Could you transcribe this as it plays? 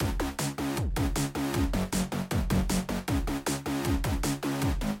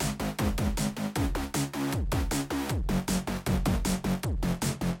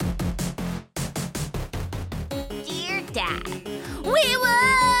attack. We won!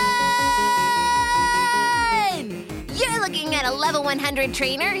 You're looking at a level 100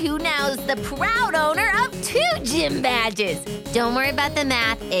 trainer who now is the proud owner of 2 gym badges. Don't worry about the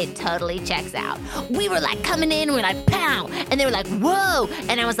math, it totally checks out. We were like coming in, we're like, pow, and they were like, whoa,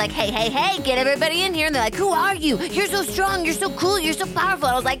 and I was like, hey, get everybody in here, and they're like, who are you? You're so strong, you're so cool, you're so powerful.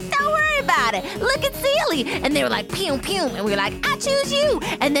 I was like, don't worry about it, look at Sealy, and they were like, pew, pew, and we were like, I choose you,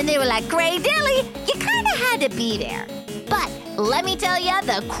 and then they were like, Gray Dilly, you kind of had to be there. But let me tell you,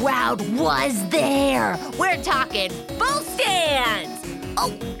 the crowd was there. We're talking full stands.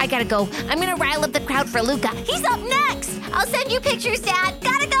 Oh, I gotta go. I'm gonna rile up the crowd for Luca. He's up next. I'll send you pictures, Dad.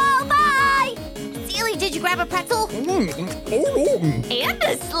 Gotta go. Bye. Sealy, did you grab a pretzel? And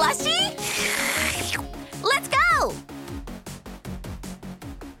a slushie? Let's go.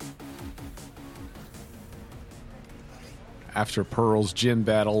 After Pearl's gym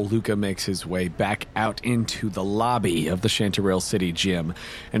battle, Luca makes his way back out into the lobby of the Chanterelle City gym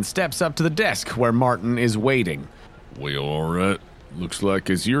and steps up to the desk where Martin is waiting. Well, all right. Looks like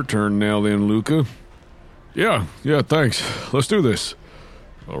it's your turn now then, Luca. Yeah, thanks. Let's do this.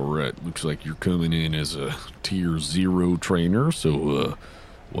 All right, looks like you're coming in as a tier 0 trainer, so,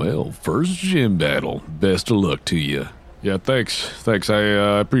 first gym battle. Best of luck to you. Yeah, thanks, I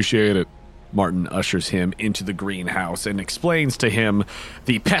appreciate it. Martin ushers him into the greenhouse and explains to him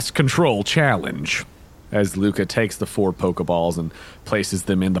the pest control challenge. As Luca takes the 4 Pokeballs and places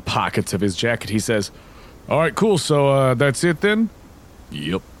them in the pockets of his jacket, he says, all right, cool, so that's it then?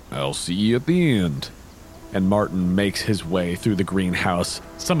 Yep. I'll see you at the end. And Martin makes his way through the greenhouse,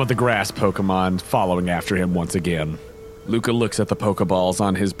 some of the grass Pokemon following after him once again. Luca looks at the Pokeballs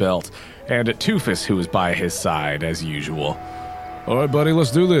on his belt and at Toofus, who is by his side as usual. All right, buddy,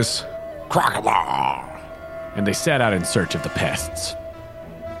 let's do this. Crocodile! And they set out in search of the pests.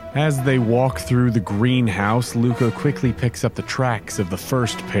 As they walk through the greenhouse, Luca quickly picks up the tracks of the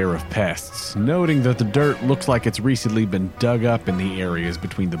first pair of pests, noting that the dirt looks like it's recently been dug up in the areas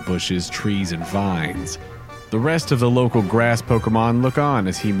between the bushes, trees, and vines. The rest of the local grass Pokemon look on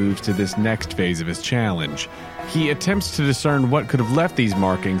as he moves to this next phase of his challenge. He attempts to discern what could have left these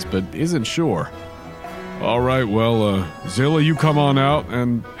markings, but isn't sure. All right, Zilla, you come on out,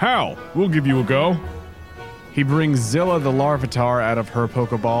 and Hal, we'll give you a go. He brings Zilla the Larvitar out of her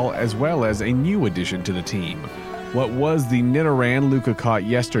Pokeball, as well as a new addition to the team. What was the Nidoran Luca caught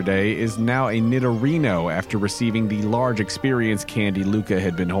yesterday is now a Nidorino after receiving the large experience candy Luca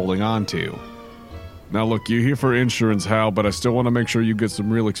had been holding on to. Now look, you're here for insurance, Hal, but I still want to make sure you get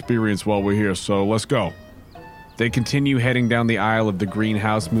some real experience while we're here, so let's go. They continue heading down the aisle of the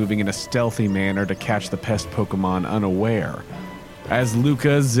greenhouse, moving in a stealthy manner to catch the pest Pokemon unaware. As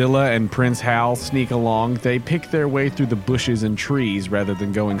Luca, Zilla, and Prince Hal sneak along, they pick their way through the bushes and trees rather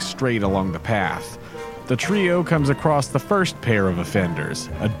than going straight along the path. The trio comes across the first pair of offenders,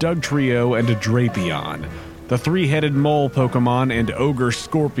 a Dugtrio and a Drapion. The 3-headed mole Pokemon and ogre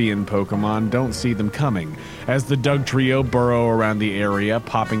scorpion Pokemon don't see them coming, as the Dugtrio burrow around the area,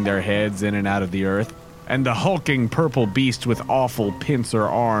 popping their heads in and out of the earth, and the hulking purple beast with awful pincer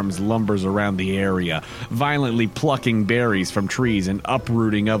arms lumbers around the area, violently plucking berries from trees and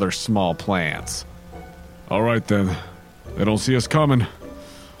uprooting other small plants. All right then, they don't see us coming.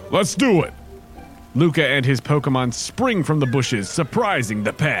 Let's do it! Luca and his Pokemon spring from the bushes, surprising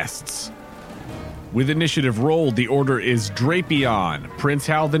the pests. With initiative rolled, the order is Drapion, Prince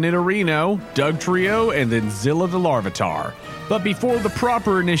Hal the Nidorino, Dugtrio, and then Zilla the Larvitar. But before the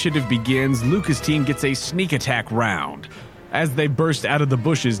proper initiative begins, Luca's team gets a sneak attack round. As they burst out of the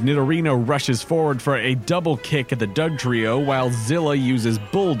bushes, Nidorino rushes forward for a double kick at the Dugtrio, while Zilla uses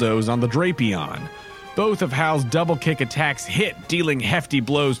Bulldoze on the Drapion. Both of Hal's double kick attacks hit, dealing hefty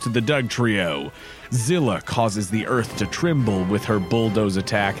blows to the Dugtrio. Zilla causes the earth to tremble with her Bulldoze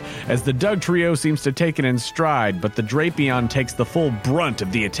attack, as the Dugtrio seems to take it in stride, but the Drapion takes the full brunt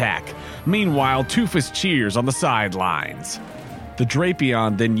of the attack. Meanwhile, Toofus cheers on the sidelines. The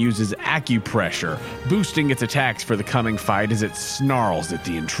Drapion then uses acupressure, boosting its attacks for the coming fight as it snarls at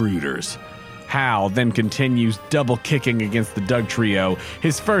the intruders. Hal then continues double kicking against the Dugtrio,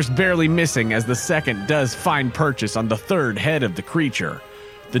 his first barely missing as the second does find purchase on the third head of the creature.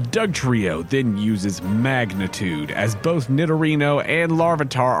 The Dugtrio then uses Magnitude, as both Nidorino and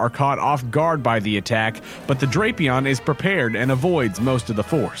Larvitar are caught off guard by the attack, but the Drapion is prepared and avoids most of the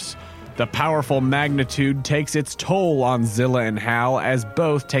force. The powerful Magnitude takes its toll on Zilla and Hal, as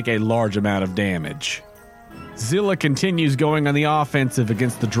both take a large amount of damage. Zilla continues going on the offensive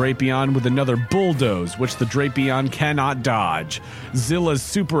against the Drapion with another Bulldoze, which the Drapion cannot dodge. Zilla's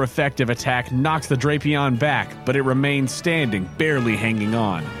super effective attack knocks the Drapion back, but it remains standing, barely hanging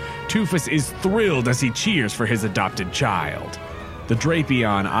on. Toofus is thrilled as he cheers for his adopted child. The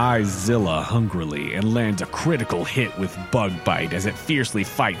Drapion eyes Zilla hungrily and lands a critical hit with Bug Bite as it fiercely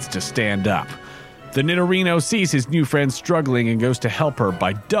fights to stand up. The Nidorino sees his new friend struggling and goes to help her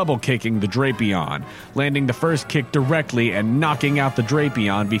by double-kicking the Drapion, landing the first kick directly and knocking out the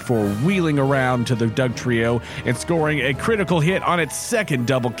Drapion before wheeling around to the Dugtrio and scoring a critical hit on its second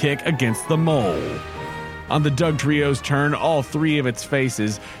double kick against the mole. On the Dugtrio's turn, all three of its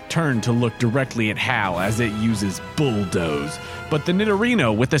faces turn to look directly at Hal as it uses Bulldoze. But the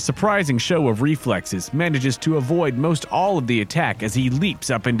Nidorino, with a surprising show of reflexes, manages to avoid most all of the attack as he leaps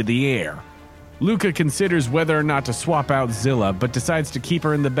up into the air. Luca considers whether or not to swap out Zilla, but decides to keep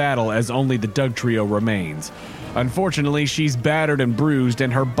her in the battle as only the Dugtrio remains. Unfortunately, she's battered and bruised,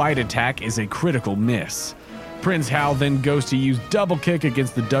 and her bite attack is a critical miss. Prince Hal then goes to use double kick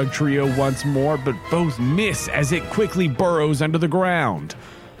against the Dugtrio once more, but both miss as it quickly burrows under the ground.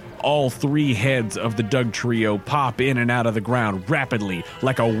 All three heads of the Dugtrio pop in and out of the ground rapidly,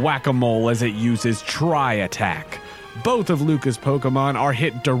 like a whack-a-mole as it uses Tri-Attack. Both of Luca's Pokemon are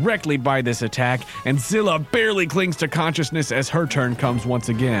hit directly by this attack, and Zilla barely clings to consciousness as her turn comes once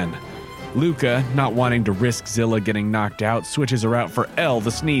again. Luca, not wanting to risk Zilla getting knocked out, switches her out for Elle the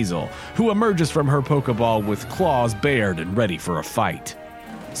Sneasel, who emerges from her Pokeball with claws bared and ready for a fight.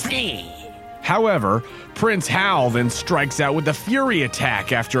 However, Prince Hal then strikes out with a Fury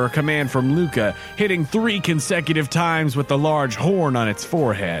attack after a command from Luca, hitting 3 consecutive times with the large horn on its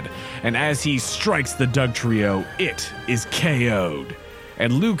forehead. And as he strikes the Dugtrio, it is KO'd.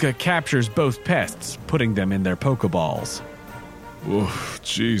 And Luca captures both pests, putting them in their Pokeballs. Oh,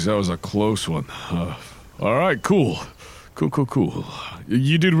 geez, that was a close one. All right, cool. Cool.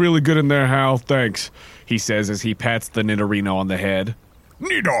 You did really good in there, Hal. Thanks, he says as he pats the Nidorino on the head.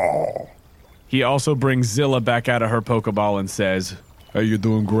 Nido! He also brings Zilla back out of her Pokeball and says, Hey, you're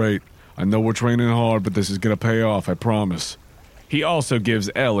doing great. I know we're training hard, but this is going to pay off, I promise. He also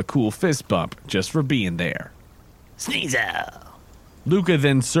gives Elle a cool fist bump just for being there. Sneasel! Luca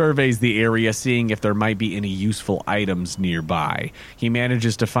then surveys the area, seeing if there might be any useful items nearby. He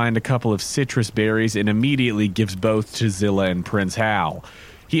manages to find a couple of citrus berries and immediately gives both to Zilla and Prince Hal.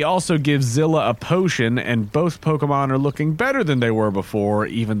 He also gives Zilla a potion, and both Pokemon are looking better than they were before,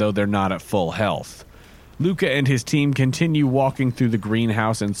 even though they're not at full health. Luca and his team continue walking through the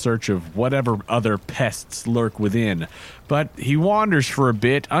greenhouse in search of whatever other pests lurk within, but he wanders for a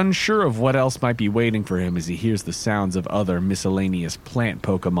bit, unsure of what else might be waiting for him as he hears the sounds of other miscellaneous plant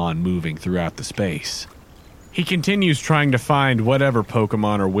Pokemon moving throughout the space. He continues trying to find whatever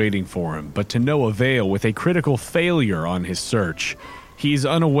Pokemon are waiting for him, but to no avail with a critical failure on his search. He's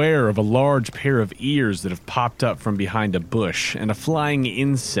unaware of a large pair of ears that have popped up from behind a bush and a flying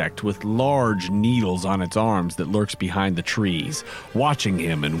insect with large needles on its arms that lurks behind the trees, watching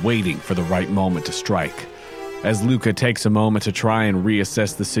him and waiting for the right moment to strike. As Luca takes a moment to try and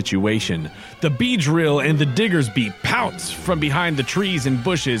reassess the situation, the Beedrill and the Diggersby pounce from behind the trees and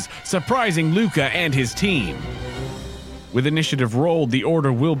bushes, surprising Luca and his team. With initiative rolled, the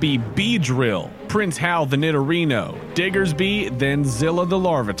order will be Beedrill, Prince Hal the Nidorino, Diggersby, then Zilla the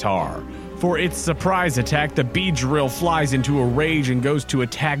Larvitar. For its surprise attack, the Beedrill flies into a rage and goes to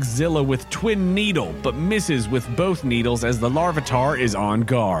attack Zilla with Twin Needle, but misses with both needles as the Larvitar is on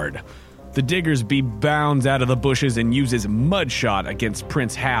guard. The Diggersby bounds out of the bushes and uses Mud Shot against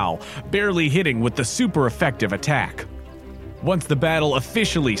Prince Hal, barely hitting with the super effective attack. Once the battle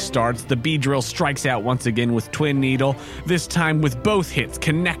officially starts, the Beedrill strikes out once again with Twin Needle, this time with both hits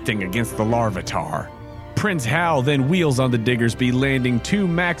connecting against the Larvitar. Prince Hal then wheels on the Diggersby, landing 2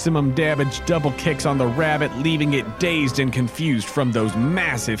 maximum damage double kicks on the rabbit, leaving it dazed and confused from those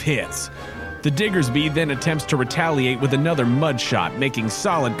massive hits. The Diggersby then attempts to retaliate with another Mud Shot, making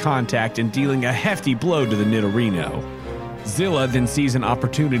solid contact and dealing a hefty blow to the Nidorino. Zilla then sees an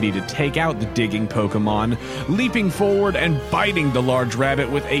opportunity to take out the digging Pokemon, leaping forward and biting the large rabbit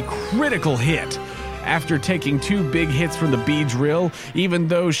with a critical hit. After taking 2 big hits from the Beedrill, even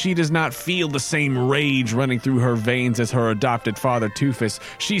though she does not feel the same rage running through her veins as her adopted father Toofus,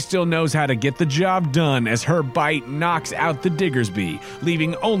 she still knows how to get the job done as her bite knocks out the Diggersby,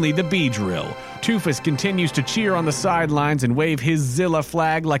 leaving only the Beedrill. Toofus continues to cheer on the sidelines and wave his Zilla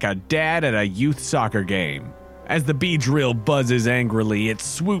flag like a dad at a youth soccer game. As the Beedrill buzzes angrily, it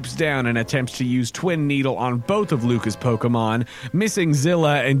swoops down and attempts to use Twin Needle on both of Luca's Pokemon, missing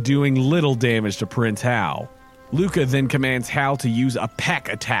Zilla and doing little damage to Prince Hal. Luca then commands Hal to use a Peck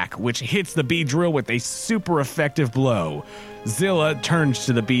attack, which hits the Beedrill with a super effective blow. Zilla turns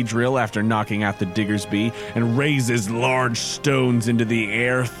to the Beedrill after knocking out the Diggersby and raises large stones into the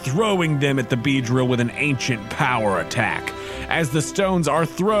air, throwing them at the Beedrill with an ancient power attack. As the stones are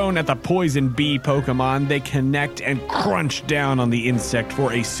thrown at the poison bee Pokemon, they connect and crunch down on the insect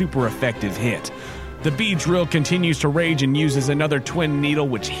for a super effective hit. The Beedrill continues to rage and uses another Twin Needle,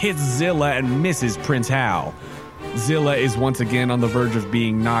 which hits Zilla and misses Prince Hal. Zilla is once again on the verge of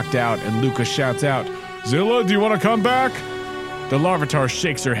being knocked out, and Luca shouts out, "Zilla, do you want to come back?" The Larvitar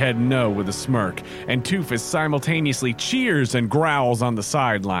shakes her head no with a smirk, and Toofus simultaneously cheers and growls on the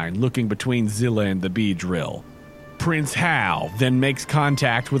sideline, looking between Zilla and the Beedrill. Prince Hal then makes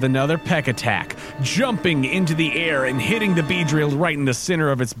contact with another peck attack, jumping into the air and hitting the Beedrill right in the center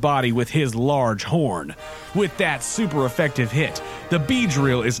of its body with his large horn. With that super effective hit, the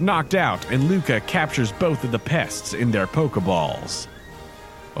Beedrill is knocked out and Luca captures both of the pests in their Pokeballs.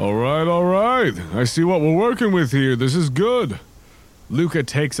 All right. I see what we're working with here. This is good. Luca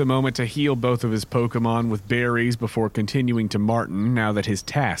takes a moment to heal both of his Pokemon with berries before continuing to Martin now that his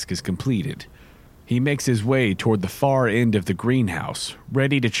task is completed. He makes his way toward the far end of the greenhouse,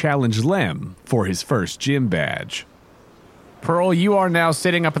 ready to challenge Lem for his first gym badge. Pearl, you are now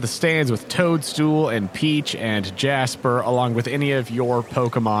sitting up at the stands with Toadstool and Peach and Jasper, along with any of your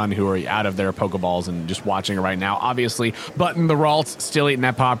Pokemon who are out of their Pokeballs and just watching it right now. Obviously, Button the Ralt's still eating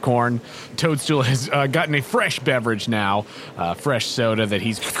that popcorn. Toadstool has gotten a fresh beverage now, fresh soda that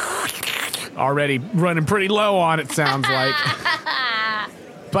he's already running pretty low on, it sounds like.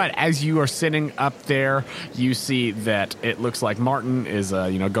 But as you are sitting up there, you see that it looks like Martin is,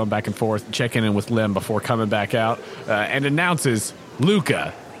 going back and forth, checking in with Lem before coming back out, and announces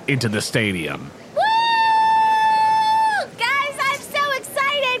Luca into the stadium. Woo! Guys, I'm so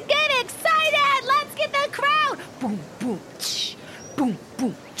excited! Get excited! Let's get the crowd! Boom, boom, tsh, boom,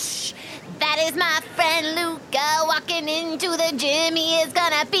 boom, tsh. That is my friend Luca walking into the gym. He is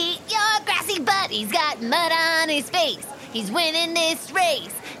gonna beat your grassy butt. He's got mud on his face. He's winning this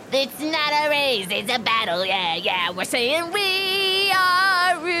race. It's not a race, it's a battle, yeah. We're saying we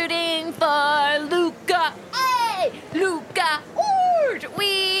are rooting for Luca. Hey, Luca,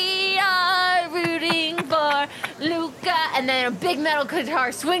 we are rooting for Luca. And then a big metal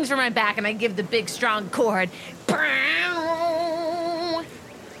guitar swings from my back, and I give the big, strong chord.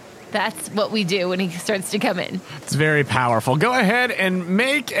 That's what we do when he starts to come in. It's very powerful. Go ahead and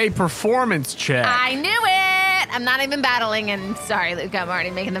make a performance check. I knew it! I'm not even battling, and sorry, Luca, I'm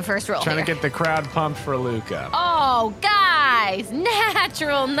already making the first roll. Trying here. to get the crowd pumped for Luca. Oh, guys,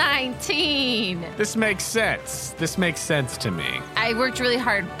 natural 19. This makes sense. This makes sense to me. I worked really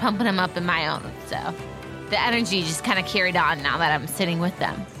hard pumping him up in my own, so the energy just kind of carried on now that I'm sitting with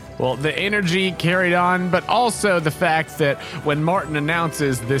them. Well, the energy carried on, but also the fact that when Martin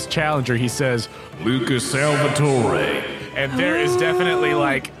announces this challenger, he says, Luca Salvatore. And there is definitely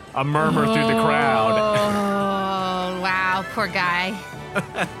like a murmur through the crowd. Oh, wow, poor guy.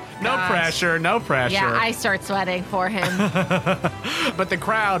 No pressure. Yeah, I start sweating for him. But the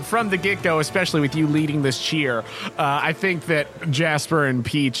crowd, from the get-go, especially with you leading this cheer, I think that Jasper and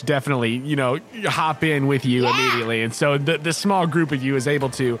Peach definitely, hop in with you immediately. And so the small group of you is able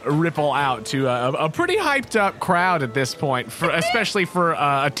to ripple out to a pretty hyped-up crowd at this point, especially for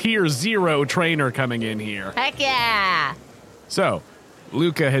a Tier 0 trainer coming in here. Heck yeah. So,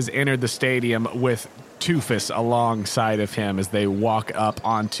 Luca has entered the stadium with Toofus alongside of him as they walk up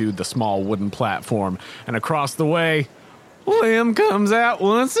onto the small wooden platform. And across the way, Lem comes out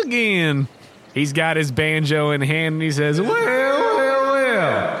once again. He's got his banjo in hand and he says, well,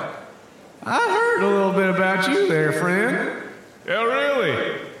 I heard a little bit about you there, friend. Yeah,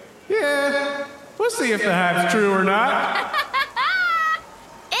 really? Yeah, we'll see if the hype's true or not.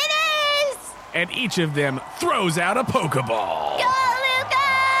 It is! And each of them throws out a Pokeball. Go, Luca!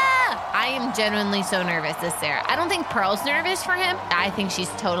 I am genuinely so nervous this Sarah. I don't think Pearl's nervous for him. I think she's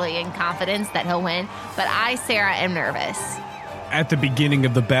totally in confidence that he'll win. But I, Sarah, am nervous. At the beginning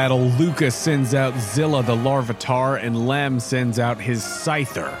of the battle, Luca sends out Zilla the Larvitar and Lem sends out his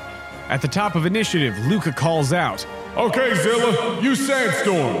Scyther. At the top of initiative, Luca calls out, Okay, Zilla, you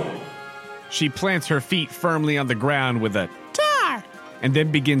Sandstorm. She plants her feet firmly on the ground with a tar, and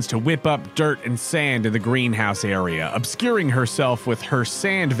then begins to whip up dirt and sand in the greenhouse area, obscuring herself with her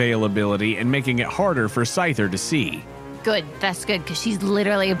sand veil ability and making it harder for Scyther to see. Good, that's good, because she's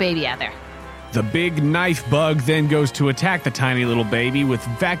literally a baby out there. The big knife bug then goes to attack the tiny little baby with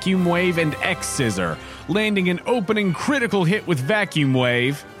Vacuum Wave and X-Scissor, landing an opening critical hit with Vacuum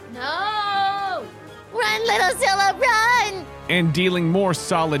Wave. No! Run, little Zilla, run! And dealing more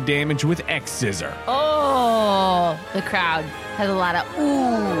solid damage with X-Scissor. Oh, the crowd has a lot of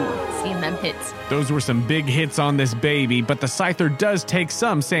oohs. seen them hits. Those were some big hits on this baby, but the Scyther does take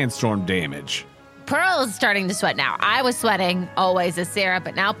some sandstorm damage. Pearl's starting to sweat now. I was sweating always as Sarah,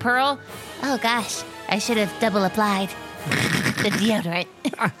 but now Pearl, oh gosh, I should have double applied the deodorant.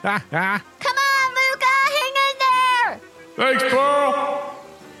 Come on, Luca, hang in there! Thanks, Pearl.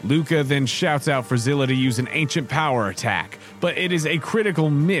 Luca then shouts out for Zilla to use an ancient power attack, but it is a critical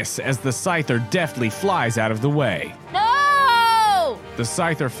miss as the Scyther deftly flies out of the way. No! The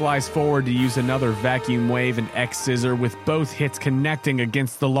Scyther flies forward to use another vacuum wave and X-Scissor with both hits connecting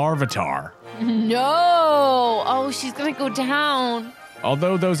against the Larvitar. No! Oh, she's gonna go down.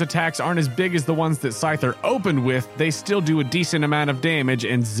 Although those attacks aren't as big as the ones that Scyther opened with, they still do a decent amount of damage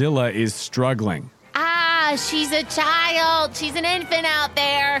and Zilla is struggling. Ah, she's a child. She's an infant out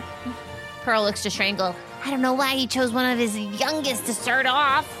there. Pearl looks to Strangle. I don't know why he chose one of his youngest to start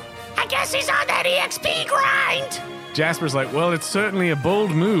off. I guess he's on that EXP grind. Jasper's like, well, it's certainly a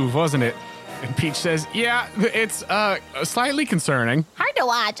bold move, wasn't it? And Peach says, yeah, it's slightly concerning. Hard to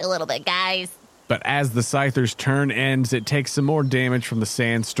watch a little bit, guys. But as the Scyther's turn ends, it takes some more damage from the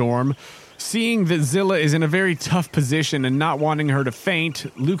sandstorm. Seeing that Zilla is in a very tough position and not wanting her to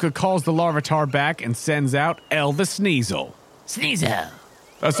faint, Luca calls the Larvitar back and sends out El the Sneasel. Sneasel.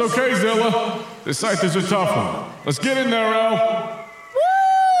 That's okay, Zilla. This Scyther's a tough one. Let's get in there, El.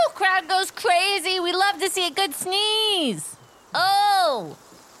 Woo! Crowd goes crazy. We love to see a good sneeze. Oh!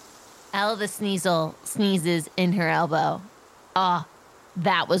 El the Sneasel sneezes in her elbow. Oh,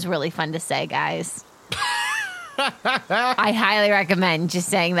 that was really fun to say, guys. I highly recommend just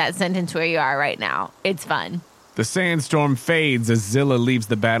saying that sentence where you are right now. It's fun. The sandstorm fades as Zilla leaves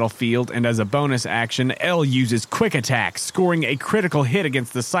the battlefield, and as a bonus action, El uses Quick Attack, scoring a critical hit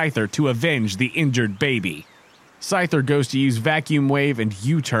against the Scyther to avenge the injured baby. Scyther goes to use Vacuum Wave and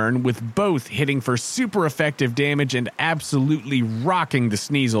U-Turn, with both hitting for super effective damage and absolutely rocking the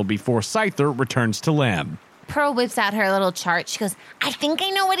Sneasel before Scyther returns to Lem. Pearl whips out her little chart. She goes, I think I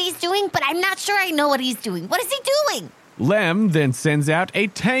know what he's doing, but I'm not sure I know what he's doing. What is he doing? Lem then sends out a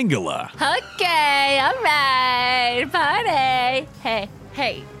Tangela. Okay, all right, party.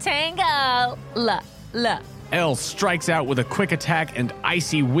 Hey, Tango. La. El strikes out with a Quick Attack and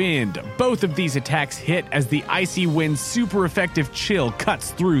Icy Wind. Both of these attacks hit as the Icy Wind's super effective chill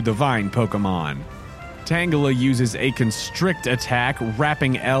cuts through the Vine Pokemon. Tangela uses a Constrict attack,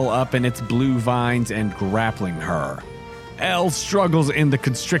 wrapping El up in its blue vines and grappling her. El struggles in the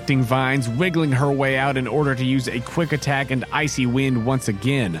constricting vines, wiggling her way out in order to use a Quick Attack and Icy Wind once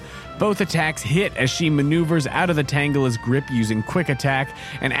again. Both attacks hit as she maneuvers out of the Tangela's grip using Quick Attack,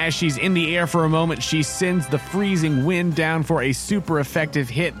 and as she's in the air for a moment, she sends the Freezing Wind down for a super effective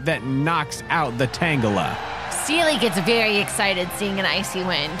hit that knocks out the Tangela. Sealy gets very excited seeing an Icy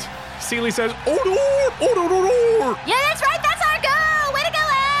Wind. Sealy says, "Odor!" Yeah, that's right, that's our go! Way to go,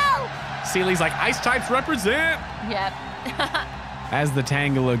 El! Sealy's like, ice types represent! Yep. As the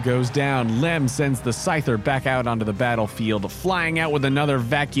Tangela goes down, Lem sends the Scyther back out onto the battlefield, flying out with another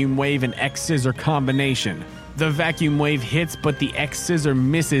Vacuum Wave and X-Scissor combination. The Vacuum Wave hits, but the X-Scissor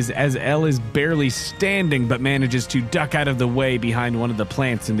misses as El is barely standing but manages to duck out of the way behind one of the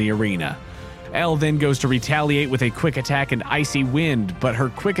plants in the arena. El then goes to retaliate with a Quick Attack and Icy Wind, but her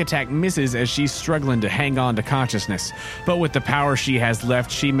Quick Attack misses as she's struggling to hang on to consciousness. But with the power she has left,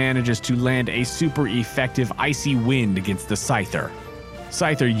 she manages to land a super effective Icy Wind against the Scyther.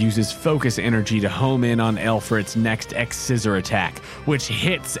 Scyther uses Focus Energy to home in on El for its next X-Scissor attack, which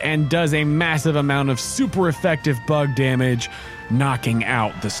hits and does a massive amount of super effective bug damage, knocking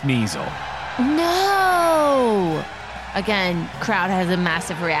out the Sneasel. No! Again, crowd has a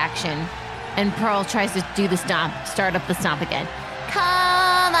massive reaction. And Pearl tries to do the stomp, start up the stomp again.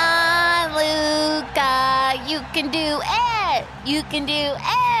 Come on, Luca. You can do it. You can do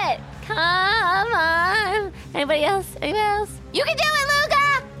it. Come on. Anybody else? Anybody else? You can do it,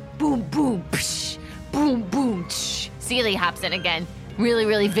 Luca. Boom, boom, psh. Boom, boom, psh. Sealy hops in again, really,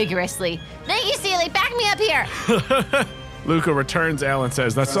 really vigorously. Thank you, Sealy. Back me up here. Luca returns El and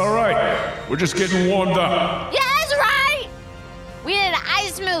says, that's all right. We're just getting warmed up. Yeah, that's right. We did an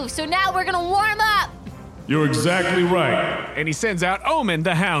ice move, so now we're gonna warm up. You're exactly right. And he sends out Omen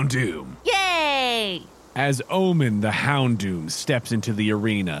the Houndoom. Yay! As Omen the Houndoom steps into the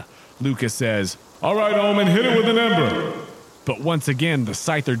arena, Luca says, all right, Omen, hit it with an ember. but once again the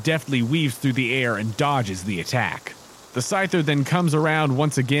Scyther deftly weaves through the air and dodges the attack. The Scyther then comes around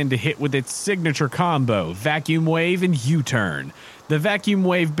once again to hit with its signature combo, Vacuum Wave and U-Turn. The Vacuum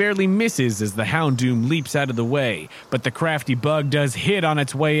Wave barely misses as the Houndoom leaps out of the way, but the crafty bug does hit on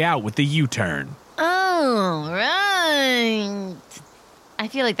its way out with the U-Turn. Oh, right. I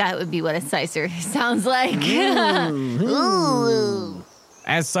feel like that would be what a Scyther sounds like. Ooh.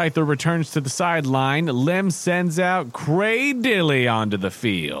 As Scyther returns to the sideline, Lem sends out Cray-Dilly onto the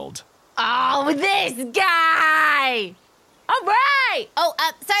field. Oh, this guy! All right! Oh,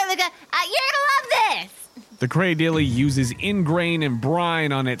 sorry, Luca. You're gonna love this! The Cray-Dilly uses Ingrain and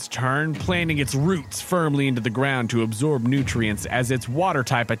Brine on its turn, planting its roots firmly into the ground to absorb nutrients as its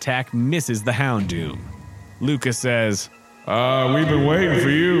water-type attack misses the Houndoom. Luca says, We've been waiting for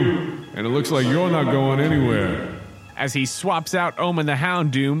you, and it looks like you're not going anywhere. As he swaps out Omen the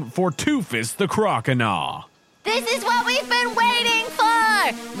Houndoom for Toofus the Croconaw. This is what we've been waiting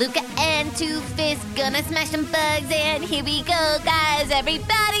for! Luca and Two-Fist gonna smash some bugs, and here we go, guys.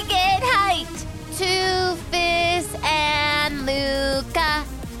 Everybody get hyped! Two-Fist and Luca.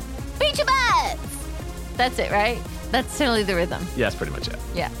 Beat your butts! That's it, right? That's totally the rhythm. Yeah, that's pretty much it.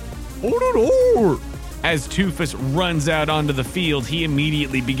 Yeah. As Toofus runs out onto the field, he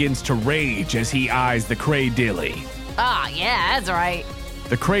immediately begins to rage as he eyes the Cray-Dilly. Oh, yeah, that's right.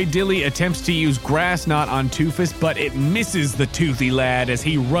 The Cray-Dilly attempts to use Grass Knot on Toofus, but it misses the toothy lad as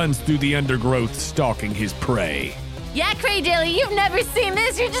he runs through the undergrowth stalking his prey. Yeah, Cray-Dilly, you've never seen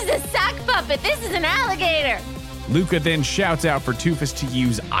this. You're just a sock puppet. This is an alligator. Luca then shouts out for Toofus to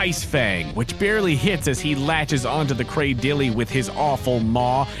use Ice Fang, which barely hits as he latches onto the Cray-Dilly with his awful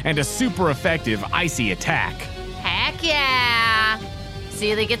maw and a super effective icy attack. Heck yeah.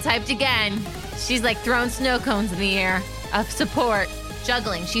 Seely gets hyped again. She's like throwing snow cones in the air of support.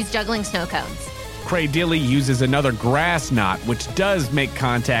 Juggling. She's juggling snow cones. Cray-Dilly uses another Grass Knot, which does make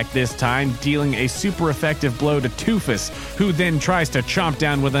contact this time, dealing a super effective blow to Toofus, who then tries to chomp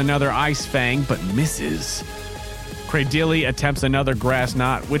down with another Ice Fang, but misses. Cray-Dilly attempts another Grass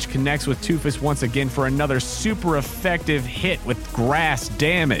Knot, which connects with Toofus once again for another super effective hit with grass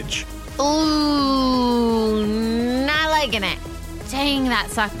damage. Ooh, not liking it. Dang, that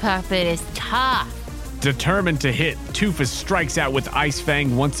sock puppet is tough. Determined to hit, Toofus strikes out with Ice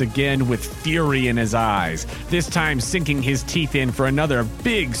Fang once again with fury in his eyes, this time sinking his teeth in for another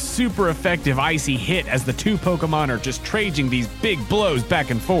big, super effective icy hit as the two Pokemon are just trading these big blows back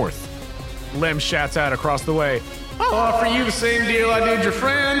and forth. Lem shouts out across the way, I'll offer you the same deal I did your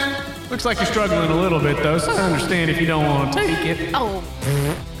friend. Looks like you're struggling a little bit, though, so I understand if you don't want to take it. Oh,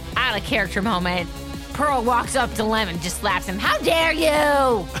 out of character moment. Pearl walks up to Lem and just slaps him. How dare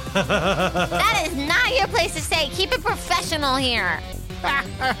you? That is not your place to say. Keep it professional here.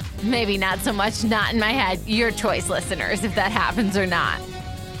 Maybe not so much, not in my head. Your choice, listeners, if that happens or not.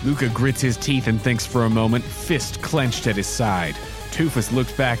 Luca grits his teeth and thinks for a moment, fist clenched at his side. Toofus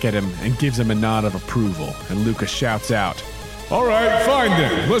looks back at him and gives him a nod of approval, and Luca shouts out, All right, fine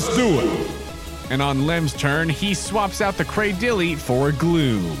then, let's do it. And on Lem's turn, he swaps out the Cray-Dilly for a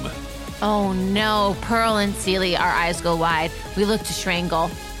Gloom. Oh no, Pearl and Seely, our eyes go wide. We look to Strangle.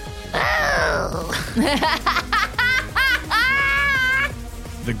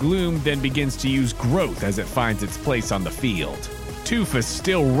 The Gloom then begins to use Growth as it finds its place on the field. Toofus,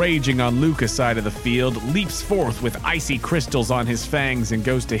 still raging on Luca's side of the field, leaps forth with icy crystals on his fangs and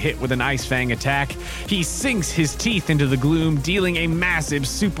goes to hit with an Ice Fang attack. He sinks his teeth into the Gloom, dealing a massive,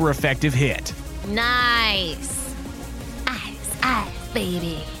 super effective hit. Nice. Ice,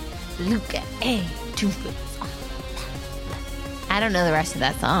 baby. Luca and Toofus. I don't know the rest of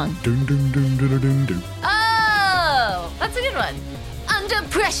that song. Dun, dun, dun, dun, dun, dun. Oh, that's a good one. Under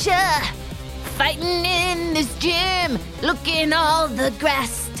pressure, fighting in this gym, looking all the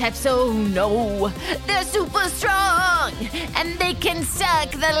grass types. Oh no, they're super strong, and they can suck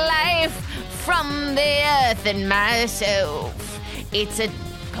the life from the earth and myself. It's a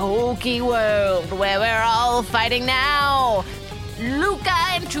pokey world where we're all fighting now. Luca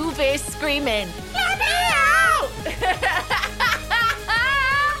and Two-Face screaming, "Let me out!"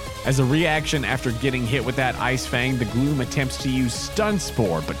 As a reaction after getting hit with that Ice Fang, the Gloom attempts to use Stun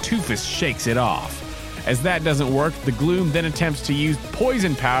Spore, but Toofus shakes it off. As that doesn't work, the Gloom then attempts to use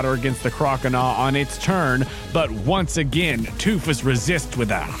Poison Powder against the Croconaw on its turn, but once again, Toofus resists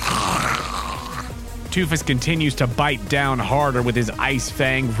with a... Toofus continues to bite down harder with his Ice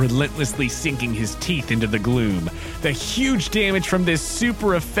Fang, relentlessly sinking his teeth into the Gloom. The huge damage from this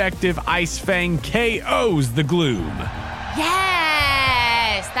super effective Ice Fang KOs the Gloom.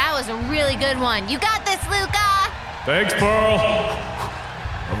 Yes, that was a really good one. You got this, Luca. Thanks, Pearl.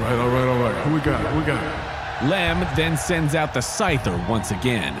 All right. Who we got? Lem then sends out the Scyther once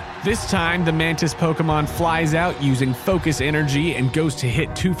again. This time, the Mantis Pokemon flies out using Focus Energy and goes to hit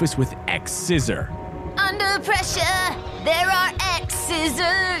Toofus with X-Scissor. Under pressure, there are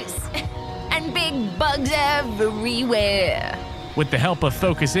X-scissors and big bugs everywhere. With the help of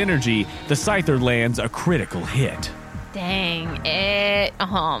Focus Energy, the Scyther lands a critical hit. Dang it.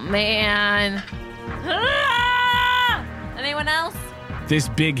 Oh, man. Ah! Anyone else? This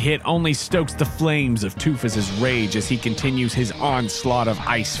big hit only stokes the flames of Toofus's rage as he continues his onslaught of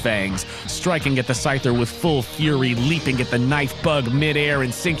ice fangs, striking at the Scyther with full fury, leaping at the knife bug midair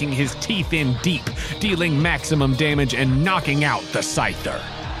and sinking his teeth in deep, dealing maximum damage and knocking out the Scyther.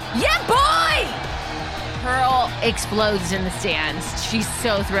 Yeah, boy! Pearl explodes in the stands. She's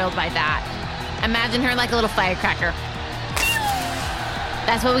so thrilled by that. Imagine her like a little firecracker.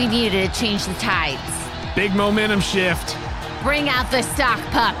 That's what we needed to change the tides. Big momentum shift. Bring out the sock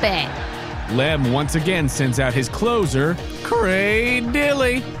puppet. Lem once again sends out his closer,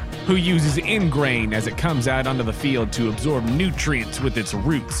 Cradilly, who uses Ingrain as it comes out onto the field to absorb nutrients with its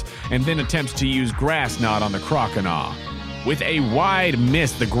roots, and then attempts to use Grass Knot on the Croconaw. With a wide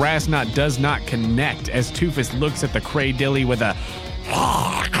miss, the Grass Knot does not connect as Toofus looks at the Cradilly with a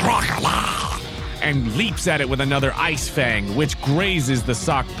and leaps at it with another Ice Fang, which grazes the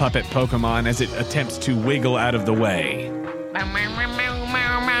sock puppet Pokemon as it attempts to wiggle out of the way.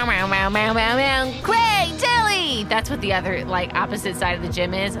 Cradilly! That's what the other, opposite side of the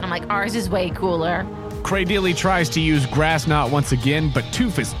gym is. And I'm like, ours is way cooler. Cradilly tries to use Grass Knot once again, but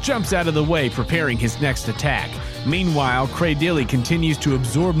Toofus jumps out of the way, preparing his next attack. Meanwhile, Cradilly continues to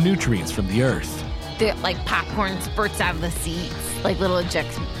absorb nutrients from the earth. The, popcorn spurts out of the seats, like little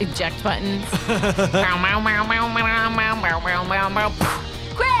eject buttons.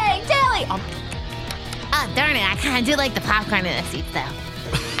 Cradilly! Oh, darn it, I kind of do like the popcorn in the seats, though.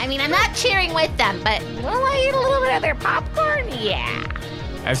 I mean, I'm not cheering with them, but will I eat a little bit of their popcorn? Yeah.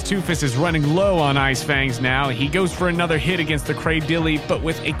 As Toofus is running low on Ice Fangs now, he goes for another hit against the Cradilly, but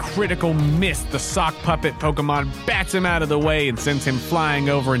with a critical miss, the sock puppet Pokemon bats him out of the way and sends him flying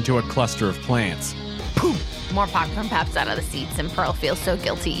over into a cluster of plants. Poof! More popcorn pops out of the seats, and Pearl feels so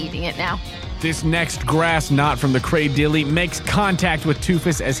guilty eating it now. This next Grass Knot from the Cradilly makes contact with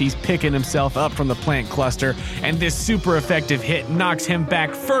Toofus as he's picking himself up from the plant cluster, and this super effective hit knocks him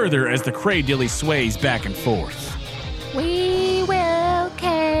back further as the Cradilly sways back and forth. We will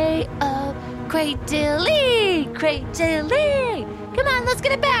KO Cradilly! Cradilly! Come on, let's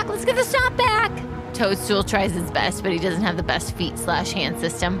get it back. Let's get the shot back. Toadstool tries his best, but he doesn't have the best feet/hand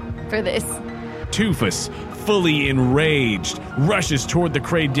system for this. Toofus, fully enraged, rushes toward the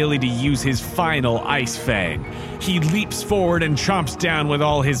Cradilly to use his final Ice Fang. He leaps forward and chomps down with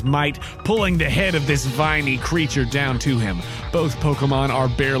all his might, pulling the head of this viney creature down to him. Both Pokemon are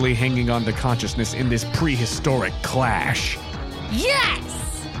barely hanging on to consciousness in this prehistoric clash.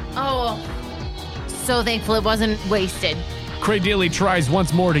 Yes! Oh, so thankful it wasn't wasted. Cradilly tries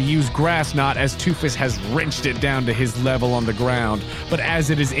once more to use Grass Knot as Toofus has wrenched it down to his level on the ground, but as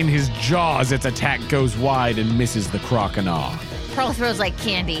it is in his jaws, its attack goes wide and misses the Croconaw. Pearl throws like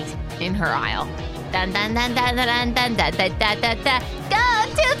candy in her aisle. Dun dun dun dun dun dun dun dun dun dun dun. Go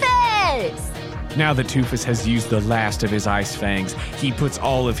Toofus! Now that Toofus has used the last of his Ice Fangs, he puts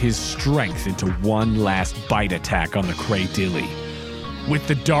all of his strength into one last bite attack on the Cradilly. With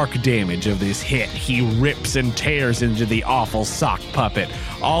the dark damage of this hit, he rips and tears into the awful sock puppet,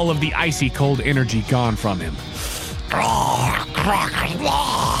 all of the icy cold energy gone from him.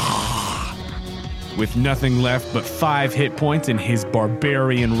 With nothing left but 5 hit points in his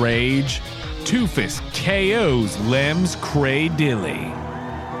barbarian rage, Toofus KOs Lem's Cradilly.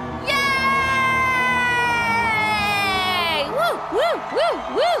 Yay! Woo, woo, woo,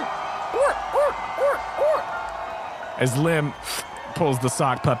 woo! As Lem pulls the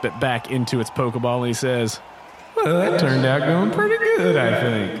sock puppet back into its Pokeball, and he says, "Well, that turned out going pretty good, I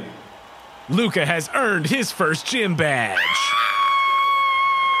think." Luca has earned his first gym badge.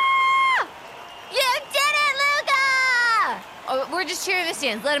 You did it, Luca! Oh, we're just cheering the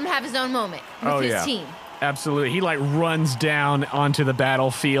stands. Let him have his own moment with his team. Absolutely. He runs down onto the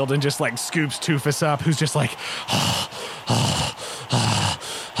battlefield and just scoops Toofus up, who's just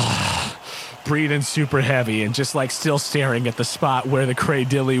breathing super heavy and just still staring at the spot where the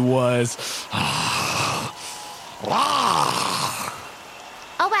Cradilly was. Oh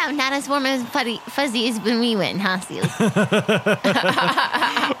wow, not as warm as fuzzy as when we went, huh, Seal?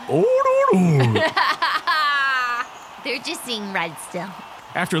 They're just seeing red still.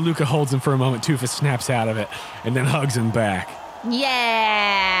 After Luca holds him for a moment, Toofus snaps out of it and then hugs him back.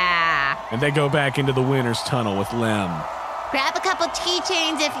 Yeah! And they go back into the winner's tunnel with Lem. Grab a couple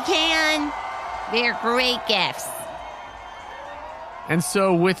keychains if you can. They're great gifts. And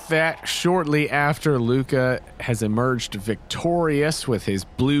so with that, shortly after Luca has emerged victorious with his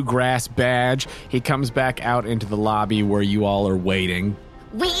bluegrass badge, he comes back out into the lobby where you all are waiting.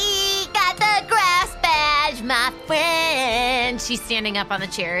 We got the grass badge, my friend. She's standing up on the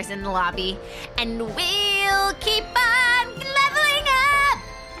chairs in the lobby. And we'll keep on leveling up,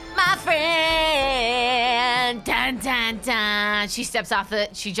 my friend. Dun, dun, dun, dun. She jumps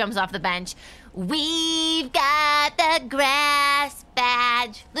off the bench. We've got the grass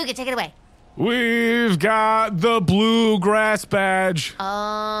badge. Luca, take it away. We've got the bluegrass badge.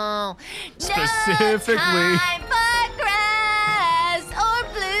 Oh. Specifically. No time for grass or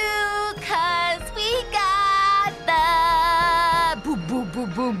blue, 'cause we got the boom, boom, boom,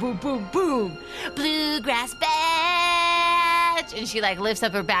 boom, boom, boom, boom. Bluegrass badge. And she like lifts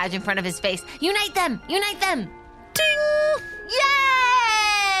up her badge in front of his face. Unite them! Unite them! Ding!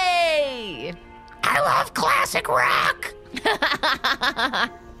 Yay! I love classic rock!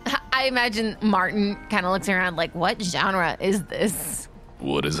 I imagine Martin kind of looks around like, what genre is this?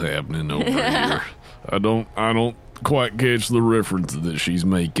 What is happening over here? I don't quite catch the reference that she's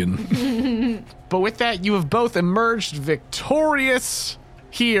making. But with that, you have both emerged victorious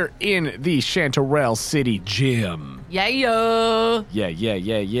here in the Chanterelle City Gym. Yeah.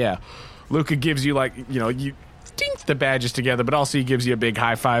 Yeah. Luca gives you you stink the badges together, but also he gives you a big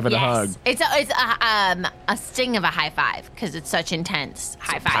high five and a hug. It's a sting of a high five because it's such intense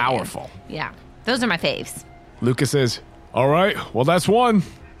high five. Powerful. Yeah. Those are my faves. Luca says, all right, well, that's 1.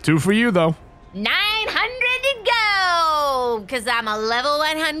 2 for you, though. 900 to go because I'm a level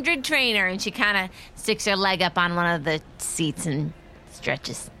 100 trainer. And she kind of sticks her leg up on one of the seats and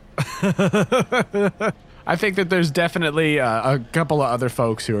stretches. I think that there's definitely a couple of other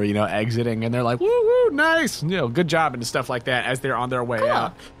folks who are, exiting, and they're like, woo, nice, good job, and stuff like that as they're on their way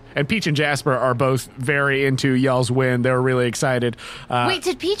out. And Peach and Jasper are both very into y'all's win. They're really excited. Wait,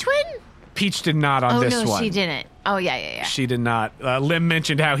 did Peach win? Peach did not on this one. Oh, no, she didn't. Oh, yeah. She did not. Lim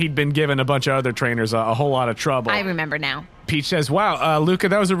mentioned how he'd been giving a bunch of other trainers a whole lot of trouble. I remember now. Peach says, wow, Luca,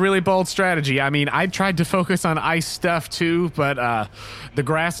 that was a really bold strategy. I mean, I tried to focus on ice stuff too, but the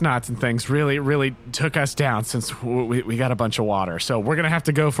grass knots and things really, really took us down since we got a bunch of water. So we're going to have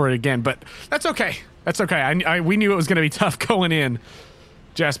to go for it again, but that's okay. That's okay. We knew it was going to be tough going in.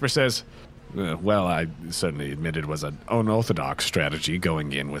 Jasper says, well, I certainly admit it was an unorthodox strategy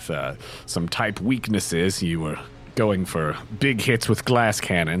going in with some type weaknesses. You were going for big hits with glass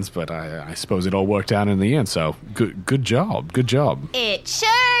cannons, but I suppose it all worked out in the end, so good job. Good job. It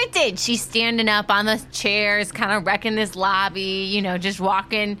sure did. She's standing up on the chairs, kind of wrecking this lobby, just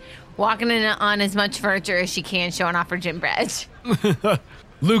walking in on as much furniture as she can, showing off her gym badge.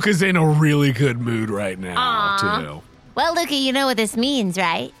 Luca's in a really good mood right now, too. Well, Luca, you know what this means,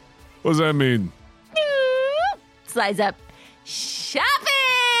 right? What does that mean? Slides up. Shopping!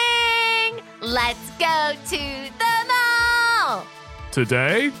 Let's go to the mall!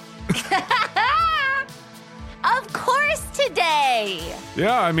 Today? Of course today!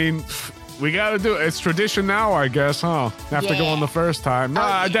 Yeah, I mean, we gotta do it. It's tradition now, I guess, huh? After going the first time. Nah,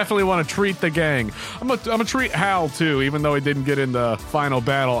 I definitely want to treat the gang. I'm gonna treat Hal, too, even though he didn't get in the final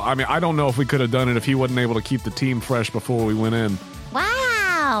battle. I mean, I don't know if we could have done it if he wasn't able to keep the team fresh before we went in.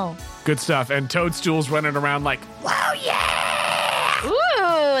 Wow! Good stuff. And Toadstool's running around like, wow, yeah!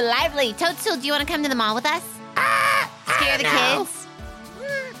 Ooh, lively. Toadstool, do you want to come to the mall with us? Scare the kids?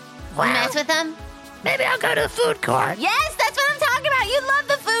 Mess with them? Maybe I'll go to the food court. Yes, that's what I'm talking about. You love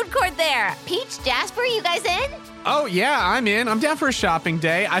the food court there. Peach, Jasper, you guys in? oh, yeah, I'm in. I'm down for a shopping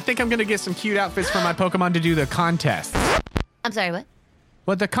day. I think I'm going to get some cute outfits for my Pokemon to do the contest. I'm sorry, what?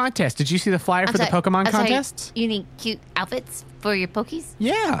 What, the contest? Did you see the flyer for the Pokemon contests? You need cute outfits for your Pokies?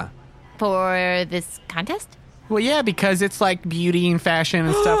 Yeah. For this contest? Well, yeah, because it's like beauty and fashion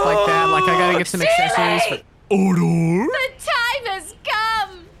and stuff like that. Like, I gotta get some accessories for... Odor? The time has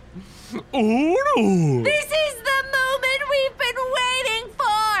come! Odor? This is the moment we've been waiting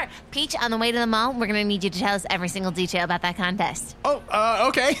for! Peach, on the way to the mall, we're gonna need you to tell us every single detail about that contest. Oh,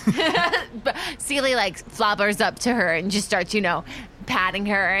 okay. Seely, floppers up to her and just starts, patting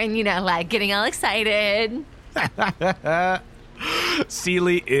her and, getting all excited.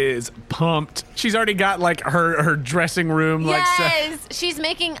 Seely is pumped. She's already got her dressing room. Yes, she's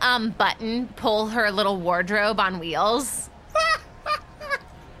making Button pull her little wardrobe on wheels.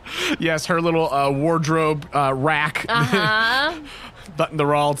 Yes, her little wardrobe rack. Button the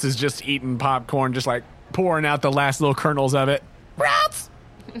Ralts is just eating popcorn, just pouring out the last little kernels of it. Ralts!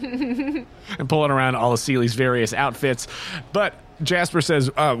 And pulling around all of Seely's various outfits. But Jasper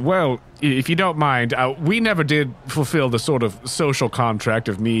says, well, if you don't mind, we never did fulfill the sort of social contract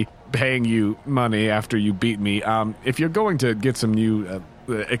of me paying you money after you beat me. If you're going to get some new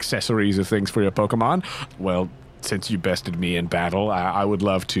accessories or things for your Pokemon, well, since you bested me in battle, I would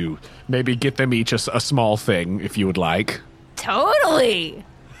love to maybe get them each a small thing, if you would like. Totally!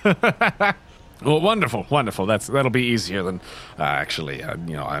 Well, wonderful. That'll be easier than actually.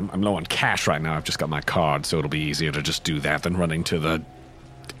 I'm low on cash right now. I've just got my card, so it'll be easier to just do that than running to the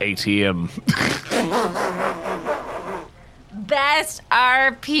ATM. best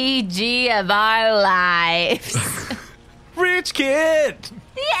RPG of our lives. Rich kid.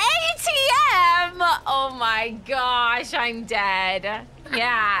 The ATM! Oh my gosh, I'm dead.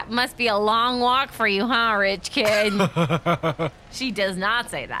 Yeah, must be a long walk for you, huh, rich kid? She does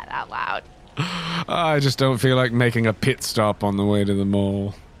not say that out loud. I just don't feel like making a pit stop on the way to the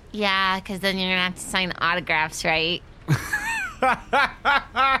mall. Yeah, because then you're going to have to sign autographs, right?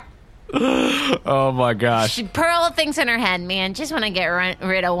 Oh my gosh. Pearl thinks in her head, man, just when I get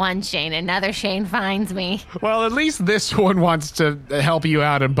rid of one Shane, another Shane finds me. Well, at least this one wants to help you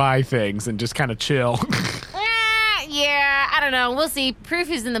out and buy things and just kind of chill. Yeah, I don't know. We'll see. Proof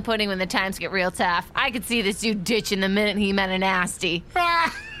is in the pudding when the times get real tough. I could see this dude ditching the minute he met a nasty.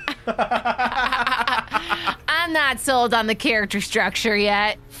 I'm not sold on the character structure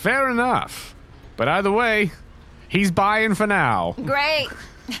yet. Fair enough. But either way, he's buying for now. Great.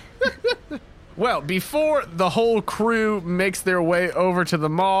 Well, before the whole crew makes their way over to the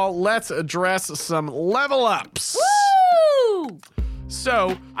mall, let's address some level ups. Woo!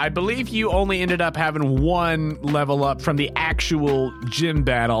 So, I believe you only ended up having one level up from the actual gym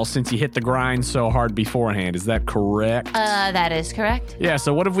battle since you hit the grind so hard beforehand. Is that correct? That is correct. Yeah,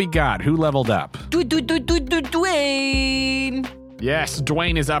 so what have we got? Who leveled up? Dwayne. Yes,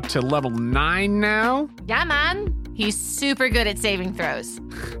 Dwayne is up to level 9 now. Yeah, man. He's super good at saving throws.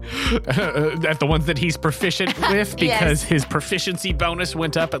 At the ones that he's proficient with because Yes. his proficiency bonus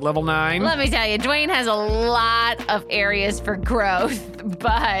went up at level 9. Let me tell you, Dwayne has a lot of areas for growth,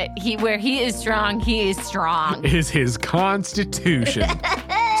 but where he is strong, he is strong. Is his constitution.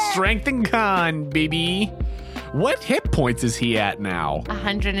 Strength and con, baby. What hit points is he at now?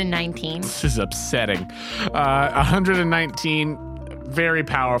 119. This is upsetting. 119, very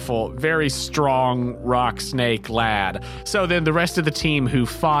powerful, very strong rock snake lad. So then the rest of the team who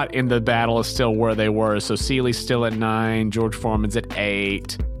fought in the battle is still where they were. So Seely's still at 9, George Foreman's at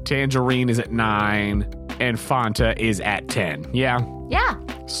 8, Tangerine is at 9, and Fanta is at 10. Yeah? Yeah.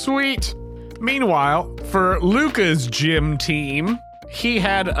 Sweet. Meanwhile, for Luca's gym team, he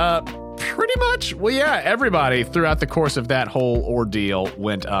had pretty much, well, yeah, everybody throughout the course of that whole ordeal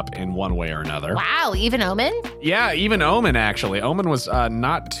went up in one way or another. Wow, even Omen? Yeah, even Omen, actually. Omen was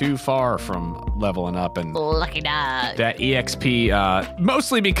not too far from leveling up, and Lucky dog. that EXP,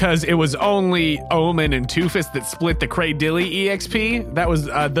 mostly because it was only Omen and Toofus that split the Craydilly EXP. That was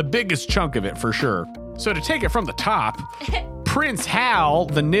the biggest chunk of it, for sure. So to take it from the top, Prince Hal,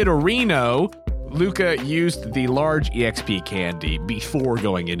 the Nidorino, Luca used the large EXP candy before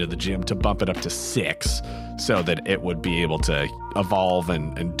going into the gym to bump it up to 6 so that it would be able to evolve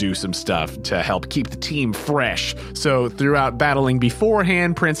and do some stuff to help keep the team fresh. So throughout battling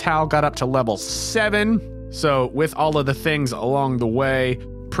beforehand, Prince Hal got up to level 7. So with all of the things along the way,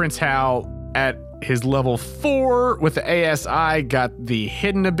 Prince Hal at his level 4 with the ASI got the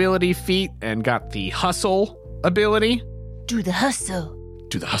hidden ability feat and got the hustle ability. Do the hustle.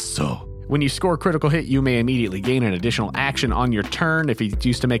 Do the hustle. When you score a critical hit, you may immediately gain an additional action on your turn. If you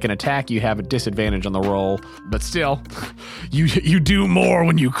used to make an attack, you have a disadvantage on the roll. But still, you do more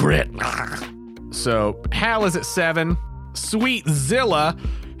when you crit. So Hal is at 7. Sweet Zilla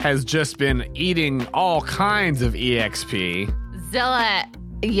has just been eating all kinds of EXP. Zilla,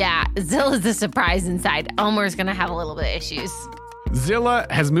 yeah, Zilla's the surprise inside. Omer's gonna have a little bit of issues. Zilla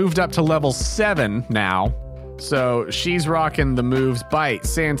has moved up to level 7 now. So she's rocking the moves Bite,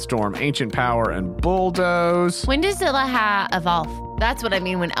 Sandstorm, Ancient Power, and Bulldoze. When does Zilla evolve? That's what I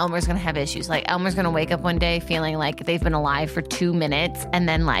mean when Elmer's gonna have issues. Like, Elmer's gonna wake up one day feeling like they've been alive for 2 minutes and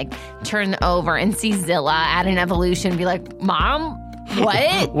then, like, turn over and see Zilla at an evolution and be like, Mom,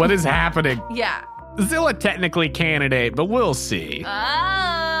 what? What is happening? Yeah. Zilla technically candidate, but we'll see.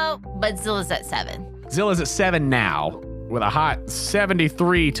 Oh, but Zilla's at 7. Zilla's at 7 now, with a hot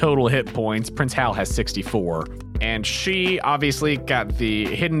 73 total hit points. Prince Hal has 64. And she obviously got the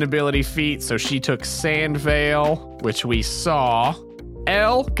hidden ability feat, so she took Sand Veil, which we saw.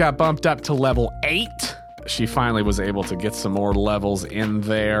 Elle got bumped up to level 8. She finally was able to get some more levels in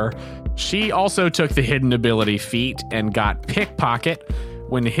there. She also took the hidden ability feat and got Pickpocket.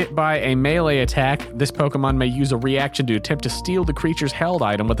 When hit by a melee attack, this Pokemon may use a reaction to attempt to steal the creature's held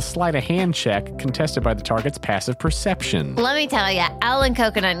item with a sleight of hand check contested by the target's passive perception. Let me tell you, Elle and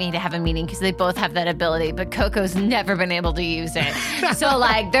Coconut need to have a meeting because they both have that ability, but Coco's never been able to use it. So,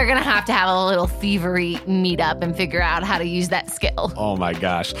 like, they're going to have a little thievery meetup and figure out how to use that skill. Oh my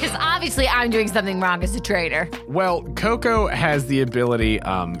gosh. Because obviously I'm doing something wrong as a trader. Well, Coco has the ability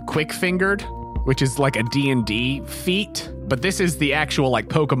Quick Fingered, which is like a D&D feat, but this is the actual like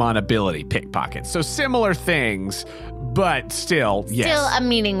Pokemon ability, Pickpocket. So similar things, but still, yes. Still, a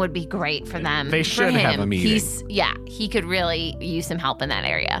meeting would be great for them. They should have a meeting. He could really use some help in that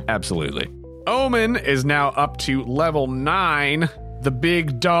area. Absolutely. Omen is now up to level 9. The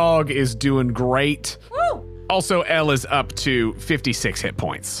big dog is doing great. Woo! Also, Elle is up to 56 hit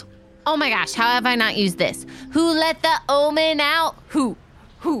points. Oh my gosh, how have I not used this? Who let the omen out? Who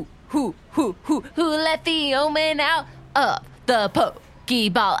let the omen out of the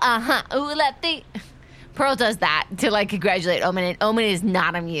Pokeball? Who let the... Pearl does that to like congratulate Omen, and Omen is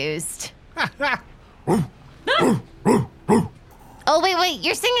not amused. Oh, wait,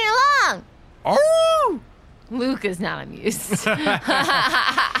 you're singing along. Oh! Luke is not amused.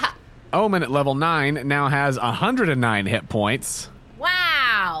 Omen at level 9 now has 109 hit points.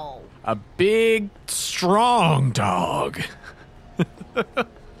 Wow. A big, strong dog.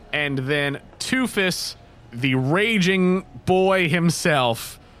 And then Toofus, the raging boy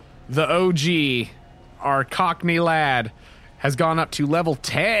himself, the OG, our Cockney lad, has gone up to level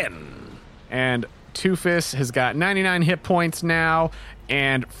 10. And Toofus has got 99 hit points now.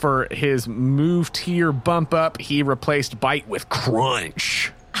 And for his move tier bump up, he replaced Bite with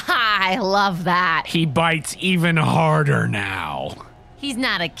Crunch. I love that. He bites even harder now. He's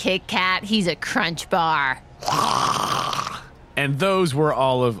not a Kit Kat, he's a Crunch Bar. And those were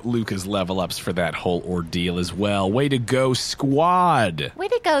all of Luca's level ups for that whole ordeal as well. Way to go, squad. Way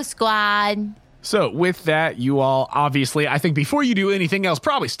to go, squad. So with that, you all obviously, I think before you do anything else,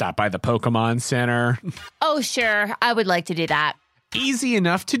 probably stop by the Pokemon Center. Oh, sure. I would like to do that. Easy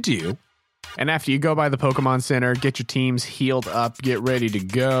enough to do. And after you go by the Pokemon Center, get your teams healed up, get ready to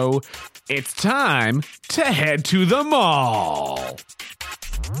go. It's time to head to the mall.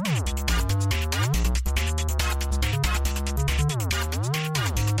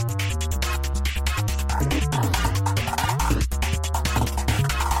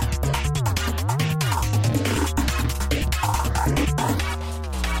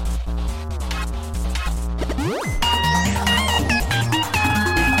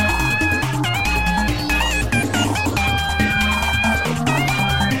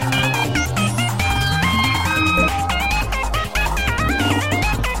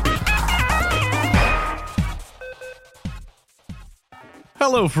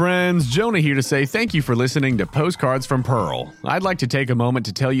 Hello, friends. Jonah here to say thank you for listening to Postcards from Pearl. I'd like to take a moment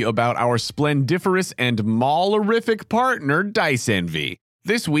to tell you about our splendiferous and mallerific partner, Dice Envy.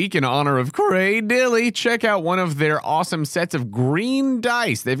 This week, in honor of Cray Dilly, check out one of their awesome sets of green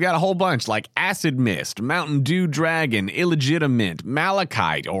dice. They've got a whole bunch like Acid Mist, Mountain Dew Dragon, Illegitimate,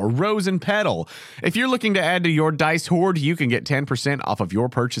 Malachite, or Rose and Petal. If you're looking to add to your dice hoard, you can get 10% off of your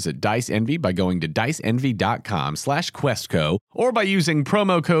purchase at Dice Envy by going to diceenvy.com/questco or by using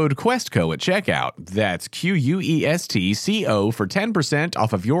promo code QuestCo at checkout. That's QUESTCO for 10%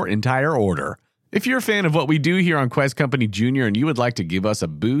 off of your entire order. If you're a fan of what we do here on Quest Company Jr. and you would like to give us a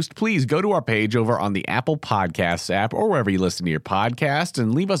boost, please go to our page over on the Apple Podcasts app or wherever you listen to your podcasts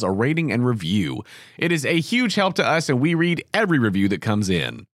and leave us a rating and review. It is a huge help to us and we read every review that comes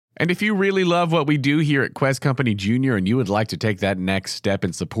in. And if you really love what we do here at Quest Company Jr. and you would like to take that next step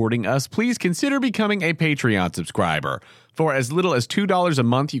in supporting us, please consider becoming a Patreon subscriber. For as little as $2 a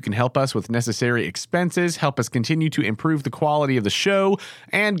month, you can help us with necessary expenses, help us continue to improve the quality of the show,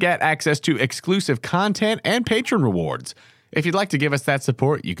 and get access to exclusive content and patron rewards. If you'd like to give us that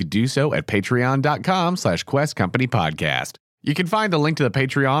support, you could do so at patreon.com/questcompanypodcast. You can find the link to the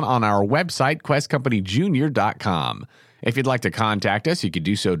Patreon on our website, questcompanyjr.com. If you'd like to contact us, you could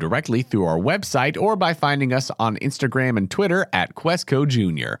do so directly through our website or by finding us on Instagram and Twitter at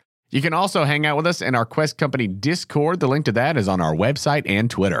QuestCoJr. You can also hang out with us in our Quest Company Discord. The link to that is on our website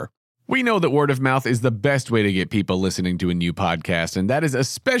and Twitter. We know that word of mouth is the best way to get people listening to a new podcast, and that is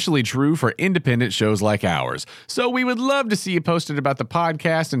especially true for independent shows like ours. So we would love to see you posted about the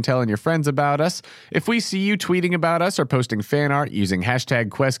podcast and telling your friends about us. If we see you tweeting about us or posting fan art using hashtag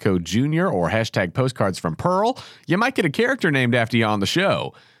QuestCoJr or hashtag Postcards from Pearl, you might get a character named after you on the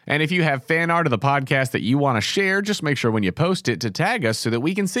show. And if you have fan art of the podcast that you want to share, just make sure when you post it to tag us so that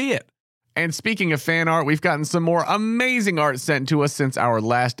we can see it. And speaking of fan art, we've gotten some more amazing art sent to us since our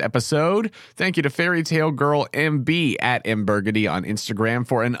last episode. Thank you to Fairy Tale Girl MB at MBurgundy on Instagram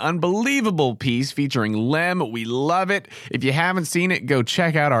for an unbelievable piece featuring Lem. We love it. If you haven't seen it, go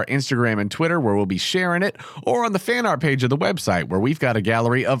check out our Instagram and Twitter where we'll be sharing it, or on the fan art page of the website where we've got a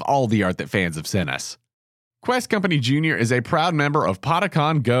gallery of all the art that fans have sent us. Quest Company Jr. is a proud member of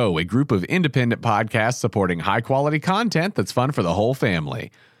Podicon Go, a group of independent podcasts supporting high-quality content that's fun for the whole family.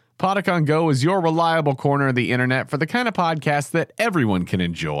 Podicon Go is your reliable corner of the internet for the kind of podcast that everyone can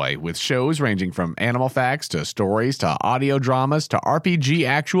enjoy, with shows ranging from animal facts to stories to audio dramas to RPG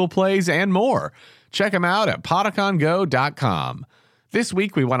actual plays and more. Check them out at podicongo.com. This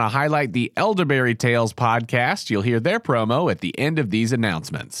week, we want to highlight the Elderberry Tales podcast. You'll hear their promo at the end of these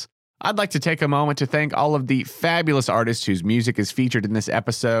announcements. I'd like to take a moment to thank all of the fabulous artists whose music is featured in this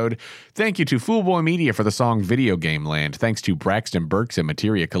episode. Thank you to Foolboy Media for the song Video Game Land. Thanks to Braxton Burks and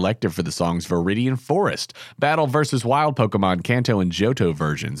Materia Collective for the songs Viridian Forest, Battle vs. Wild Pokemon Kanto and Johto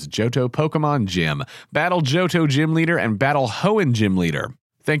versions, Johto Pokemon Gym, Battle Johto Gym Leader, and Battle Hoenn Gym Leader.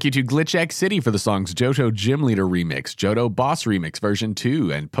 Thank you to Glitch X City for the songs Johto Gym Leader Remix, Johto Boss Remix Version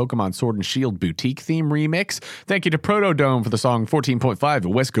 2, and Pokemon Sword and Shield Boutique Theme Remix. Thank you to Protodome for the song 14.5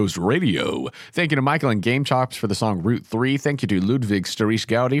 West Coast Radio. Thank you to Michael and Game Chops for the song Route 3. Thank you to Ludwig Storisch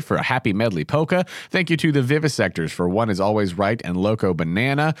Gaudi for a Happy Medley Polka. Thank you to the Vivisectors for One Is Always Right and Loco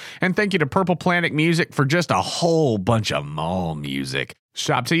Banana. And thank you to Purple Planet Music for just a whole bunch of mall music.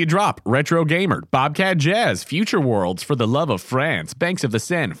 Shop Till You Drop, Retro Gamer, Bobcat Jazz, Future Worlds, For the Love of France, Banks of the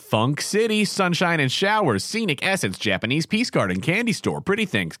Seine, Funk City, Sunshine and Showers, Scenic Essence, Japanese Peace Garden, Candy Store, Pretty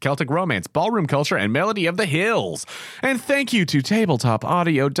Things, Celtic Romance, Ballroom Culture, and Melody of the Hills. And thank you to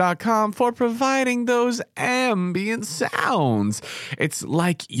TabletopAudio.com for providing those ambient sounds. It's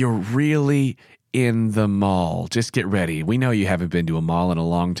like you're really in the mall. Just get ready. We know you haven't been to a mall in a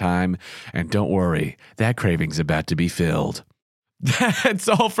long time, and don't worry, that craving's about to be filled. That's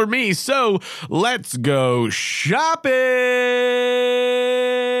all for me, so let's go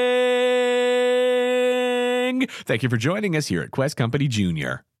shopping! Thank you for joining us here at Quest Company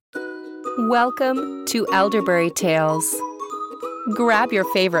Jr. Welcome to Elderberry Tales. Grab your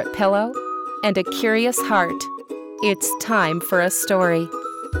favorite pillow and a curious heart. It's time for a story.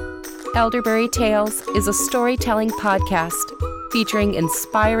 Elderberry Tales is a storytelling podcast featuring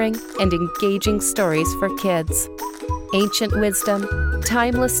inspiring and engaging stories for kids. Ancient wisdom,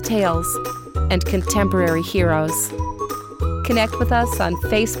 timeless tales, and contemporary heroes. Connect with us on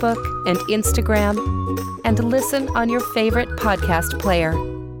Facebook and Instagram, and listen on your favorite podcast player.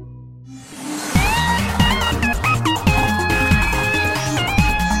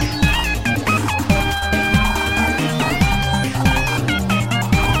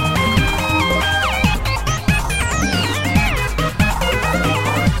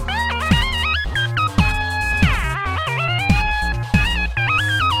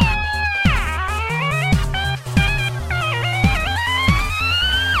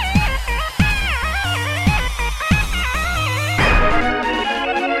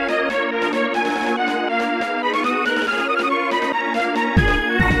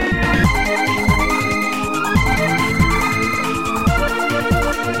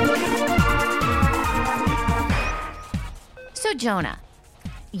 Jonah,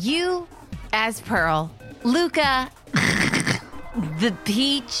 you as Pearl, Luca, the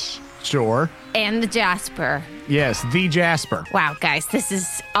Peach, Sure. and the Jasper. Yes, the Jasper. Wow, guys, this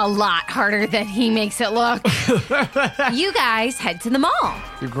is a lot harder than he makes it look. You guys head to the mall,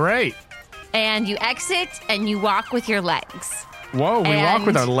 You're great. and you exit, and you walk with your legs. Whoa, we walk And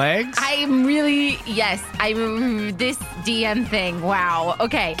with our legs? I'm really, yes, I'm this DM thing. Wow.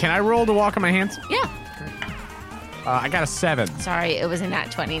 Okay. Can I roll to walk on my hands? Yeah. I got a 7. Sorry, it was a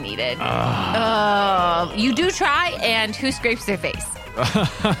nat 20 needed. You do try, and who scrapes their face?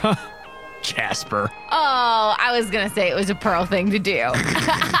 Jasper. Oh, I was going to say it was a Pearl thing to do.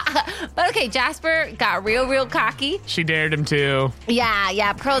 But okay, Jasper got real cocky. She dared him to.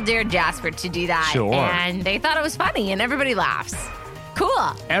 Yeah, Pearl dared Jasper to do that. Sure. And they thought it was funny, and everybody laughs.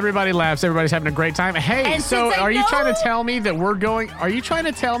 Cool. Everybody laughs. Everybody's having a great time. Hey, And so since I are you know- trying to tell me that we're going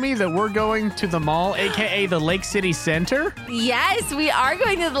to the mall, aka the Lake City Center? Yes, we are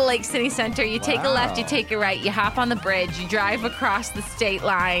going to the Lake City Center. You take a left, you Wow. take a right, you hop on the bridge, you drive across the state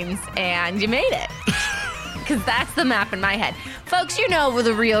lines, and you made it. Because that's the map in my head. Folks, you know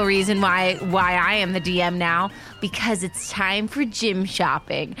the real reason why I am the DM now. Because it's time for gym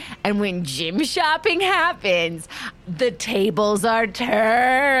shopping. And when gym shopping happens, the tables are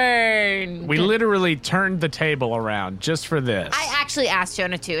turned. We literally turned the table around just for this. I actually asked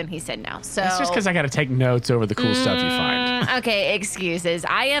Jonah too, and he said no. So It's just because I got to take notes over the cool stuff you find. Okay, excuses.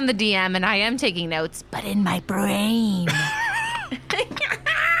 I am the DM, and I am taking notes, but in my brain.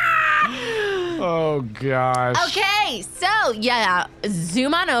 Oh, gosh. Okay, so yeah,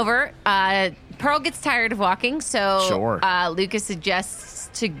 zoom on over. Pearl gets tired of walking, so Sure. Lucas suggests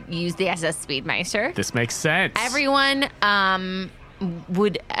to use the SS Speedmeister. This makes sense. Everyone,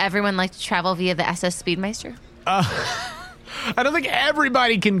 would everyone like to travel via the SS Speedmeister? I don't think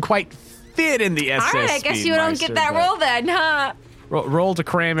everybody can quite fit in the SS All right, I guess you don't get that Speedmeister, roll then, huh? Roll to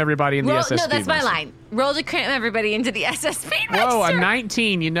cram everybody in the SS No, that's my Speedmaster. line. Roll to cram everybody into the SS Speedmaster. Whoa, a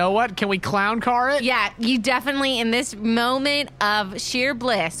 19. You know what? Can we clown car it? Yeah, you definitely, in this moment of sheer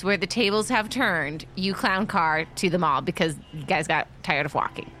bliss where the tables have turned, you clown car to the mall because you guys got tired of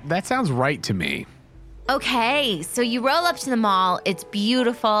walking. That sounds right to me. Okay, so you roll up to the mall. It's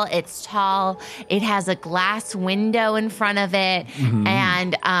beautiful. It's tall. It has a glass window in front of it,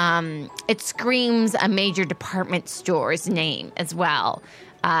 and it screams a major department store's name as well.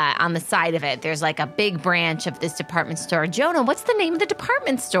 On the side of it, there's like a big branch of this department store. Jonah, what's the name of the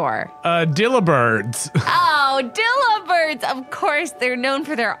department store? Dillabirds. Oh, Dillabirds. Of course, they're known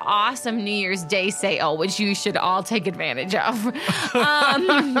for their awesome New Year's Day sale, which you should all take advantage of.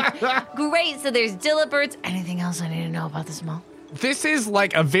 Great. So there's Dillabirds. Anything else I need to know about this mall? This is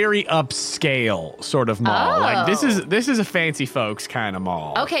like a very upscale sort of mall. Oh. Like this is a fancy folks kind of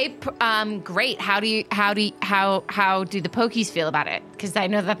mall. Okay, great. How do the Pokies feel about it? Because I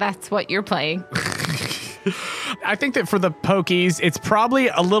know that that's what you're playing. I think that for the Pokies, it's probably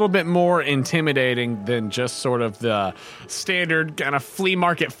a little bit more intimidating than just sort of the standard kind of flea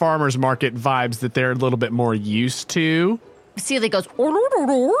market, farmer's market vibes that they're a little bit more used to. Celie goes.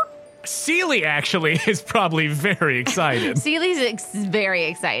 Celie actually is probably very excited. Celie's very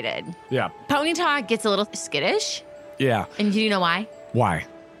excited. Yeah. Ponyta gets a little skittish, Yeah. and do you know why? Why?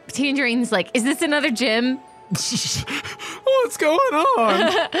 Tangerine's like, "Is this another gym?" What's going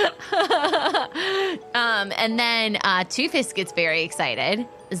on? And then Two-Fist gets very excited.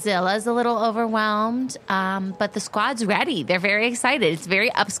 Zilla's a little overwhelmed, but the squad's ready. They're very excited. It's very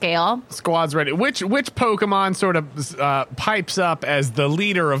upscale. Squad's ready. Which Pokemon sort of pipes up as the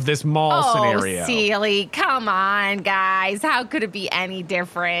leader of this mall scenario? Oh, Celie, come on, guys. How could it be any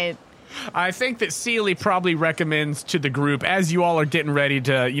different? I think that Celie probably recommends to the group, as you all are getting ready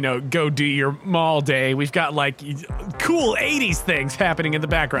to, go do your mall day, we've got like cool 80s things happening in the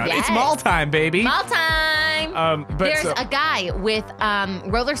background. Yes. It's mall time, baby. Mall time. There's so- a guy with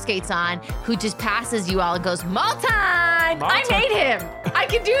roller skates on who just passes you all and goes, "Mall time!" Mall I time. made him. I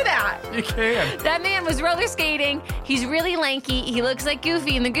can do that. You can. That man was roller skating. He's really lanky. He looks like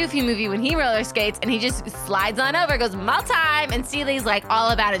Goofy in the Goofy movie when he roller skates, and he just slides on over, goes, "Mall time!" And Celie's like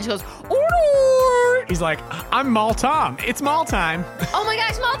all about it. She goes, "Order!" He's like, I'm Mall Tom. It's mall time. Oh my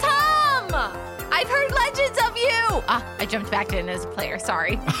gosh, Mall Tom! I've heard legends of you. I jumped back in as a player.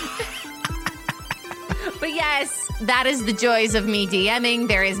 Sorry. But yes, that is the joys of me DMing.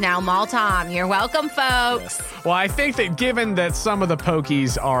 There is now Mall Tom. You're welcome, folks. Well, I think that given that some of the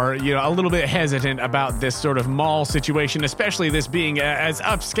Pokies are, a little bit hesitant about this sort of mall situation, especially this being as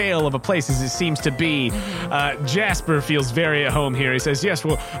upscale of a place as it seems to be, Jasper feels very at home here. He says, yes,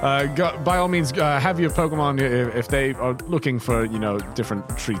 well, by all means, have your Pokemon if they are looking for, different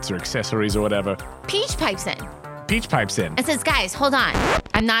treats or accessories or whatever. Peach pipes in Peach pipes in. and says, "Guys, hold on.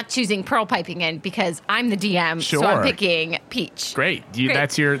 I'm not choosing Pearl piping in because I'm the DM, so Sure. I'm picking Peach." Great. Great.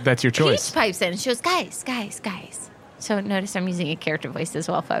 That's your choice. Peach pipes in. She goes, guys. So notice I'm using a character voice as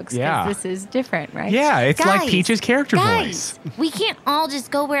well, folks. 'cause Yeah. this is different, right? Yeah, it's like Guys, Peach's character guys, voice. we can't all just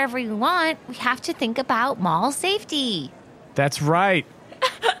go wherever we want. We have to think about mall safety. That's right.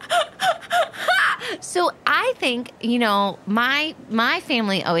 So I think, my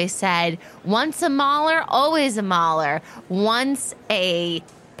family always said, once a mauler, always a mauler. Once a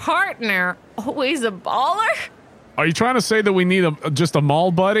partner, always a baller. Are you trying to say that we need just a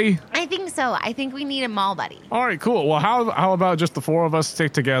mall buddy? I think so. I think we need a mall buddy. All right, cool. Well, how about just the four of us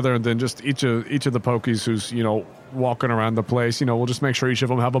stick together, and then just each of the Pokies who's walking around the place, we'll just make sure each of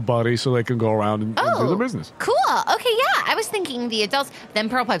them have a buddy so they can go around and do their business. Cool. Okay, yeah. I was thinking the adults. Then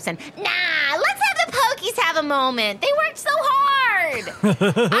Pearl pipes in. Nah, let's have the Pokies have a moment. They worked so hard.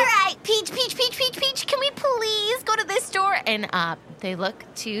 All right, Peach. Can we please go to this store? And they look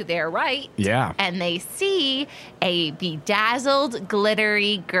to their right. Yeah. And they see a bedazzled,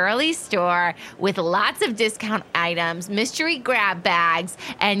 glittery, girly store with lots of discount items, mystery grab bags,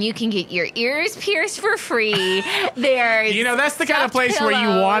 and you can get your ears pierced for free. There's that's the kind of stuffed place where you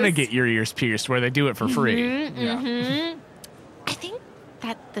want to pillows. get your ears pierced, where they do it for free. I think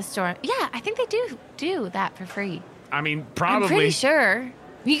that the store, I think they do that for free. I mean, I'm probably. pretty sure.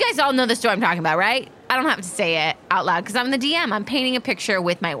 You guys all know the store I'm talking about, right? I don't have to say it out loud because I'm the DM. I'm painting a picture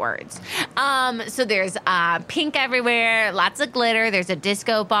with my words. So there's pink everywhere, lots of glitter. There's a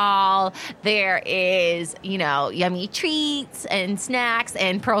disco ball. There is, yummy treats and snacks,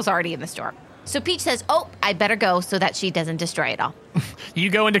 and Pearl's already in the store. So Peach says, "Oh, I better go so that she doesn't destroy it all." You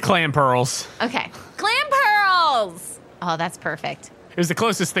go into Clam Pearls. Okay. Clam Pearls! Oh, that's perfect. It was the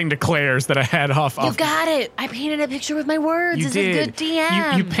closest thing to Claire's that I had off. You got it. I painted a picture with my words. You This did. is good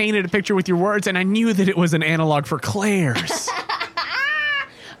DM. You painted a picture with your words, and I knew that it was an analog for Claire's.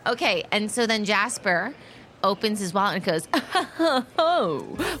 Okay, and so then Jasper opens his wallet and goes,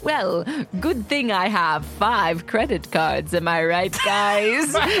 oh, well, good thing I have 5 credit cards, am I right,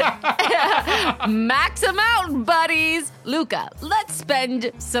 guys? Max them out, buddies. Luca, let's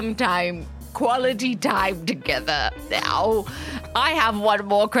spend some quality time together now. I have one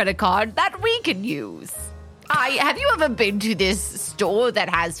more credit card that we can use. Have you ever been to this store that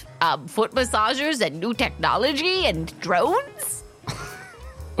has foot massagers and new technology and drones?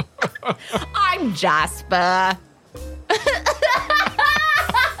 I'm Jasper.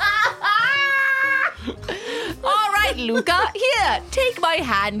 All right, Luca. Here, take my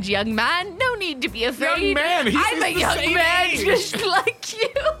hand, young man. No need to be afraid. Young man, I'm a young man just like you.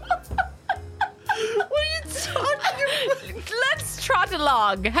 What are you talking about? Let's trot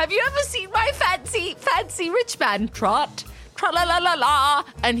along. Have you ever seen my fancy rich man trot? Tra-la-la-la-la.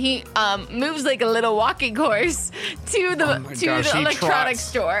 And he moves like a little walking horse to the electronics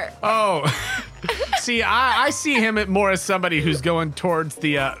store. Oh, see, I see him more as somebody who's going towards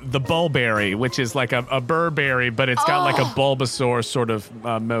the Bulberry, which is like a Burberry, but it's got like a Bulbasaur sort of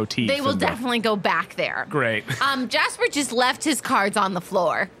motif. They will definitely go back there. Great. Jasper just left his cards on the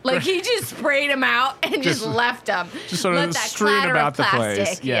floor. Like he just sprayed them out and just left them. Just sort of Let that strewn clatter about of the place.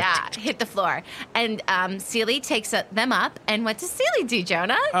 plastic, Yeah. hit the floor. And Seely takes them up. And what does Seely do,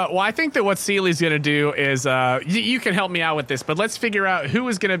 Jonah? Well, I think that what Seely's going to do is, you can help me out with this, but let's figure out who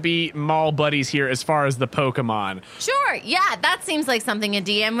is going to be mall buddies here as far as the Pokemon. Sure. Yeah, that seems like something a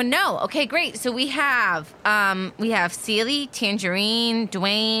DM would know. Okay, great. So we have Seely, Tangerine,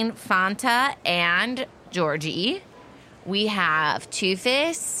 Dwayne, Fanta, and Georgie. We have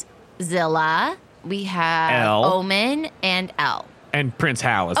Toofus, Zilla. We have Elle. Omen and Elle. And Prince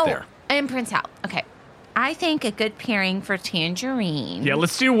Hal is there. And Prince Hal. Okay. I think a good pairing for Tangerine. Yeah,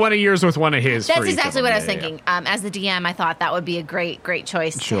 let's do one of yours with one of his. That's for each of exactly them. what I was Yeah, yeah, thinking. As the DM, I thought that would be a great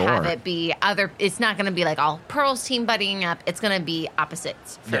choice to Sure. have it be other. It's not going to be like all Pearl's team buddying up. It's going to be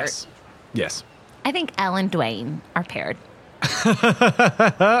opposites. For, Yes. Yes. I think Elle and Dwayne are paired.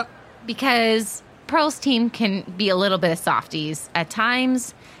 Because Pearl's team can be a little bit of softies at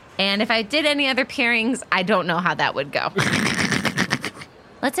times. And if I did any other pairings, I don't know how that would go.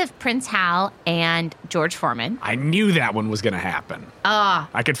 Let's have Prince Hal and George Foreman. I knew that one was going to happen. Ah.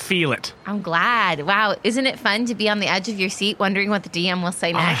 I could feel it. I'm glad. Wow. Isn't it fun to be on the edge of your seat wondering what the DM will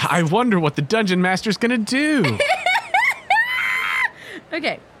say next? I wonder what the Dungeon Master's going to do.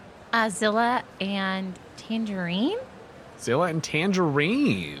 Okay. Zilla and Tangerine? Zilla and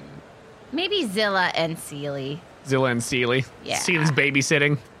Tangerine. Maybe Zilla and Seely. Zilla and Seely. Yeah. Seely's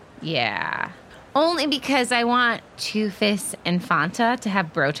babysitting. Yeah. Only because I want Toofus and Fanta to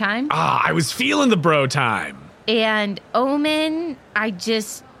have bro time. Ah, I was feeling the bro time. And Omen, I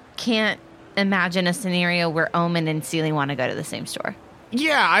just can't imagine a scenario where Omen and Seely want to go to the same store.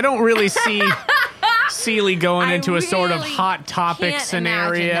 Yeah, I don't really see Seely going I into a sort of really hot topic can't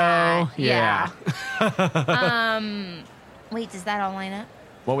scenario. imagine that. Yeah. Wait, does that all line up?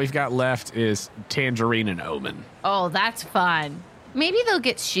 What we've got left is Tangerine and Omen. Oh, that's fun. Maybe they'll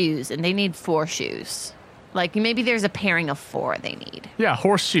get shoes and they need 4 shoes. Like maybe there's a pairing of 4 they need. Yeah,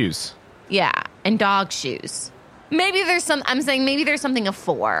 horseshoes. Yeah, and dog shoes. Maybe there's something of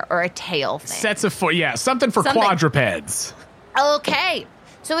 4 or a tail thing. Sets of 4. Yeah, something for Something. quadrupeds. Okay.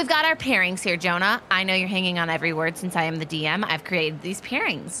 So we've got our pairings here, Jonah. I know you're hanging on every word since I am the DM. I've created these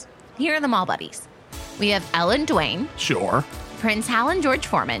pairings. Here are the mall buddies. We have Elle and Dwayne, Sure. Prince Hal and George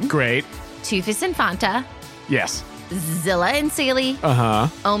Foreman, Great. Toofus and Fanta, Yes. Zilla and Seely, Uh-huh.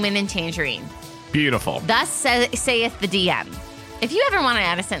 Omen and Tangerine. Beautiful. Thus saith the DM. If you ever want to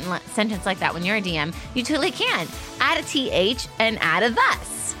add a sentence like that when you're a DM, you totally can. Add a TH and add a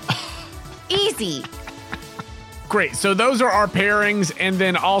thus. Easy. Great. So those are our pairings. And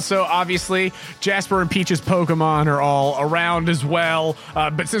then also, obviously, Jasper and Peach's Pokemon are all around as well.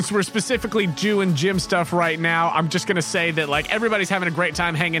 But since we're specifically doing gym stuff right now, I'm just going to say that, like, everybody's having a great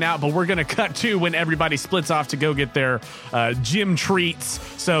time hanging out, but we're going to cut to when everybody splits off to go get their gym treats.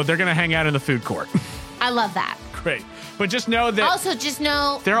 So they're going to hang out in the food court. I love that. Great. But just know that. Also, just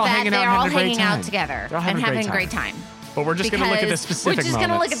know They're all that hanging out they're and all having a great hanging out time. together They're all and having a having great a great time. But we're just going to look at the Because specific we're just moments.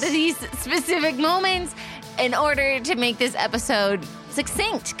 going to look at these specific moments in order to make this episode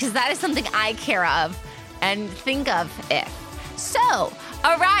succinct, because that is something I care of and think of if. So,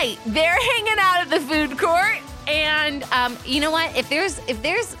 all right, they're hanging out at the food court, and you know what? Here's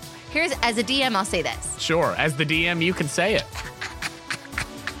as a DM, I'll say this. Sure. As the DM, you can say it.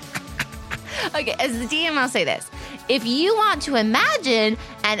 Okay, as the DM, I'll say this. If you want to imagine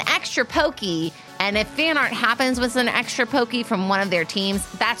an extra pokey And if fan art happens with an extra Pokey from one of their teams,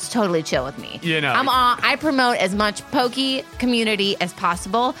 that's totally chill with me. You know. I promote as much Pokey community as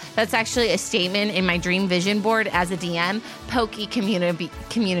possible. That's actually a statement in my dream vision board as a DM. Pokey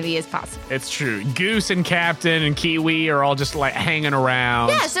community as possible. It's true. Goose and Captain and Kiwi are all just like hanging around.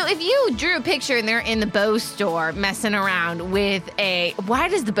 Yeah, so if you drew a picture and they're in the bow store messing around with why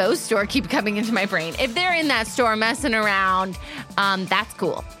does the bow store keep coming into my brain? If they're in that store messing around, that's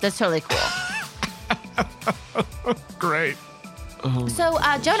cool. That's totally cool. Great. So,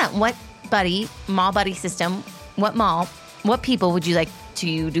 Jonah, what mall buddy system, what people would you like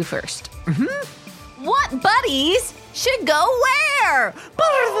to do first? Mm-hmm. What buddies should go where?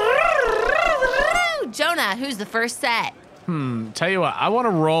 Jonah, who's the first set? Tell you what, I want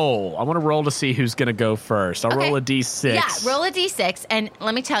to roll. I want to roll to see who's going to go first. I'll roll a D6. Yeah, roll a D6. And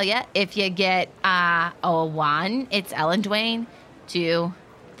let me tell you, if you get a 1, it's Ellen Dwayne. 2,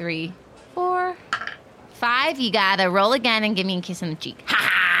 3, 4, 5. You got to roll again and give me a kiss on the cheek. Ha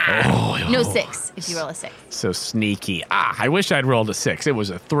ha! No 6 if you roll a 6. So sneaky. I wish I'd rolled a 6. It was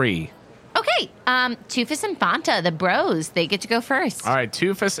a 3. Okay, Toofus and Fanta, the bros, they get to go first. All right,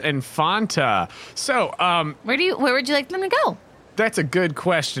 Toofus and Fanta. So, where would you like them to go? That's a good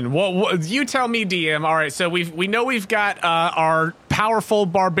question. Well, you tell me, DM. All right, so we know we've got our powerful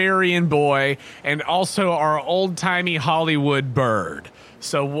barbarian boy and also our old-timey Hollywood bird.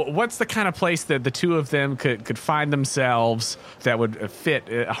 So what's the kind of place that the two of them could find themselves that would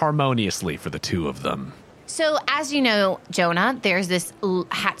fit harmoniously for the two of them? So, as you know, Jonah, there's this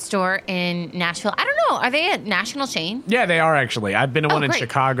hat store in Nashville. I don't know. Are they a national chain? Yeah, they are actually. I've been to one in great.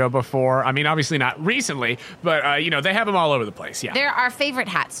 Chicago before. I mean, obviously not recently, but, they have them all over the place. Yeah. They're our favorite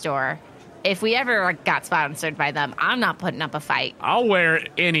hat store. If we ever got sponsored by them, I'm not putting up a fight. I'll wear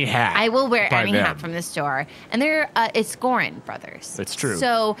any hat. I will wear by any them. hat from the store. And it's Gorin Brothers. It's true.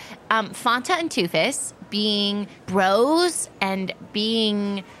 So, Fanta and Toofus being bros and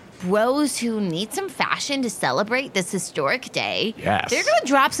being bros who need some fashion to celebrate this historic day. Yes. They're going to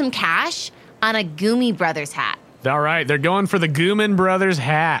drop some cash on a Goomy Brothers hat. All right, they're going for the Gooman Brothers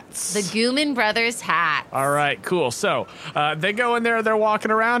hats. The Gooman Brothers hat. All right, cool. So they go in there, they're walking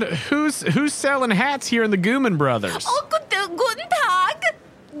around. Who's selling hats here in the Gooman Brothers? Oh, guten Tag.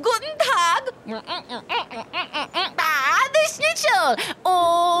 Guten Tag. The Schnitzel.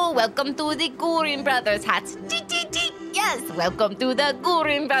 Oh, welcome to the Goorin Brothers hats. Yes, welcome to the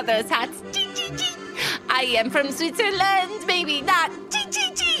Goorin Brothers hats. I am from Switzerland, maybe not.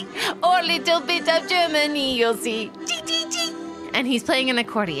 Or little bit of Germany, you'll see. And he's playing an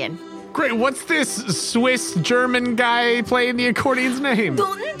accordion. Great, what's this Swiss-German guy playing the accordion's name?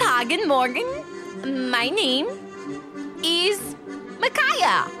 Guten Tag and Morgen. My name is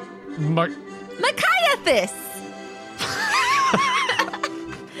Micaiah. Micaiahthus.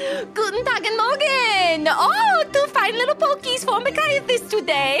 Guten Tag and Morgen. Oh, 2 fine little pokies for Micaiahthus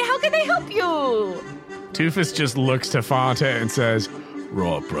today. How can I help you? Toofus just looks to Fanta and says,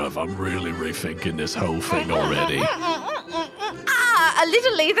 Right, bruv, I'm really rethinking this whole thing already. A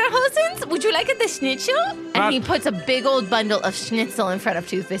little Lederhosens? Would you like the schnitzel? And he puts a big old bundle of schnitzel in front of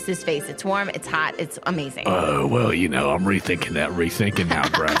Toofus's face. It's warm, it's hot, it's amazing. Oh, well, I'm rethinking now,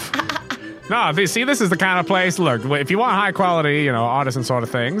 bruv. No, see, this is the kind of place, look, if you want high quality, artisan sort of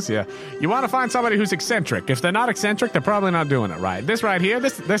things, you want to find somebody who's eccentric. If they're not eccentric, they're probably not doing it right. This right here,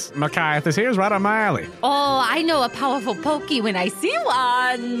 this Micaiah, here is right on my alley. Oh, I know a powerful pokey when I see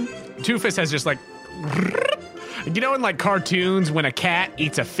one. Toofus has just like... in like cartoons when a cat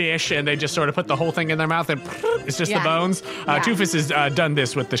eats a fish and they just sort of put the whole thing in their mouth and it's just the bones? Toofus has done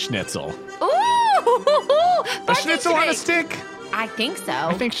this with the schnitzel. Ooh! A schnitzel on a stick? I think so.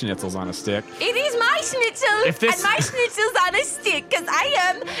 I think schnitzel's on a stick. It is my schnitzel, and my schnitzel's on a stick because I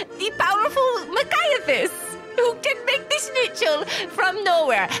am the powerful Micaiahthus who can make the schnitzel from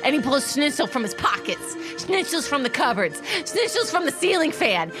nowhere. And he pulls schnitzel from his pockets, schnitzels from the cupboards, schnitzels from the ceiling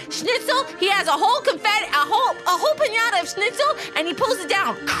fan. Schnitzel, he has a whole confetti, a whole pinata of schnitzel, and he pulls it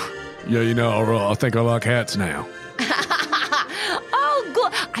down. Yeah, I think I like hats now. Oh,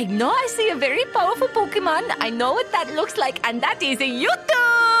 good. I know I see a very powerful Pokemon. I know what that looks like, and that is a Yuto.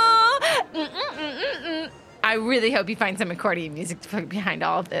 I really hope you find some accordion music to put behind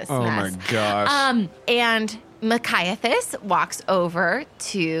all of this mess. My gosh. And Micaiahthus walks over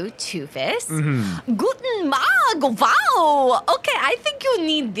to Toofus. Mm-hmm. Guten Mag, wow. Okay, I think you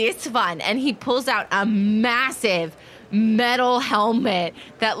need this one. And he pulls out a massive metal helmet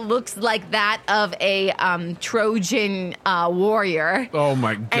that looks like that of a Trojan warrior. Oh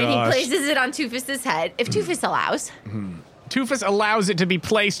my gosh. And he places it on Toofus's head, if Toofus allows. Toofus allows it to be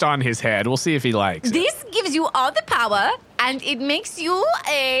placed on his head. We'll see if he likes it. This gives you all the power, and it makes you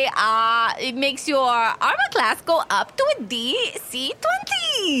it makes your armor class go up to a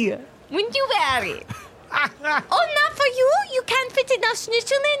DC-20 when you wear it. Oh, not for you? You can't fit enough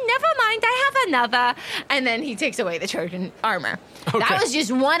schnitzelin? Never mind, I have another. And then he takes away the Trojan armor. Okay. That was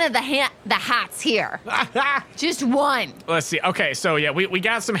just one of the hats here. Just one. Let's see. Okay, so yeah, we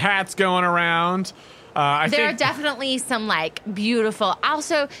got some hats going around. There are think definitely some, like, beautiful...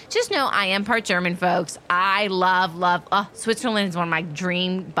 Also, just know I am part German, folks. I love... Switzerland is one of my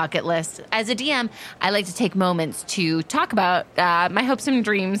dream bucket lists. As a DM, I like to take moments to talk about my hopes and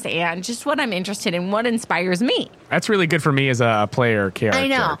dreams and just what I'm interested in, what inspires me. that's really good for me as a player character. I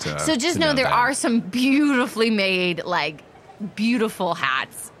know. So just know there that. are some beautifully made, like, beautiful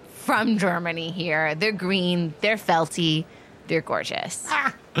hats from Germany here. They're green. They're felty. They're gorgeous.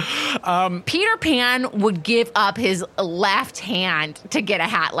 Peter Pan would give up his left hand to get a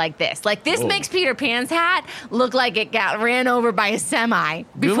hat like this. Like, this makes Peter Pan's hat look like it got ran over by a semi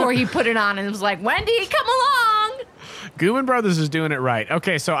before he put it on and was like, Wendy, come along. Gooman Brothers is doing it right.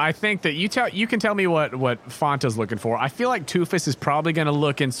 Okay, so I think that you can tell me what Fanta's looking for. I feel like Toofus is probably going to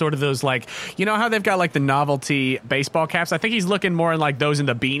look in sort of those, like, you know how they've got like the novelty baseball caps? I think he's looking more in like those in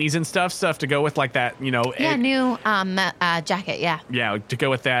the beanies and stuff to go with like that, you know. Yeah, new jacket, yeah. Yeah, to go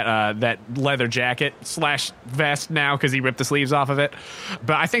with that leather jacket / vest now because he ripped the sleeves off of it.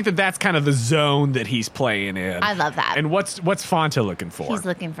 But I think that's kind of the zone that he's playing in. I love that. And what's Fanta looking for? He's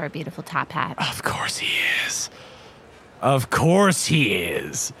looking for a beautiful top hat. Of course he is. Of course he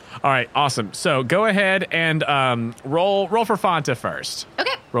is. All right, awesome. So go ahead and roll for Fanta first. Okay.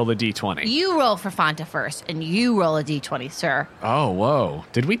 Roll the D20. You roll for Fanta first, and you roll a D20, sir. Oh, whoa.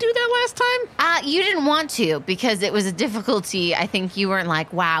 Did we do that last time? You didn't want to because it was a difficulty. I think you weren't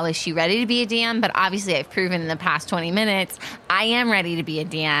like, wow, is she ready to be a DM? But obviously I've proven in the past 20 minutes, I am ready to be a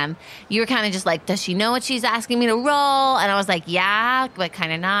DM. You were kind of just like, does she know what she's asking me to roll? And I was like, yeah, but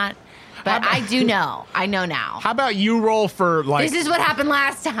kind of not. But I do know. I know now. How about you roll for, like... This is what happened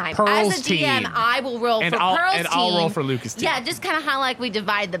last time. Pearl's As a DM, team. I will roll And for I'll- Pearl's and team. I'll roll for Lucas' team. Yeah, just kind of how like we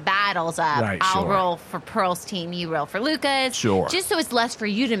divide the battles up. Right, I'll sure. roll for Pearl's team, you roll for Lucas. Sure. Just so it's less for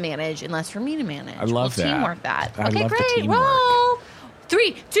you to manage and less for me to manage. I love we'll that. Teamwork that. I Okay, love the great. teamwork. Roll.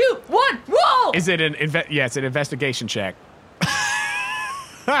 3, 2, 1, roll! Is it it's an investigation check.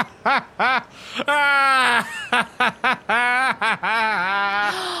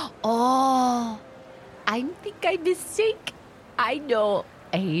 Oh, I think I mistake. I know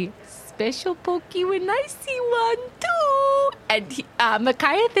a special pokey when I see one too. And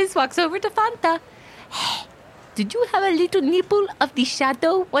Machiathus walks over to Fanta. Hey, did you have a little nipple of the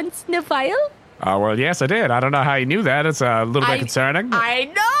shadow once in a while? Well, yes, I did. I don't know how you knew that. It's a little bit concerning. I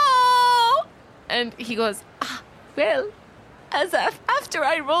know. And he goes, well, after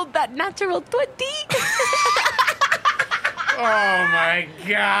I rolled that natural 20. Oh, my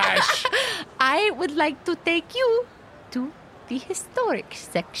gosh. I would like to take you to the historic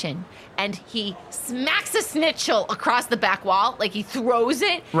section. And he smacks a snitchel across the back wall, like he throws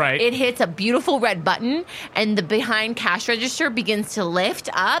it. Right. It hits a beautiful red button, and the behind cash register begins to lift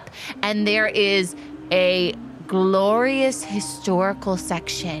up, and there is a glorious historical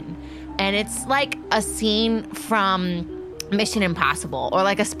section. And it's like a scene from Mission Impossible or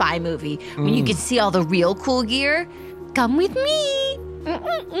like a spy movie when you can see all the real cool gear. Come with me.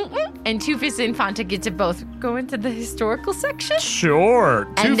 And Toofus and Fanta get to both go into the historical section. Sure.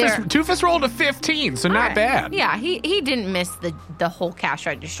 And Toofus rolled a 15, so not All right. bad. Yeah, he didn't miss the whole cash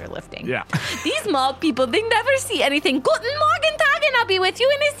register lifting. Yeah. These small people, they never see anything. Guten Morgen, Tagen, I'll be with you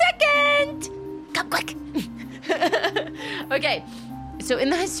in a second. Come quick. Okay, so in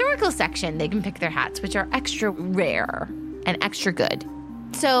the historical section, they can pick their hats, which are extra rare and extra good.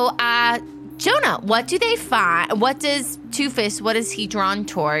 So, Jonah, what do they find? What does he drawn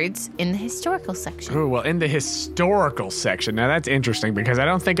towards in the historical section? Oh, well, in the historical section. Now, that's interesting because I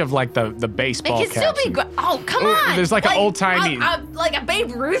don't think of, like, the baseball It can still caps. be. Oh, come on! There's like an old-timey- like a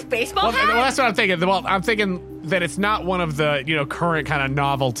Babe Ruth baseball Well, hat. that's what I'm thinking. Well, I'm thinking that it's not one of the, current kind of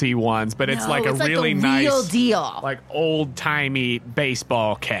novelty ones, but it's No, like a really the nice, real deal. like old-timey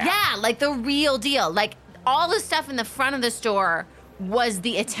baseball cap. Yeah, like the real deal. Like all the stuff in the front of the store was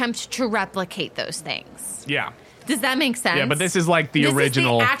the attempt to replicate those things. Yeah. Does that make sense? Yeah, but this is like the This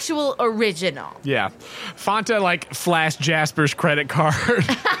original. is the actual original. Yeah. Fanta, like, flashed Jasper's credit card.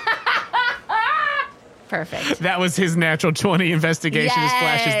 Perfect. That was his natural 20 investigation. He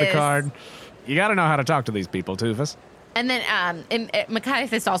flashes the Yes. card. You got to know how to talk to these people, Toofus. And then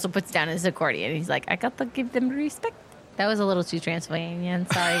Machiathus also puts down his accordion. He's like, I got to give them respect. That was a little too Transylvanian.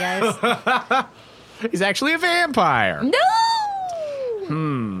 Sorry, guys. He's actually a vampire. No!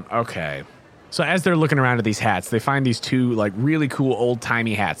 Okay. So as they're looking around at these hats, they find these two like really cool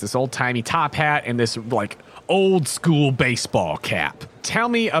old-timey hats. This old-timey top hat and this like old-school baseball cap. Tell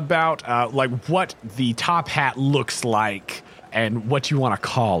me about like what the top hat looks like and what you want to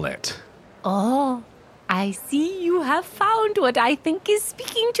call it. Oh, I see you have found what I think is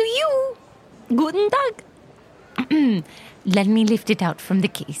speaking to you. Guten Tag. Let me lift it out from the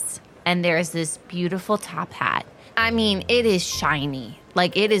case. And there's this beautiful top hat. I mean, it is shiny.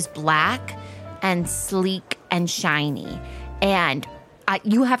 Like, it is black and sleek and shiny. And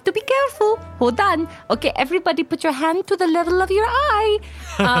you have to be careful. Hold on. Okay, everybody put your hand to the level of your eye.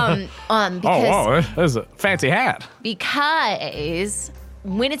 Because, Oh, wow, that's a fancy hat. Because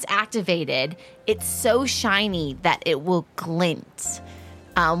when it's activated, it's so shiny that it will glint,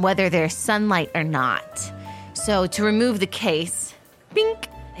 whether there's sunlight or not. So to remove the case, bink,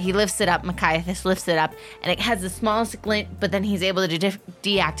 he lifts it up, Machiathus lifts it up, and it has the smallest glint, but then he's able to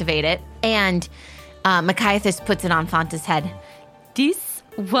deactivate it. And Machiathus puts it on Fanta's head. This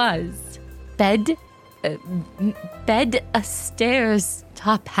was Bed Astaire's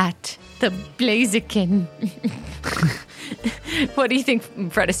top hat, the Blaziken. What do you think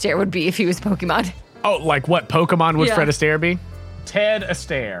Fred Astaire would be if he was Pokemon? Oh, like what Pokemon would Yeah. Fred Astaire be? Ted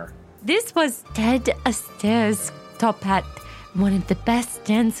Astaire. This was Ted Astaire's top hat, one of the best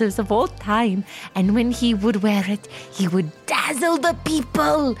dancers of all time. And when he would wear it, he would dazzle the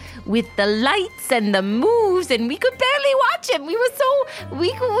people with the lights and the moves, and we could barely watch him.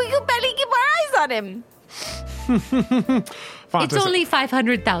 We could barely keep our eyes on him. Fanta's- It's only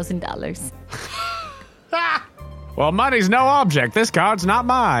 $500,000. Well, money's no object. This card's not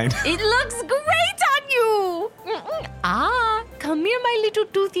mine. It looks great on you. Come here, my little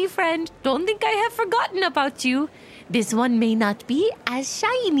toothy friend. Don't think I have forgotten about you. This one may not be as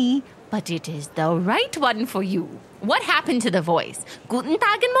shiny, but it is the right one for you. What happened to the voice? Guten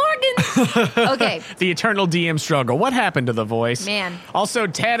Tag and Morgen. Okay. The eternal DM struggle. What happened to the voice? Man. Also,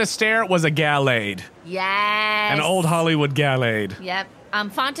 Ted Astaire was a Gallade. Yes. An old Hollywood Gallade. Yep.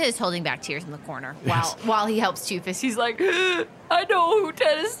 Fanta is holding back tears in the corner while he helps Tufus. He's like, I know who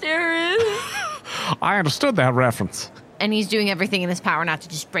Ted Astaire is. I understood that reference. And he's doing everything in his power not to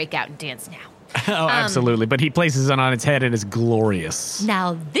just break out and dance now. Oh, absolutely. But he places it on its head and is glorious.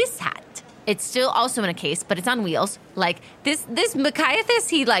 Now this hat, it's still also in a case, but it's on wheels. Like this Machiathus,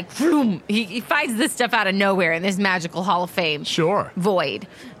 he like vroom, he finds this stuff out of nowhere in this magical Hall of Fame. Sure. Void.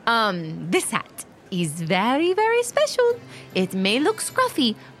 This hat is very, very special. It may look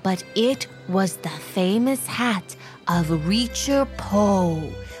scruffy, but it was the famous hat of Reacher Poe,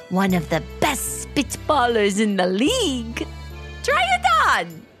 one of the best spitballers in the league. Try it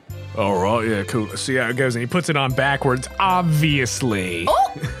on. All right, yeah, cool. Let's see how it goes. And he puts it on backwards, obviously.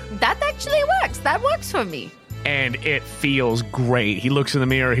 Oh, that actually works. That works for me. And it feels great. He looks in the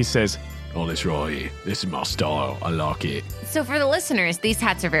mirror. He says, oh, this right here. This is my style. I like it. So for the listeners, these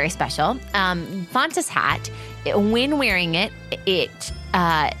hats are very special. Fanta's hat, when wearing it, if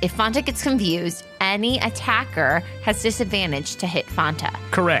Fanta gets confused, any attacker has disadvantage to hit Fanta.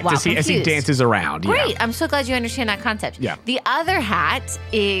 Correct. while As he confused. dances around. Great. Yeah. I'm so glad you understand that concept. Yeah. The other hat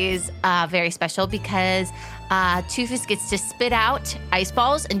is very special because Tufus gets to spit out ice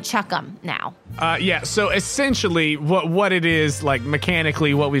balls and chuck them now. Yeah, so essentially what it is, like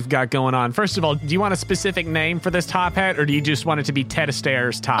mechanically, what we've got going on. First of all, do you want a specific name for this top hat, or do you just want it to be Ted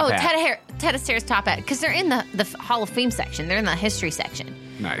Astaire's top hat? Ted Astaire's top hat, because they're in the Hall of Fame section. They're in the history section.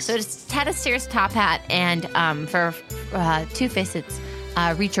 Nice. So it's Ted Astaire's top hat, and for Tufus, it's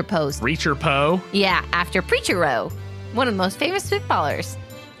Reacher Poe's. Reacher Poe. Yeah, after Preacher Row, one of the most famous spitballers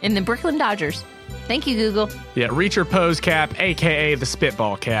in the Brooklyn Dodgers. Thank you, Google. Yeah, Reacher Poe's cap, a.k.a. the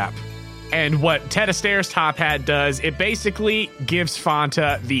spitball cap. And what Ted Astaire's top hat does, it basically gives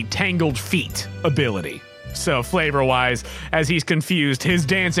Fanta the tangled feet ability. So flavor-wise, as he's confused, his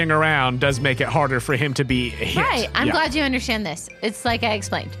dancing around does make it harder for him to be hit. Right, I'm Yeah. glad you understand this. It's like I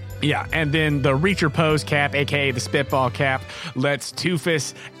explained. Yeah, and then the Reacher Pose cap, aka the spitball cap, lets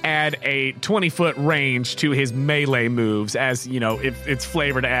Tufus add a 20-foot range to his melee moves, as you know, it's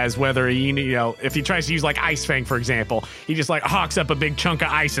flavored as whether if he tries to use like Ice Fang, for example, he just like hawks up a big chunk of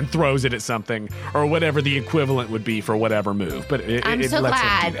ice and throws it at something, or whatever the equivalent would be for whatever move. But I'm it so lets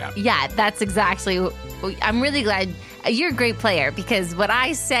glad. him do that. Yeah, that's exactly. I'm really glad. You're a great player because what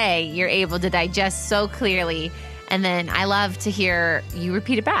I say, you're able to digest so clearly. And then I love to hear you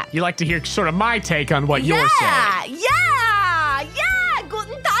repeat it back. You like to hear sort of my take on what you're saying. Yeah.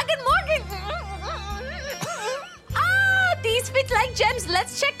 Guten Tag and Morgen. These fit like gems.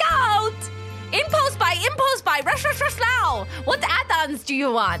 Let's check out. In post, impulse buy, rush now. What add-ons do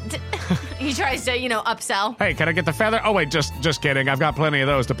you want? He tries to, upsell. Hey, can I get the feather? Oh, wait, just kidding. I've got plenty of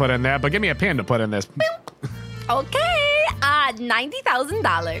those to put in there, but give me a pin to put in this. Okay,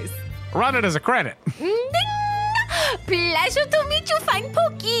 $90,000. Run it as a credit. Ding! Pleasure to meet you, fine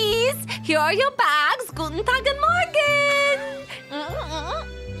Pokies. Here are your bags. Guten Tag and Morgen.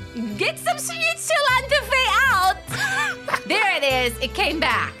 Get some schnitzel on the way out. There it is. It came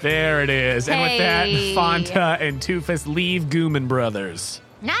back. There it is. And with that, Hey. Fanta and Toofus leave Gooman Brothers.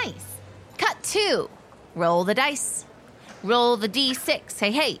 Nice. Cut 2. Roll the dice. Roll the D6.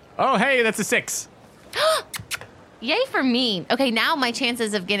 Hey. Oh, hey, that's a 6. Yay for me. Okay, now my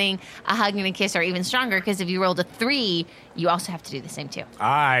chances of getting a hug and a kiss are even stronger because if you rolled a 3, you also have to do the same too.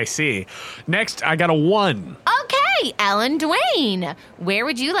 I see. Next, I got a 1. Okay, Ellen Dwayne. Where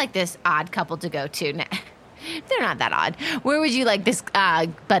would you like this odd couple to go to? They're not that odd. Where would you like this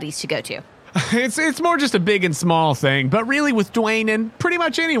buddies to go to? It's more just a big and small thing, but really with Dwayne and pretty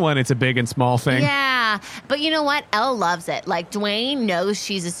much anyone, it's a big and small thing. Yeah, but you know what? Elle loves it. Like, Dwayne knows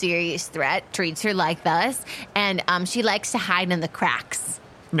she's a serious threat, treats her like this, and she likes to hide in the cracks.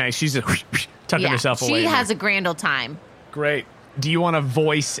 Nice. She's just tucking herself away. She in has there. a grand old time. Great. Do you want to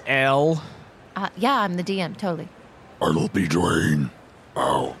voice Elle? Yeah, I'm the DM, totally. I'll be Dwayne.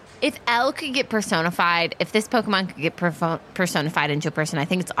 Ow. If Elle could get personified, if this Pokemon could get personified into a person, I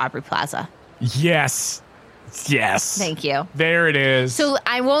think it's Aubrey Plaza. Yes. Thank you. There it is. So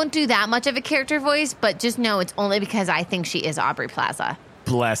I won't do that much of a character voice, but just know it's only because I think she is Aubrey Plaza.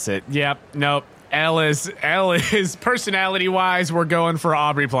 Bless it. Yep. Nope. Elle is personality-wise, we're going for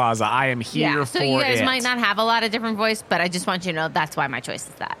Aubrey Plaza. I am here so for you guys it. might not have a lot of different voice, but I just want you to know that's why my choice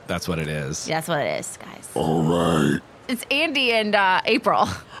is that. That's what it is. That's what it is, guys. All right. It's Andy and April.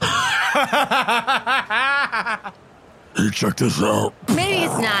 Hey, check this out. Maybe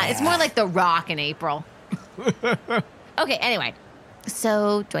it's not. It's more like The Rock in April. Okay, anyway.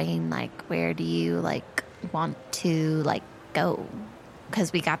 So, Dwayne, where do you, want to, go?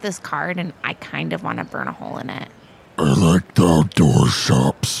 Because we got this card, and I kind of want to burn a hole in it. I like the outdoor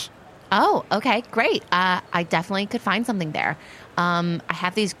shops. Oh, okay, great. I definitely could find something there. I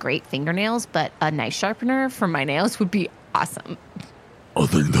have these great fingernails, but a knife sharpener for my nails would be awesome. I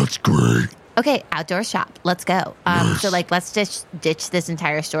think that's great. Okay, outdoor shop. Let's go. So, let's ditch this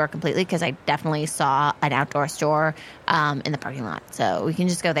entire store completely because I definitely saw an outdoor store in the parking lot. So we can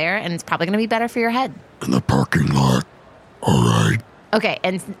just go there, and it's probably going to be better for your head. In the parking lot. All right. Okay,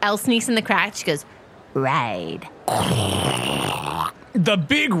 and Elle sneaks in the crack. She goes, ride. The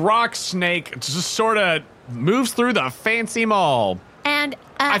big rock snake just sort of moves through the fancy mall. And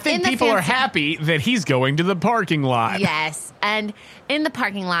I think in the people are fancy- happy that he's going to the parking lot. Yes, and in the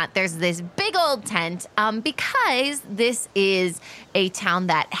parking lot, there's this big old tent because this is a town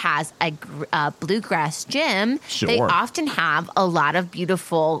that has a bluegrass gym. Sure. They often have a lot of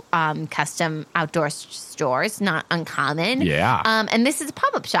beautiful custom outdoor stores, not uncommon. Yeah. And this is a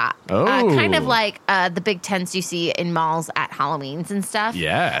pop-up shop. Oh. Kind of like the big tents you see in malls at Halloweens and stuff.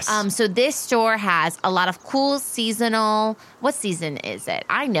 Yes. So this store has a lot of cool seasonal. What season is it?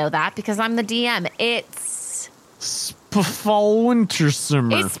 I know that because I'm the DM. It's Fall, winter,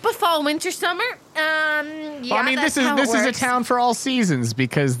 summer. It's fall, winter, summer. Yeah, Well, I mean, that's this how it is a works. town for all seasons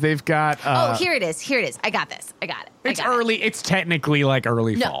because they've got. Oh, here it is. I got this. It's early. It's technically like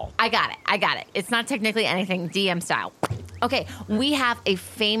early No, fall. I got it. It's not technically anything DM style. Okay, we have a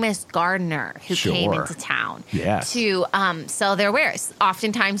famous gardener who came Sure. into town Yes. to sell their wares.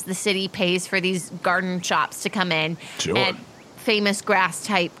 Oftentimes, the city pays for these garden shops to come in, Sure. and famous grass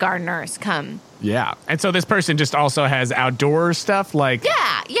type gardeners come. Yeah, and so this person just also has outdoor stuff like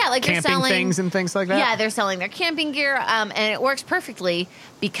Yeah, like they're camping selling things and things like that. Yeah, they're selling their camping gear, and it works perfectly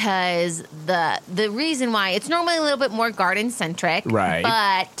because the reason why it's normally a little bit more garden centric, Right.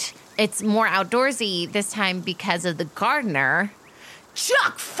 But it's more outdoorsy this time because of the gardener,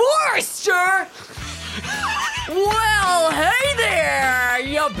 Chuck Forrester. Well, hey there,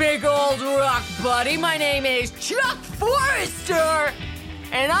 you big old rock buddy. My name is Chuck Forrester,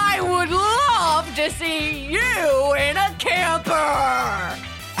 and I would love to see you in a camper.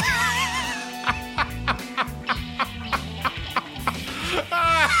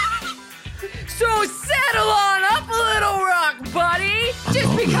 So settle on up, little rock buddy.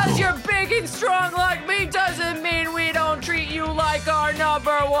 Just because you're big and strong like me doesn't mean we don't treat you like our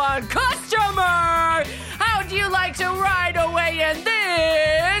 #1 customer. How do you like to ride away in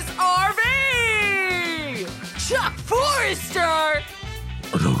this RV? Chuck Forrester!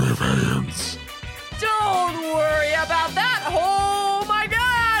 I don't have hands. Don't worry about that. Oh my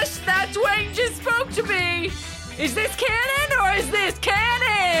gosh, that Dwayne just spoke to me. Is this canon or is this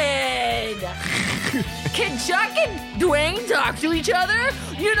canon? Can Chuck and Dwayne talk to each other?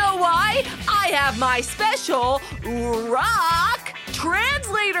 You know why? I have my special rock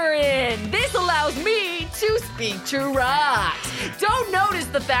translator in. This allows me to speak to rocks. Don't notice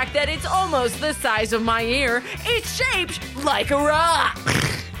the fact that it's almost the size of my ear. It's shaped like a rock.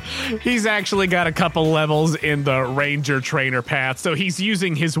 He's actually got a couple levels in the Ranger Trainer path, so he's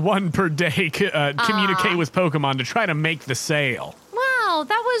using his 1 per day communicate with Pokemon to try to make the sale. Wow,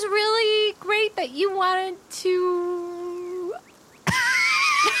 that was really great that you wanted to.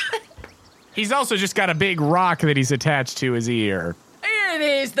 He's also just got a big rock that he's attached to his ear. It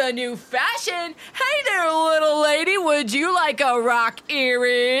is the new fashion. Hey there, little lady. Would you like a rock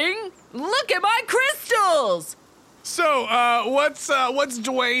earring? Look at my crystals. So, what's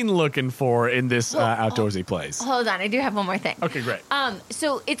Dwayne looking for in this outdoorsy place? Hold on, I do have one more thing. Okay, great.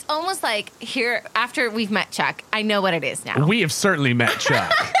 So it's almost like here, after we've met Chuck, I know what it is now. We have certainly met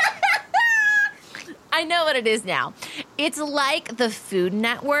Chuck. I know what it is now. It's like the Food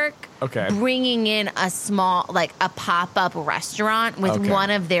Network bringing in a small, like a pop-up restaurant with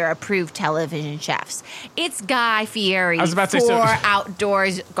one of their approved television chefs. It's Guy Fieri for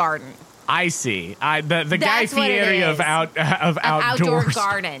Outdoors Garden. I see. The Guy Fieri of outdoor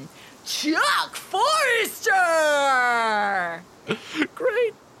garden. Chuck Forrester.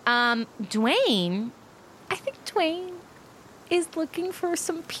 Great. Dwayne. I think Dwayne is looking for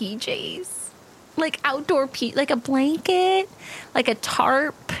some PJs. Like outdoor like a blanket, like a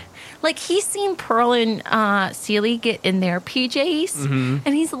tarp. Like he's seen Pearl and Seely get in their PJs,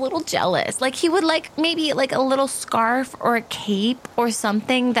 and he's a little jealous. Like he would like maybe like a little scarf or a cape or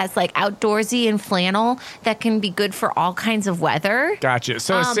something that's like outdoorsy and flannel that can be good for all kinds of weather. Gotcha.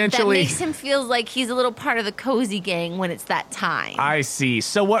 So essentially, that makes him feel like he's a little part of the cozy gang when it's that time. I see.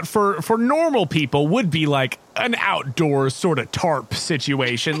 So what for normal people would be like an outdoor sort of tarp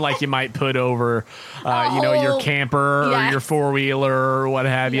situation, like you might put over, your camper or your 4-wheeler or what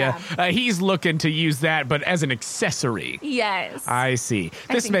have you. He's looking to use that, but as an accessory. Yes. I see.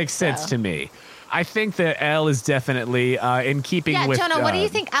 This makes sense to me. I think that Elle is definitely in keeping with... Yeah, Jonah, what do you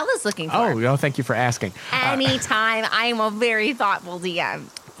think Elle is looking for? Oh, thank you for asking. Anytime. I am a very thoughtful DM.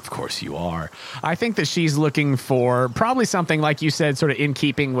 Of course you are. I think that she's looking for probably something, like you said, sort of in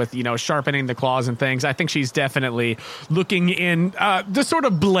keeping with, sharpening the claws and things. I think she's definitely looking in the sort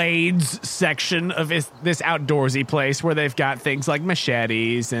of blades section of this outdoorsy place where they've got things like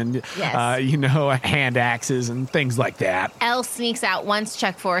machetes and, hand axes and things like that. Elle sneaks out once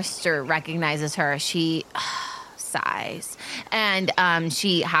Chuck Forrester recognizes her. She sighs. And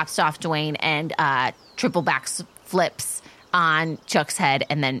she hops off Dwayne and triple back flips on Chuck's head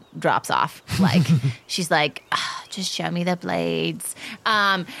and then drops off. Like, she's like, just show me the blades.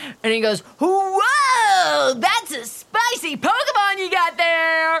 And he goes, whoa, that's a spicy Pokemon you got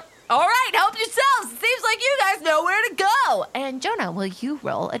there. All right, help yourselves. It seems like you guys know where to go. And Jonah, will you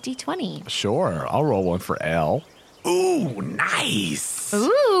roll a D20? Sure, I'll roll one for Elle. Ooh, nice.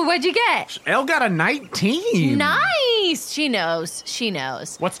 Ooh, what'd you get? Elle got a 19. Nice. She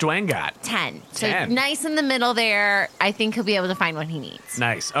knows. What's Dwayne got? 10. 10. So nice in the middle there. I think he'll be able to find what he needs.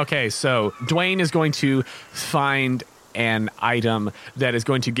 Nice. Okay, so Dwayne is going to find an item that is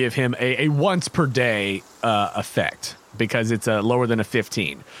going to give him a once per day effect, because it's lower than a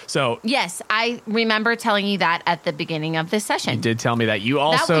 15. So yes, I remember telling you that at the beginning of this session. You did tell me that. You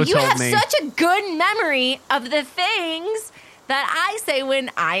also you told me. You have such a good memory of the things that I say when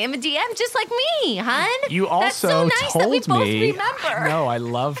I am a DM, just like me, hun. You also That's so nice told that we both me. remember. No, I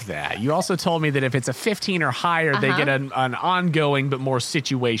love that. You also told me that if it's a 15 or higher, they get an ongoing but more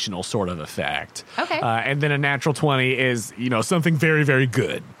situational sort of effect. Okay. And then a natural 20 is, something very, very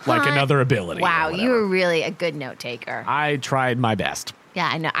good, like another ability. Wow, you were really a good note taker. I tried my best. Yeah,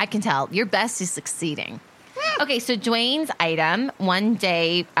 I know. I can tell. Your best is succeeding. Okay, so Dwayne's item, 1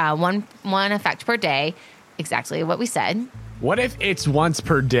 day, one effect per day, exactly what we said. What if it's once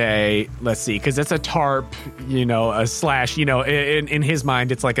per day? Let's see, because it's a tarp, a slash, in his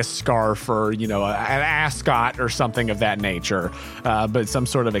mind, it's like a scarf or, an ascot or something of that nature, but some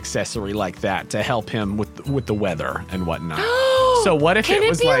sort of accessory like that to help him with the weather and whatnot. So what if Can it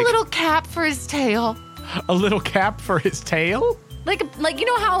was be like a little cap for his tail? A little cap for his tail? Like you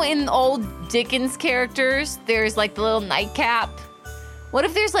know how in old Dickens characters, there's like the little nightcap? What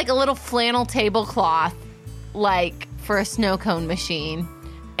if there's like a little flannel tablecloth, like for a snow cone machine,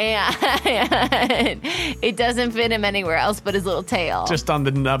 and it doesn't fit him anywhere else but his little tail? Just on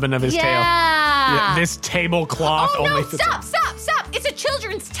the nubbin of his tail. Yeah. This tablecloth only fits. Stop! It's a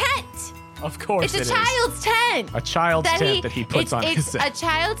children's tent. Of course It's a child's tent. A child's tent that he puts on his It's a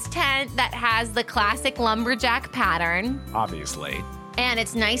child's tent that has the classic lumberjack pattern. Obviously. And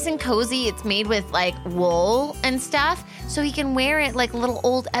it's nice and cozy. It's made with like wool and stuff. So he can wear it like little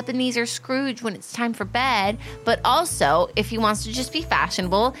old Ebenezer Scrooge when it's time for bed. But also, if he wants to just be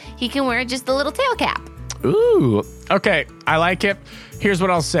fashionable, he can wear just the little tail cap. Ooh. Okay, I like it. Here's what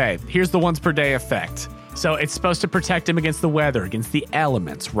I'll say. Here's the once per day effect. So it's supposed to protect him against the weather, against the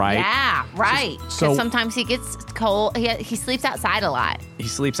elements, right? Yeah, right. So- Because sometimes he gets cold. He sleeps outside a lot. He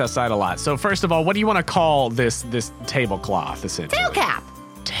sleeps outside a lot. So first of all, what do you want to call this tablecloth, essentially? Tail cap.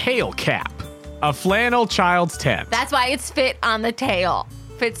 Tail cap. A flannel child's tent. That's why it's fit on the tail.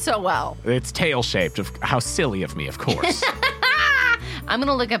 Fits so well. It's tail-shaped. How silly of me, of course. I'm going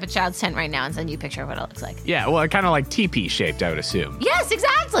to look up a child's tent right now and send you a picture of what it looks like. Yeah, well, kind of like teepee-shaped, I would assume. Yes,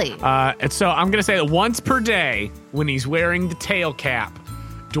 exactly. And so I'm going to say that once per day, when he's wearing the tail cap,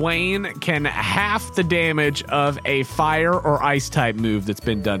 Dwayne can half the damage of a fire or ice type move that's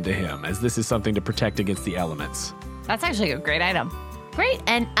been done to him, as this is something to protect against the elements. That's actually a great item. Great.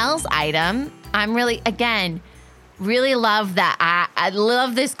 And Elle's item, I'm really, again, really love that. I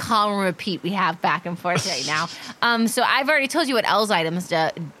love this call and repeat we have back and forth right now. So I've already told you what Elle's items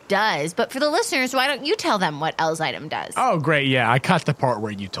does, but for the listeners, why don't you tell them what Elle's item does? Oh, great. Yeah, I caught the part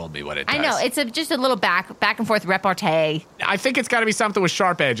where you told me what it does. I know. It's just a little back and forth repartee. I think it's got to be something with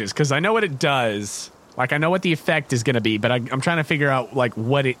sharp edges, because I know what it does. Like, I know what the effect is going to be, but I'm trying to figure out, like,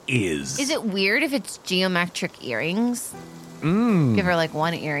 what it is. Is it weird if it's geometric earrings? Give her, like,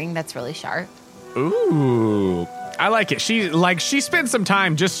 one earring that's really sharp. Ooh. I like it. She spends some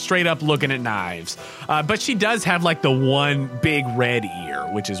time just straight up looking at knives. But she does have like the one big red ear,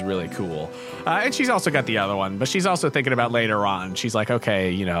 which is really cool. And she's also got the other one, but she's also thinking about later on. She's like,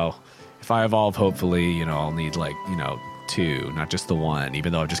 okay, if I evolve, hopefully, I'll need like, 2, not just the one.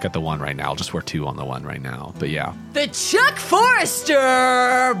 Even though I've just got the one right now, I'll just wear 2 on the one right now. But yeah. The Chuck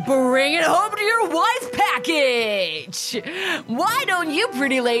Forrester Bring It Home to Your Wife package. Why don't you,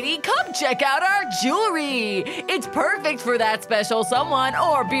 pretty lady, come check out our jewelry? It's perfect for that special someone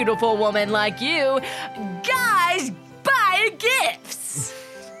or beautiful woman like you. Guys, buy gifts.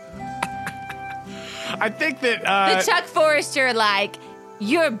 I think that The Chuck Forrester, like,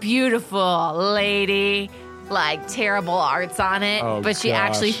 you're beautiful, lady. Like, terrible arts on it, Oh, but she gosh.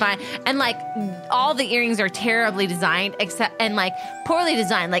 actually and like all the earrings are terribly designed and like poorly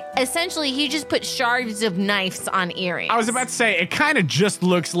designed. Like, essentially he just put shards of knives on earrings. I was about to say, it kind of just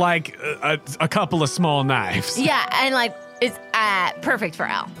looks like a couple of small knives. Yeah, and like it's perfect for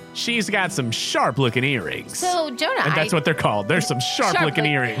Elle. She's got some sharp looking earrings. So Jonah, And that's what they're called. There's some sharp looking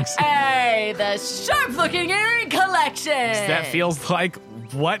earrings. Hey, the sharp looking earring collection. That feels like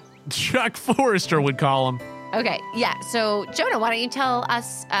what Chuck Forrester would call them. Okay, yeah. So Jonah, why don't you tell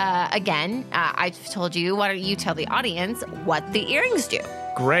us again? I've told you. Why don't you tell the audience what the earrings do?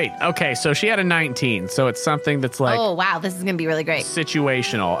 Great. Okay, so she had a 19, so it's something that's like Oh wow, this is gonna be really great.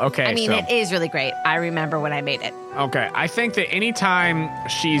 situational. Okay, I mean, so it is really great. I remember when I made it. okay, I think that anytime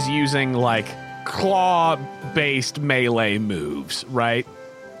she's using like claw-based melee moves, right?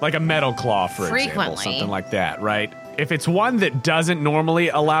 Like a metal claw, for example, Frequently. something like that, right? If it's one that doesn't normally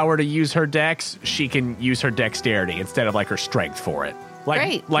allow her to use her dex, she can use her dexterity instead of like her strength for it.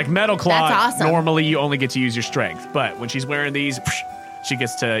 Great. Like metal claw, That's awesome. normally you only get to use your strength, but when she's wearing these, she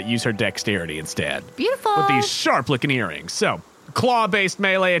gets to use her dexterity instead. Beautiful. With these sharp-looking earrings. So, claw-based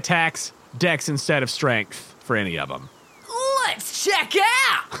melee attacks, dex instead of strength for any of them. Let's check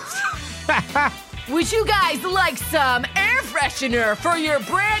out. Would you guys like some air freshener for your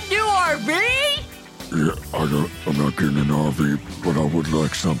brand new RV? Yeah, I'm not getting an RV, but I would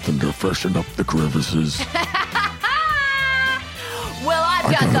like something to freshen up the crevices. Well, I've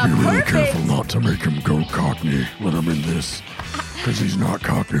I got gotta be the really perfect. careful not to make him go Cockney when I'm in this. Because he's not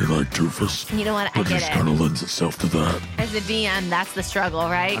Cockney like Toofus. You know what? I But get this it. kind of lends itself to that. As a DM, that's the struggle,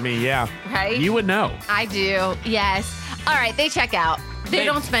 right? I mean, yeah. Right? You would know. I do. Yes. All right, they check out. They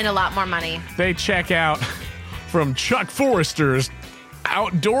don't spend a lot more money. They check out from Chuck Forrester's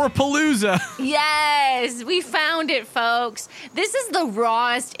Outdoor Palooza. Yes, we found it, folks. This is the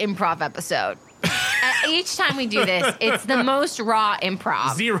rawest improv episode. Each time we do this, it's the most raw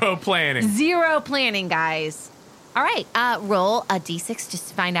improv. Zero planning. Zero planning, guys. All right, roll a d6 just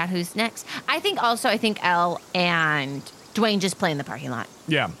to find out who's next. I think Elle and Dwayne just play in the parking lot.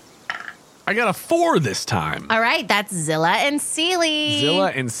 Yeah. I got a 4 this time. All right, that's Zilla and Seely.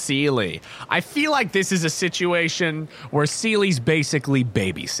 Zilla and Seely. I feel like this is a situation where Seely's basically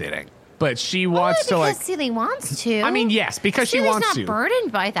babysitting, but she wants to because like. Seely wants to. I mean, yes, because she Seely's wants not to.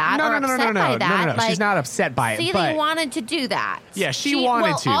 burdened by that No, or no, no, upset no, by no, that. no, no. She's not upset by it, Seely but- wanted to do that. Yeah, she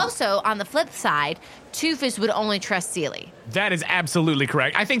wanted to. Also, on the flip side, Toofus would only trust Seely. That is absolutely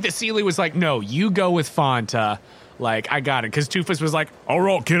correct. I think that Seely was like, no, you go with Fanta. like, I got it. Because Toofus was like, all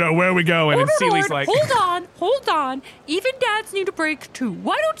right, kiddo, where we going? And Seely's like, hold on. Even dads need a break too.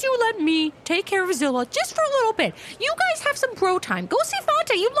 Why don't you let me take care of Zilla just for a little bit? You guys have some bro time. Go see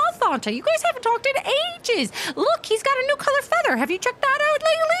Fanta. You love Fanta. You guys haven't talked in ages. Look, he's got a new color feather. Have you checked that out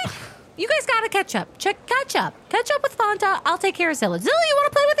lately? You guys gotta catch up. Catch up with Fanta. I'll take care of Zilla. Zilla, you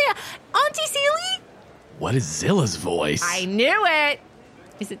want to play with Auntie Seely? what is Zilla's voice? I knew it.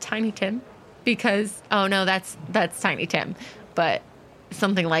 Is it Tiny Tim? Because, oh no, that's Tiny Tim. But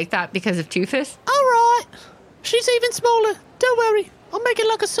something like that because of Toofus? All right. She's even smaller. Don't worry. I'll make it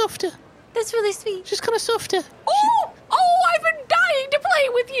like a softer. That's really sweet. She's kind of softer. Oh, I've been dying to play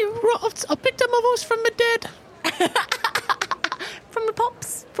with you. Right, I picked up my voice from my dad. From the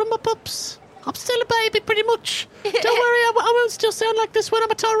pops. From my pups. I'm still a baby, pretty much. Don't worry, I won't still sound like this when I'm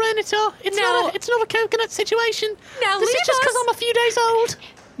a Tyranitar. It's not a coconut situation. Now this is leave just us. because I'm a few days old.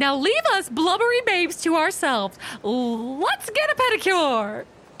 Now leave us blubbery babes to ourselves. Let's get a pedicure.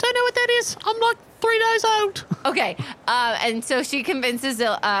 Don't know what that is. I'm like 3 days old. Okay, and so she convinces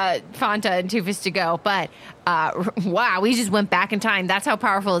Fanta and Toofus to go, but wow, we just went back in time. That's how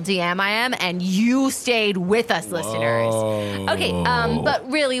powerful a DM I am, and you stayed with us, listeners. Okay,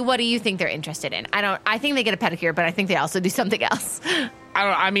 but really, what do you think they're interested in? I think they get a pedicure, but I think they also do something else.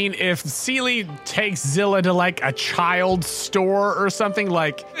 I mean, if Seely takes Zilla to like a child store or something,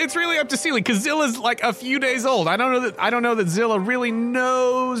 like it's really up to Seely because Zilla's like a few days old. I don't know that Zilla really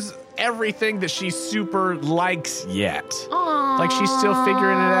knows everything that she super likes yet. Aww. Like she's still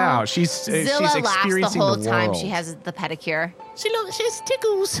figuring it out. She's Zilla experiencing laughs the whole the time world. she has the pedicure. She has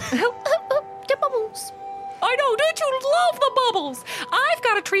tickles. The bubbles. I know, don't you love the bubbles? I've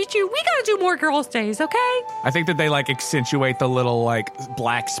got to treat you. We got to do more girls' days, okay? I think that they like accentuate the little like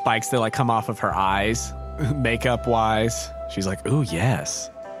black spikes that like come off of her eyes, makeup wise. She's like, ooh, yes.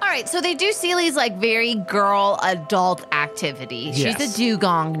 All right, so they do Seely's like very girl adult activity. Yes. She's a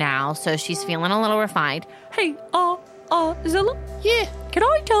dugong now, so she's feeling a little refined. Hey, Zilla? Yeah, Can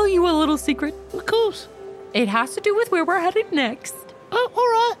I tell you a little secret? of course. It has to do with where we're headed next. Oh, all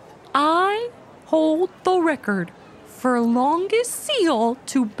right. I hold the record for longest seal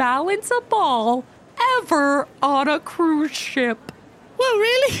to balance a ball ever on a cruise ship. Well,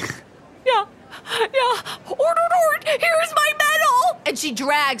 really? Yeah. Here's my medal. And she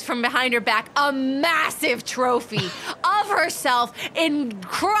drags from behind her back a massive trophy of herself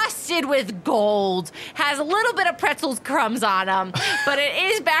encrusted with gold. Has a little bit of pretzels crumbs on them, but it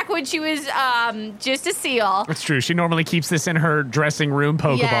is back when she was just a seal. It's true. She normally keeps this in her dressing room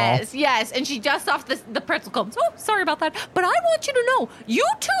Pokeball. Yes, and she dusts off the pretzel crumbs. Oh, sorry about that. But I want you to know, you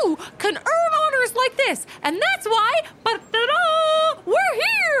too can earn honors like this. And that's why, we're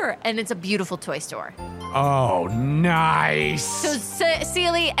here. And it's a beautiful toy store. Oh, nice. So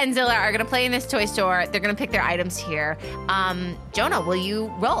Seely and Zilla are going to play in this toy store. They're going to pick their items here. Jonah, will you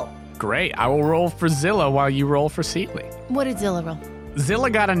roll? Great. I will roll for Zilla while you roll for Seely. What did Zilla roll? Zilla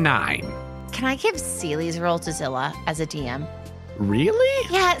got a 9. Can I give Seely's roll to Zilla as a DM? Really?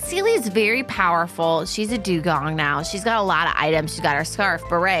 Yeah, Seely is very powerful. She's a dugong now. She's got a lot of items. She's got her scarf,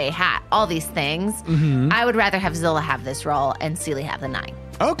 beret, hat, all these things. Mm-hmm. I would rather have Zilla have this roll and Seely have the 9.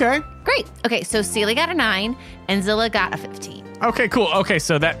 Okay. Great. Okay, so Seely got a 9 and Zilla got a 15. Okay, cool. Okay,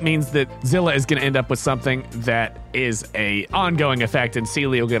 so that means that Zilla is going to end up with something that is a ongoing effect, and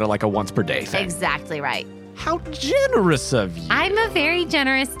Seely will get a once per day thing. Exactly right. How generous of you. I'm a very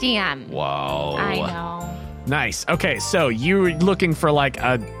generous DM. Wow. I know. Nice. Okay, so you're looking for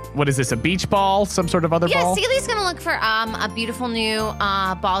what is this, a beach ball? Some sort of other Yeah, ball? Seely's gonna look for a beautiful new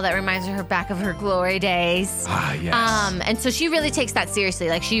ball that reminds her back of her glory days. Ah, yes. And so she really takes that seriously.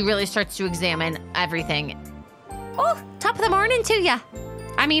 Like she really starts to examine everything. Oh, top of the morning to ya.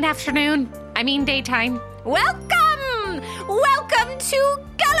 I mean afternoon. I mean daytime. Welcome to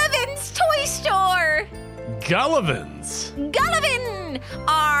Gullivan's Toy Store. Gullivans. Gullivin,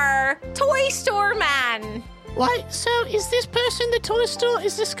 our toy store man. Wait, so is this person the toy store?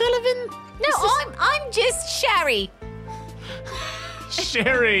 Is this Gullivan? No, I'm just Sherry.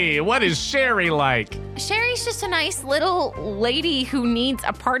 Sherry. What is Sherry like? Sherry's just a nice little lady who needs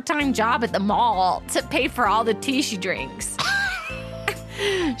a part-time job at the mall to pay for all the tea she drinks.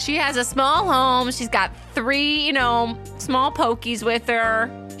 She has a small home. She's got 3, small pokies with her.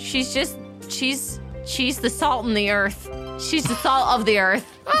 She's the salt in the earth. She's the salt of the earth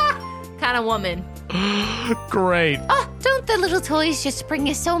kind of woman. Great. Oh, don't the little toys just bring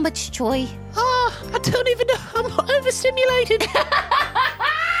you so much joy? I don't even know. I'm overstimulated.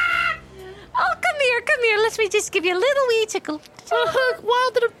 Oh, come here. Let me just give you a little wee tickle. Wow,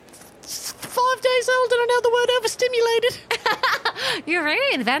 that I'm 5 days old and I know the word overstimulated. You're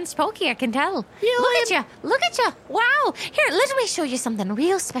very advanced pokey, I can tell. Look at you. Look at you. Wow. Here, let me show you something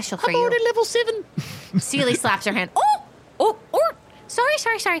real special for I'm you. already level 7. Sealy slaps her hand. Oh. Sorry.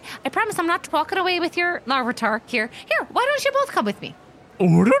 I promise I'm not walking away with your Larvitar here. Here, why don't you both come with me? I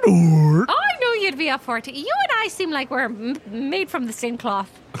knew you'd be up for it. You and I seem like we're made from the same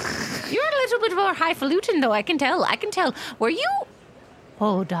cloth. You're a little bit more highfalutin, though, I can tell. Were you?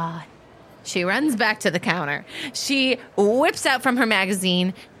 Hold on. She runs back to the counter. She whips out from her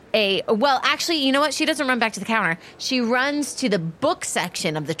magazine actually, you know what? She doesn't run back to the counter. She runs to the book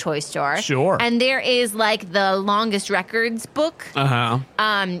section of the toy store. Sure. And there is like the longest records book. Ripley's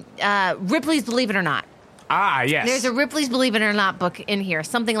Believe It or Not. Ah, yes. There's a Ripley's Believe It or Not book in here,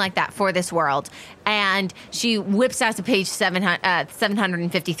 something like that for this world. And she whips out to page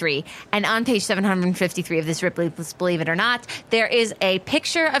 753. And on page 753 of this Ripley's Believe It or Not, there is a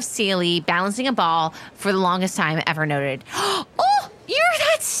picture of Sealy balancing a ball for the longest time ever noted. Oh, you're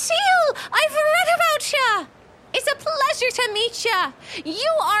that Seal! I've read about you! It's a pleasure to meet you. You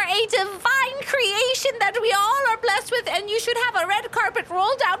are a divine creation that we all are blessed with, and you should have a red carpet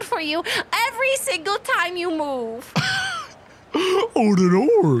rolled out for you every single time you move. I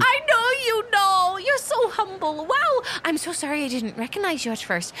know you know. You're so humble. Wow. I'm so sorry I didn't recognize you at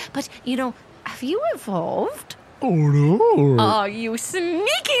first. But, have you evolved? Oh, you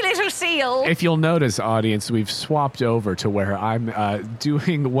sneaky little seal. If you'll notice, audience, we've swapped over to where I'm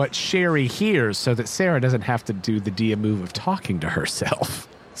doing what Sherry hears so that Sarah doesn't have to do the Dia move of talking to herself.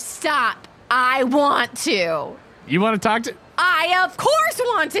 Stop. I want to. You want to talk to... I, of course,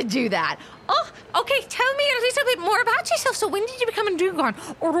 want to do that. Oh, okay, tell me a little bit more about yourself. So when did you become a Dugong?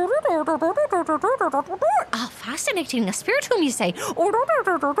 Oh, fascinating. A spiritomb, you say. Pearl,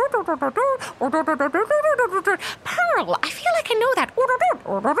 I feel like I know that.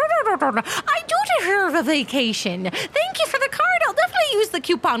 I do deserve a vacation. Thank you for the card. I'll definitely use the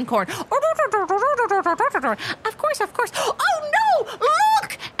coupon code. Of course. Oh, no,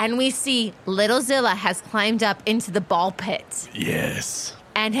 look! And we see little Zilla has climbed up into the ball pit. Yes.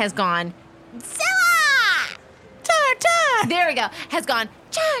 And has gone... Zilla! Char, char! There we go. Has gone,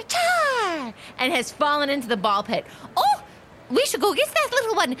 char, char! And has fallen into the ball pit. Oh, we should go get that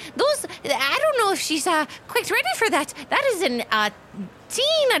little one. I don't know if she's quite ready for that. That is an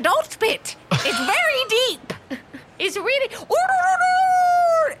teen adult pit. It's very deep. It's really...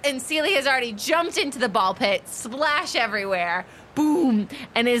 And Sealy has already jumped into the ball pit. Splash everywhere. Boom.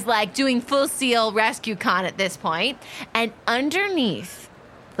 And is like doing full seal rescue con at this point. And underneath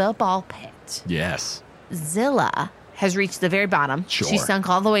the ball pit... Yes. Zilla has reached the very bottom. Sure. She's sunk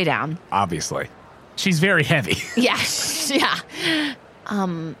all the way down. Obviously. She's very heavy. Yeah.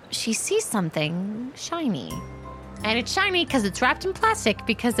 She sees something shiny. And it's shiny because it's wrapped in plastic,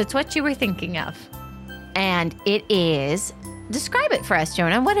 because it's what you were thinking of. And it is... Describe it for us,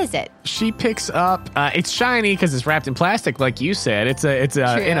 Jonah. What is it? She picks up. It's shiny because it's wrapped in plastic, like you said. It's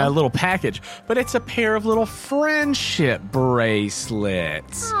in a little package, but it's a pair of little friendship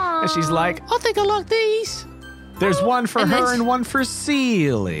bracelets. Aww. And she's like, I think I like these. "There's one for And then her and one for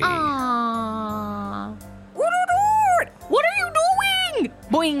Sealy." Aww. What are you doing?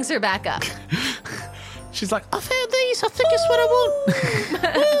 Boings her back up. She's like, I found these. I think it's what I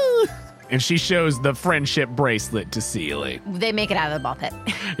want. Woo. and she shows the friendship bracelet to Sealy. They make it out of the ball pit.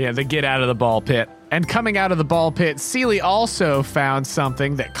 Yeah, they get out of the ball pit. And coming out of the ball pit, Sealy also found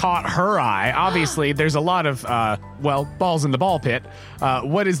something that caught her eye. Obviously, there's a lot of, balls in the ball pit.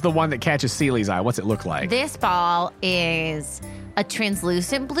 What is the one that catches Sealy's eye? What's it look like? This ball is a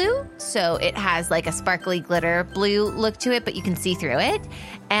translucent blue, so it has like a sparkly glitter blue look to it, but you can see through it.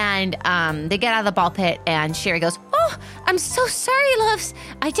 And they get out of the ball pit, and Sherry goes, "Oh, I'm so sorry, loves.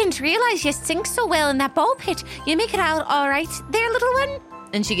 I didn't realize you sink so well in that ball pit. You make it out all right there, little one?"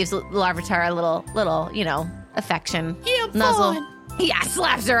 And she gives Larvitar a little, affection. Yeah, I'm nuzzle. fine. Yeah,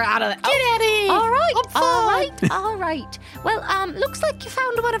 slaps her out of the... Get out of here. All right, I'm fine. all right. Well, looks like you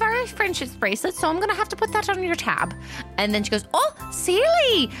found one of our friendship bracelets, so I'm going to have to put that on your tab. And then she goes, "Oh,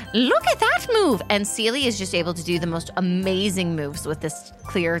 Sealy, look at that move." And Sealy is just able to do the most amazing moves with this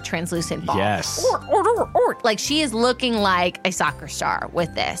clear, translucent ball. Yes. Like, she is looking like a soccer star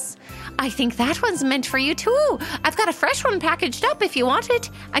with this. I think that one's meant for you, too. I've got a fresh one packaged up if you want it.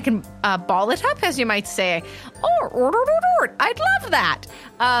 I can ball it up, as you might say. I'd love that.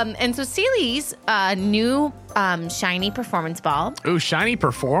 And so Sealy's new shiny performance ball. Ooh, shiny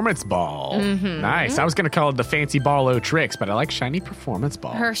performance ball. Mm-hmm. Nice. I was going to call it the fancy ball o' tricks, but I like shiny performance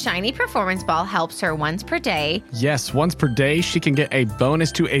ball. Her shiny performance ball helps her once per day. Yes, once per day, she can get a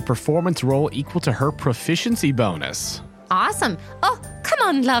bonus to a performance roll equal to her proficiency bonus. Awesome. Oh, come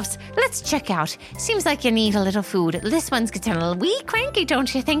Come on, loves. Let's check out. Seems like you need a little food. This one's getting a little wee cranky,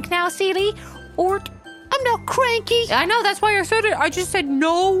 don't you think now, Seely? Or I'm not cranky. I know, that's why I said it. I just said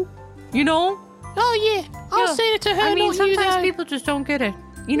no, you know? Oh, yeah. I'll say it to her. I mean, not you, sometimes though. people just don't get it.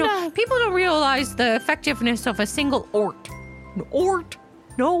 You know, No. people don't realize the effectiveness of a single ort. Ort?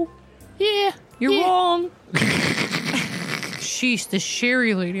 No, Yeah. you're yeah. wrong. She's the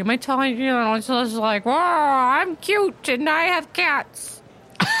Sherry lady. Am I telling you? It's just like, wow, I'm cute and I have cats.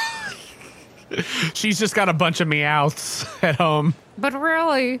 She's just got a bunch of meowths at home. But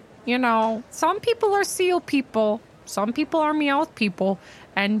really, you know, some people are seal people. Some people are meowth people.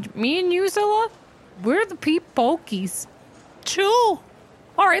 And me and you, Zilla, we're the peep pokies. Sure.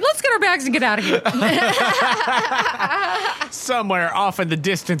 All right, let's get our bags and get out of here. Somewhere off in the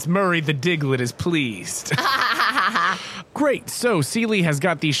distance, Murray the Diglett is pleased. Great, so Seely has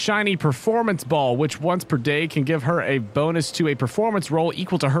got the shiny performance ball, which once per day can give her a bonus to a performance roll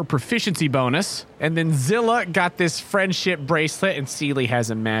equal to her proficiency bonus. And then Zilla got this friendship bracelet, and Seely has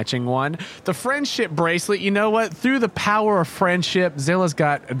a matching one. The friendship bracelet, you know what? Through the power of friendship, Zilla's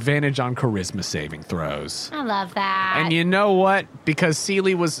got advantage on charisma saving throws. I love that. And you know what? Because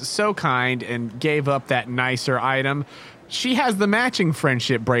Seely was so kind and gave up that nicer item, she has the matching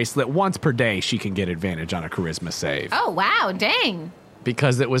friendship bracelet. Once per day, she can get advantage on a charisma save. Oh, wow, dang.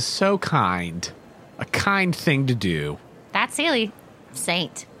 Because it was so kind. A kind thing to do. That's Seely.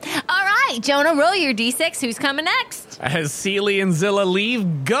 Saint. All right, Jonah, roll your d6. Who's coming next? As Seely and Zilla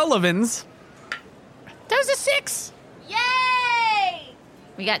leave Gullivan's, There's a 6. Yay!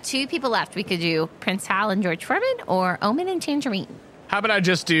 We got 2 people left. We could do Prince Hal and George Foreman or Omen and Tangerine. how about I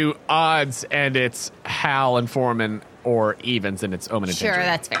just do odds and it's Hal and Foreman, or evens and it's Omen and Sure, Tangerine?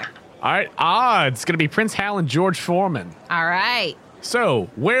 that's fair. All right, odds. Going to be Prince Hal and George Foreman. All right. So,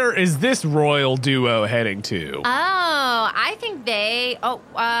 where is this royal duo heading to? Oh, I think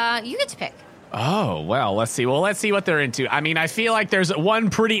you get to pick. Oh, well, let's see. Well, let's see what they're into. I mean, I feel like there's one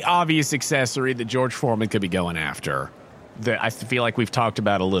pretty obvious accessory that George Foreman could be going after that I feel like we've talked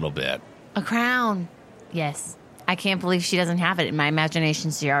about a little bit. A crown. Yes. I can't believe she doesn't have it. In my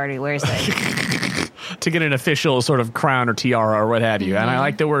imagination, she already wears it. To get an official sort of crown or tiara or what have you. And I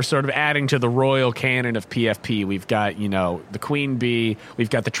like that we're sort of adding to the royal canon of PFP. We've got, you know, the Queen Bee, we've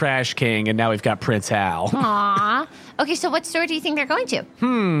got the Trash King, and now we've got Prince Hal. Aw. Okay, so what store do you think they're going to?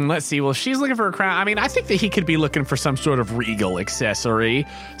 Let's see. Well, she's looking for a crown. I mean, I think that he could be looking for some sort of regal accessory.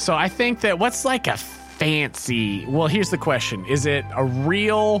 So I think that what's like a fancy... Well, here's the question. Is it a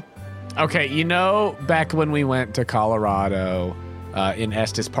real... Okay, you know, back when we went to Colorado in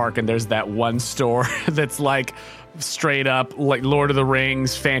Estes Park, and there's that one store that's like straight up like Lord of the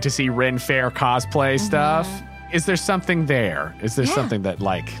Rings, fantasy Ren Fair cosplay stuff. Is there something there? Is there something that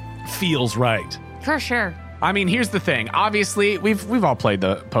like feels right? For sure. I mean, here's the thing. Obviously, we've all played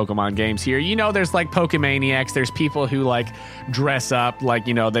the Pokemon games here. You know, there's like Pokemaniacs. There's people who like dress up like,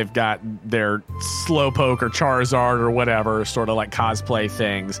 you know, they've got their Slowpoke or Charizard or whatever, sort of like cosplay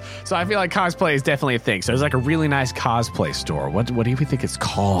things. So I feel like cosplay is definitely a thing. So there's like a really nice cosplay store. What do you think it's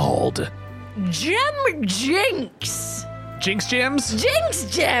called? Gem Jinx. Jinx Gems? Jinx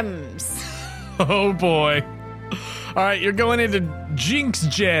Gems. Oh boy. All right, you're going into Jinx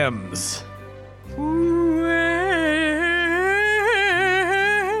Gems.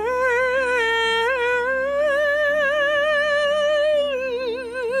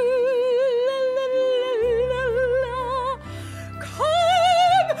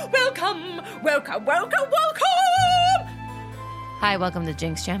 Welcome. Hi, welcome to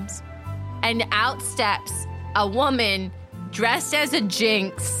Jinx Gems. And out steps a woman dressed as a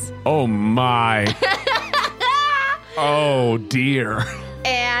Jinx. Oh my. Oh dear.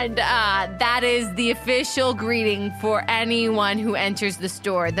 And that is the official greeting for anyone who enters the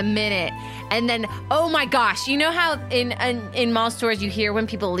store the minute. And then, oh my gosh, you know how in mall stores you hear when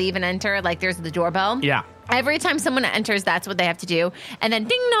people leave and enter, like there's the doorbell? Yeah. Every time someone enters, that's what they have to do. And then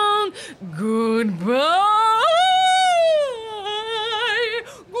ding dong, goodbye.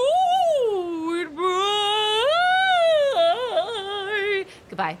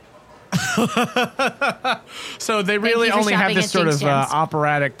 Goodbye. So they really you for only have shopping this at sort Jinx of Gems.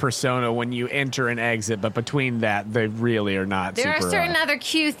 operatic persona when you enter and exit, but between that, they really are not There super... are certain other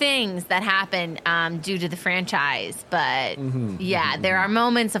cute things that happen due to the franchise, but yeah, there are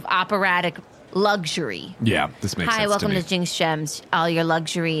moments of operatic luxury. Yeah, this makes Hi, sense welcome to me. to Jinx Gems. All your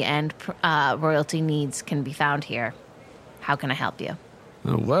luxury and royalty needs can be found here. How can I help you?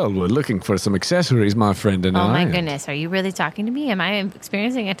 Oh, well, we're looking for some accessories, my friend and Oh I. my goodness, are you really talking to me? Am I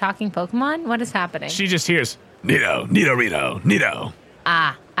experiencing a talking Pokemon? What is happening? She just hears, Nido, Nidorino, Nido.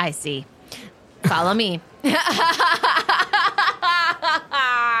 Ah, I see. Follow me.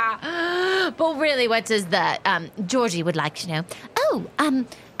 Well, really, what does the Georgie would like to know?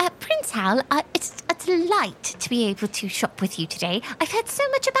 Prince Hal, it's a delight to be able to shop with you today. I've heard so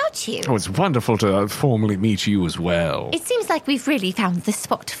much about you. Oh, it's wonderful to formally meet you as well. It seems like we've really found the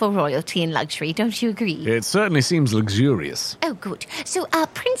spot for royalty and luxury, don't you agree? It certainly seems luxurious. Oh, good. So,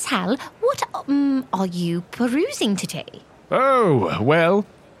 Prince Hal, what are you perusing today? Oh, well,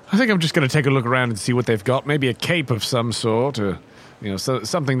 I think I'm just going to take a look around and see what they've got. Maybe a cape of some sort, or,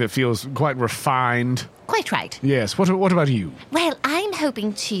 something that feels quite refined. Quite right. Yes. What about you? Well, I'm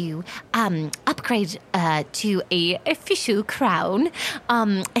hoping to upgrade to a official crown.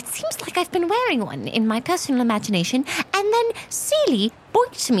 It seems like I've been wearing one in my personal imagination, and then Celie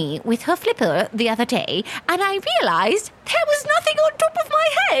boinked me with her flipper the other day, and I realized there was nothing on top of my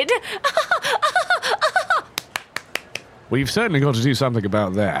head. Well, you've certainly got to do something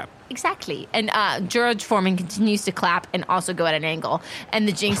about that. Exactly. And George Foreman continues to clap and also go at an angle. And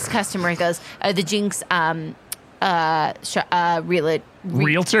the Jinx customer goes, the Jinx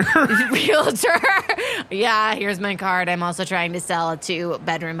Realtor? realtor. Yeah, here's my card. I'm also trying to sell a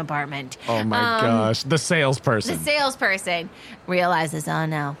 2-bedroom apartment. Oh my gosh. The salesperson. The salesperson realizes, oh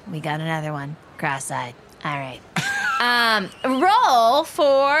no, we got another one. Cross-eyed. All right. Roll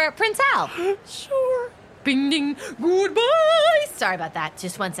for Prince Hal. Sure. Bing, ding. Goodbye. Sorry about that.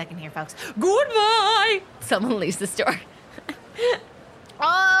 Just 1 second here, folks. Goodbye. Someone leaves the store. Oh!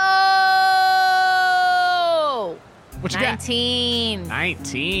 What you got? 19.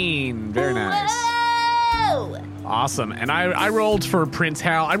 19. Very nice. Whoa! Awesome. And I rolled for Prince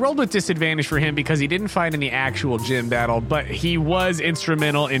Hal. I rolled with disadvantage for him because he didn't fight in the actual gym battle, but he was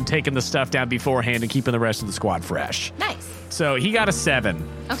instrumental in taking the stuff down beforehand and keeping the rest of the squad fresh. Nice. So he got a 7.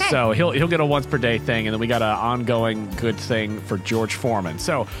 Okay. So he'll get a once per day thing, and then we got an ongoing good thing for George Foreman.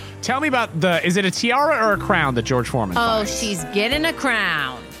 So tell me about is it a tiara or a crown that George Foreman Oh, finds? she's getting a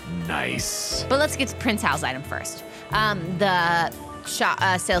crown. Nice. But let's get to Prince Hal's item first. The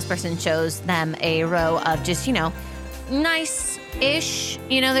salesperson shows them a row of just, nice-ish.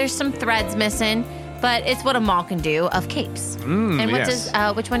 There's some threads missing, but it's what a mall can do of capes. And what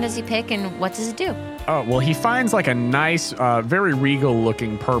yes. which one does he pick, and what does it do? Oh, well, he finds like a nice, very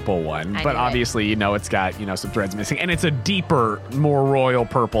regal-looking purple one, I but knew it. obviously, it's got, some threads missing, and it's a deeper, more royal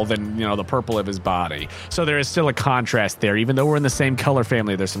purple than, the purple of his body. So there is still a contrast there. Even though we're in the same color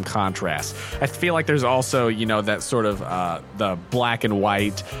family, there's some contrast. I feel like there's also, that sort of the black and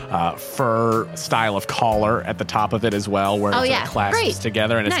white fur style of collar at the top of it as well, where it clasps Great.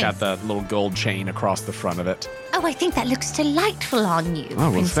 together, and Nice. it's got the little gold chain across the front of it. Oh, I think that looks delightful on you, Oh,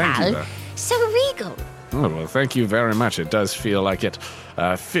 well, Prince thank you Hal. there. So regal. Oh, well, thank you very much. It does feel like it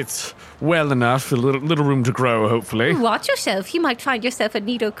fits well enough. A little room to grow, hopefully. Watch yourself. You might find yourself a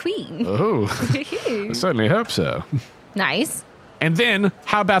Nido Queen. Oh, I certainly hope so. Nice. And then,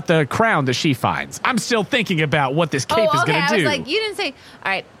 how about the crown that she finds? I'm still thinking about what this cape is okay. going to I do. was like, you didn't say.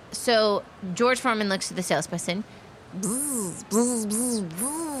 All right. So George Foreman looks at the salesperson. Bzz, bzz, bzz,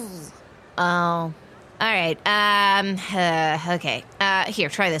 bzz. Oh. All right. Okay. Here,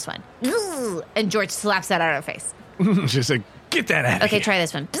 try this one. Bzz. And George slaps that out of her face. Just like, get that out of Okay, here. try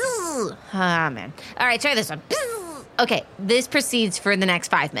this one. Bzz. Ah, man. All right, try this one. Bzz. Okay, this proceeds for the next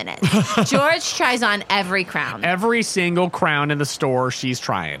 5 minutes. George tries on every crown. Every single crown in the store, she's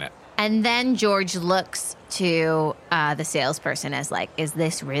trying it. And then George looks to the salesperson as like, is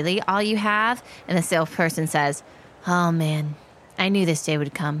this really all you have? And the salesperson says, oh man, I knew this day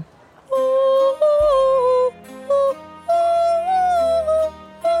would come.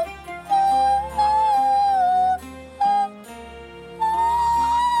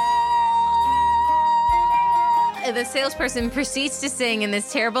 The salesperson proceeds to sing in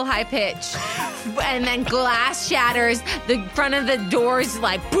this terrible high pitch, and then glass shatters. The front of the doors,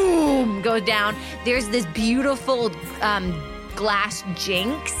 like, boom, goes down. There's this beautiful glass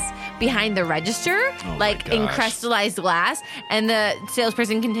Jinx behind the register, like in crystallized glass. And the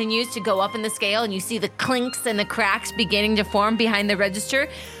salesperson continues to go up in the scale, and you see the clinks and the cracks beginning to form behind the register.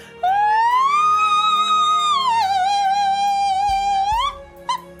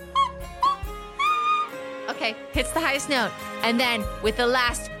 Okay, hits the highest note. And then with the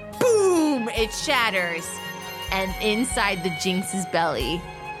last boom, it shatters. And inside the Jinx's belly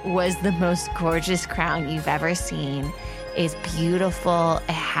was the most gorgeous crown you've ever seen. It's beautiful.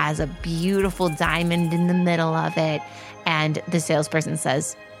 It has a beautiful diamond in the middle of it. And the salesperson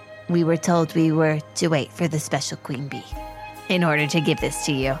says, we were told we were to wait for the special queen bee in order to give this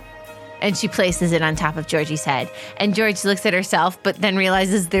to you. And she places it on top of Georgie's head. And George looks at herself, but then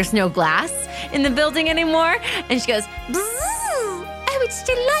realizes there's no glass in the building anymore. And she goes, bzzz. Oh, it's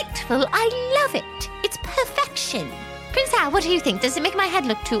delightful. I love it. It's perfection. Prince Hal, what do you think? Does it make my head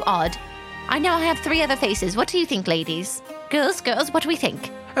look too odd? I now have 3 other faces. What do you think, ladies? Girls, what do we think?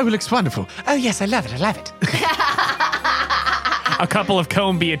 Oh, it looks wonderful. Oh, yes, I love it. A couple of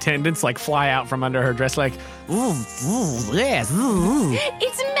Combi attendants like fly out from under her dress like, yes.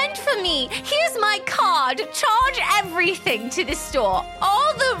 It's meant for me. Here's my card. Charge everything to the store.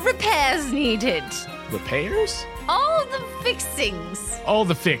 All the repairs needed. Repairs? All the fixings. All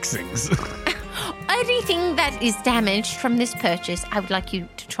the fixings. Anything that is damaged from this purchase, I would like you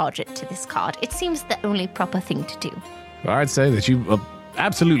to charge it to this card. It seems the only proper thing to do. I'd say that you are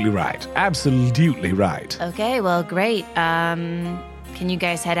absolutely right. Absolutely right. Okay, well, great. Can you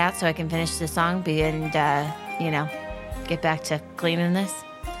guys head out so I can finish the song and, get back to cleaning this?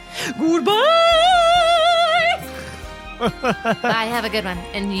 Goodbye! Bye, have a good one.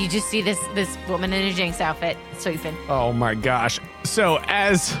 And you just see this woman in a Jinx outfit sweeping. Oh my gosh. So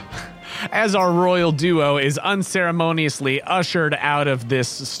as our royal duo is unceremoniously ushered out of this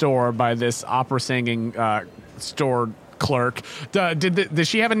store by this opera singing store clerk, does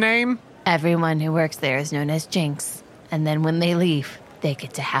she have a name? Everyone who works there is known as Jinx. And then when they leave, they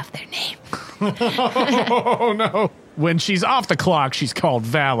get to have their name. Oh no. When she's off the clock, she's called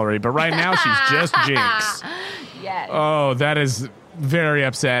Valerie, but right now she's just Jinx. Yes. Oh, that is very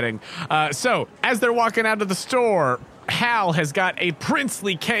upsetting. So, as they're walking out of the store, Hal has got a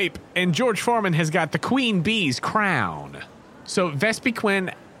princely cape, and George Foreman has got the Queen Bee's crown. So,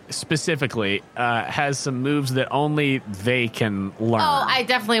 Vespiquen specifically has some moves that only they can learn. Oh, I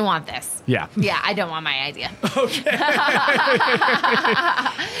definitely want this. Yeah. Yeah, I don't want my idea. Okay.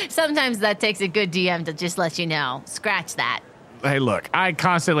 Sometimes that takes a good DM to just let you know. Scratch that. Hey, look, I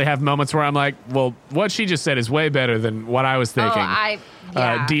constantly have moments where I'm like, well, what she just said is way better than what I was thinking.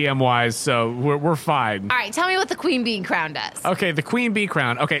 DM-wise, so we're fine. All right, tell me what the Queen Bee crown does. Okay, the Queen Bee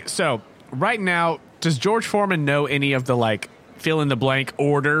crown. Okay, so right now, does George Foreman know any of the, fill-in-the-blank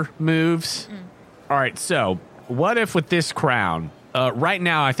order moves? All right, so what if with this crown, right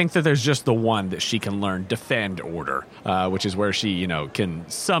now I think that there's just the one that she can learn, Defend Order, which is where she, can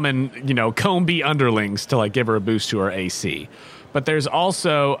summon, Combi underlings to, give her a boost to her AC. But there's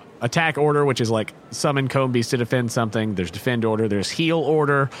also Attack Order, which is summon Combies to defend something. There's Defend Order. There's Heal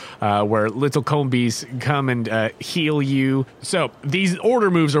Order, where little Combies come and heal you. So these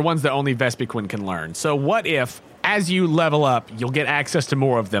order moves are ones that only Vespiquen can learn. So what if, as you level up, you'll get access to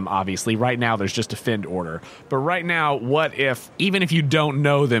more of them, obviously. Right now, there's just Defend Order. But right now, what if, even if you don't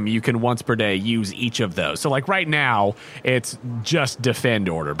know them, you can once per day use each of those? So, right now, it's just Defend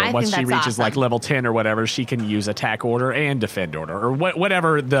Order. But once she reaches, level 10 or whatever, she can use Attack Order and Defend Order. Or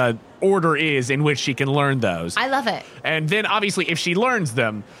whatever the order is in which she can learn those. I love it. And then, obviously, if she learns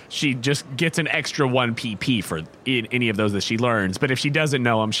them, she just gets an extra 1 PP for any of those that she learns. But if she doesn't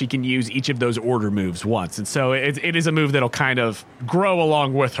know them, she can use each of those order moves once. And so it is a move that'll kind of grow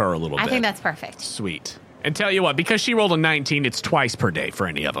along with her a little bit. I think that's perfect. Sweet. And tell you what, because she rolled a 19, it's twice per day for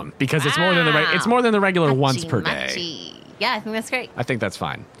any of them. Because it's more than the regular once per day. Yeah, I think that's great. I think that's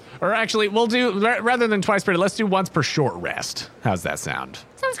fine. Or actually, we'll do, rather than twice per day, let's do once per short rest. How's that sound?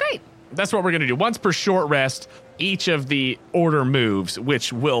 Sounds great. That's what we're going to do. Once per short rest, each of the order moves,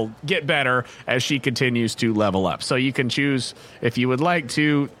 which will get better as she continues to level up. So you can choose if you would like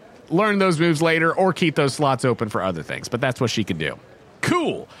to learn those moves later or keep those slots open for other things. But that's what she can do.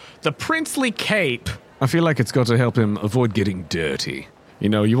 Cool. The princely cape. I feel like it's got to help him avoid getting dirty. You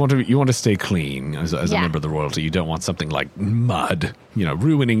want to stay clean as a member of the royalty. You don't want something like mud,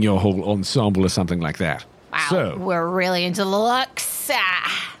 ruining your whole ensemble or something like that. Wow, so, we're really into looks.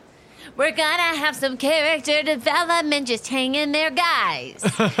 We're gonna have some character development just hanging there, guys.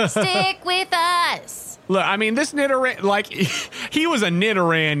 Stick with us. Look, I mean, this Nidoran, he was a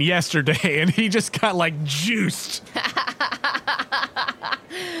Nidoran yesterday, and he just got, juiced.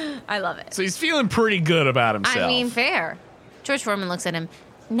 I love it. So he's feeling pretty good about himself. I mean, fair. George Foreman looks at him.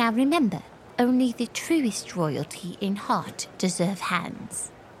 Now remember, only the truest royalty in heart deserve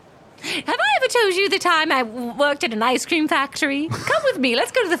hands. Have I ever told you the time I worked at an ice cream factory? Come with me.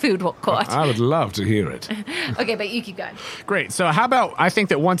 Let's go to the food court. I would love to hear it. Okay, but you keep going. Great. So how about, I think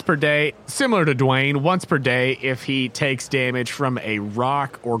that once per day, similar to Dwayne, once per day, if he takes damage from a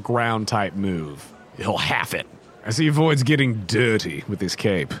rock or ground type move, he'll half it. As he avoids getting dirty with his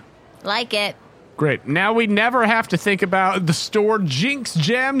cape. Like it. Great. Now we never have to think about the store Jinx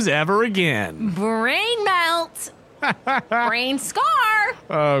gems ever again. Brain melt. Brain scar.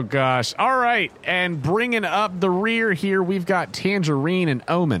 Oh, gosh. All right. And bringing up the rear here, we've got Tangerine and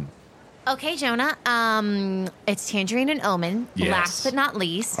Omen. Okay, Jonah. It's Tangerine and Omen. Yes. Last but not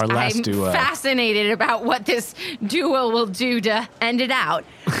least, Our last I'm duo. fascinated about what this duo will do to end it out.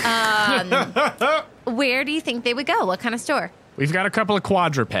 Where do you think they would go? What kind of store? We've got a couple of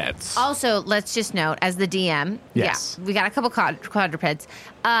quadrupeds. Also, let's just note, as the DM, Yes. we got a couple quadrupeds.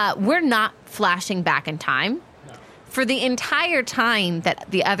 We're not flashing back in time. For the entire time that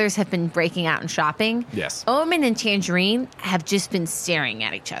the others have been breaking out and shopping, Yes. Omen and Tangerine have just been staring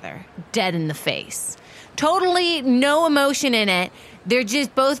at each other, dead in the face. Totally no emotion in it. They're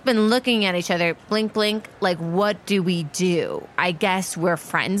just both been looking at each other, blink, blink, like, what do we do? I guess we're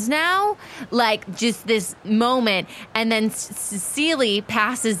friends now? Like, just this moment. And then Seely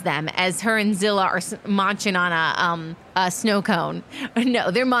passes them as her and Zilla are munching on a snow cone.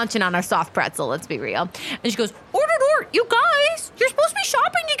 No, they're munching on a soft pretzel, let's be real. And she goes, Ort, you guys, you're supposed to be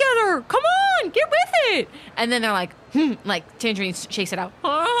shopping together. Come on, get with it. And then they're like, like Tangerine shakes it out.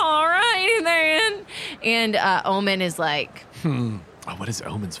 Oh, all right, then. And Omen is like, Oh, what is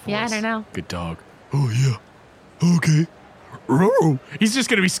Omen's voice? Yeah, I don't know. Good dog. Oh, yeah. Okay. Row. He's just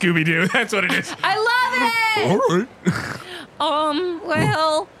going to be Scooby-Doo. That's what it is. I love it. All right.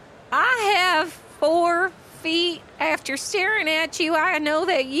 Well, I have 4 feet. After staring at you, I know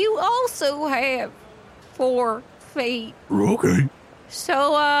that you also have 4 feet. Okay.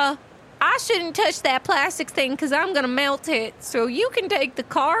 So, I shouldn't touch that plastic thing because I'm going to melt it. So you can take the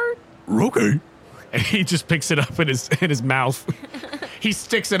card. Okay. And he just picks it up in his mouth. He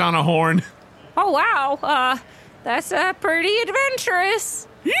sticks it on a horn. Oh, wow. That's pretty adventurous.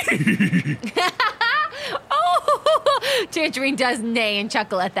 Oh, Tangerine does neigh and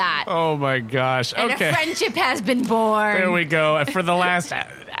chuckle at that. Oh, my gosh. And Okay. a friendship has been born. There we go. For the last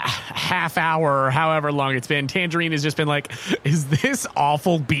half hour or however long it's been, Tangerine has just been like, is this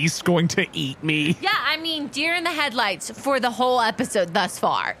awful beast going to eat me? Yeah, I mean, deer in the headlights for the whole episode thus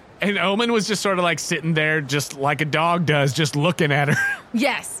far. And Omen was just sort of like sitting there just like a dog does, just looking at her.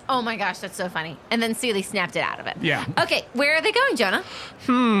 Yes. Oh my gosh, that's so funny. And then Seely snapped it out of it. Yeah. Okay, where are they going, Jonah?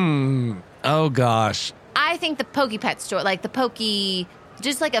 Oh, gosh. I think the Poke Pet store, like the Poke,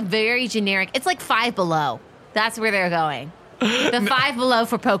 just like a very generic, it's like Five Below. That's where they're going. The Five Below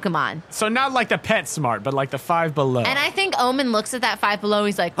for Pokemon. So not like the PetSmart, but like the Five Below. And I think Omen looks at that Five Below,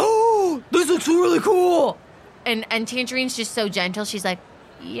 he's like, oh, this looks really cool. And Tangerine's just so gentle, she's like,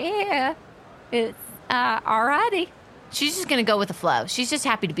 Yeah, it's alrighty. she's just gonna go with the flow. She's just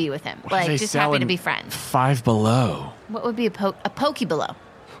happy to be with him. What are they Like, just happy to selling? be friends. Five Below. What would be a Poke Below?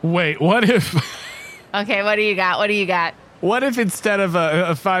 Wait, what if... Okay, what do you got? What do you got? What if instead of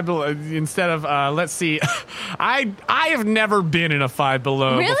a Five Below, instead of, let's see, I have never been in a Five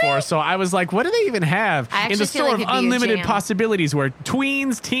Below Really? before, so I was like, what do they even have I in actually the feel store like of it'd be your unlimited jam. possibilities where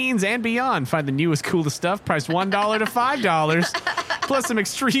tweens, teens, and beyond find the newest, coolest stuff priced $1 to $5, plus some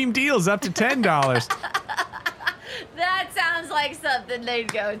extreme deals up to $10. That sounds like something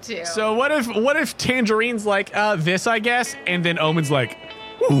they'd go to. So what if Tangerine's like, this, I guess, and then Omen's like,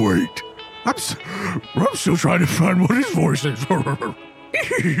 Oh, wait. I'm still trying to find what his voice is.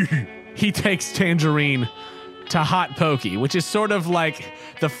 he takes Tangerine to Hot Pokey, which is sort of like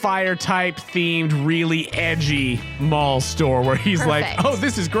the fire type themed, really edgy mall store where he's Perfect. like, oh,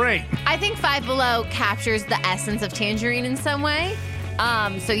 this is great. I think Five Below captures the essence of Tangerine in some way.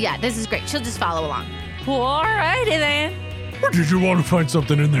 So yeah, this is great. She'll just follow along. Alrighty then. Or did you want to find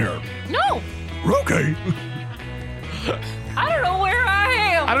something in there? No, Okay. I don't know where I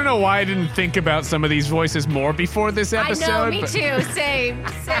am. I don't know why I didn't think about some of these voices more before this episode. I know, me but- too. Same.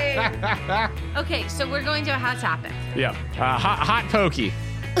 Okay, so we're going to a hot topic. Yeah. Hot Pokey.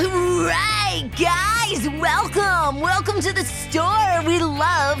 Right, guys, welcome to the store. We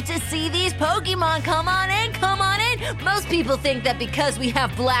love to see these Pokemon. Come on in. Most people think that because we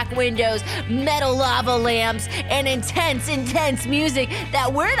have black windows, metal lava lamps, and intense music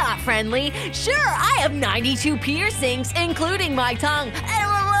that we're not friendly. Sure, I have 92 piercings, including my tongue.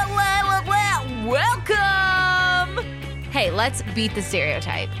 Welcome. Hey, let's beat the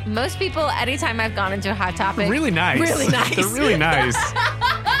stereotype. Most people, anytime I've gone into a hot topic, Really nice. Really nice. They're really nice.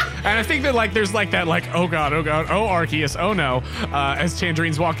 And I think that like there's like that like oh god oh Arceus oh no as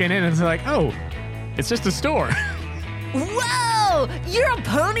Tangerine's walking in and it's like oh it's just a store. Whoa! You're a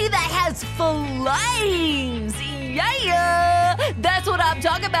pony that has flames! Yeah! That's what I'm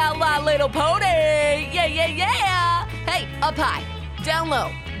talking about, my little pony! Yeah! Hey, up high, down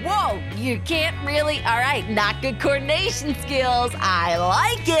low. Whoa, you can't really. Alright, not good coordination skills. I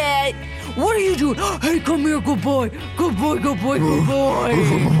like it! What are you doing? Hey, come here, good boy! Good boy!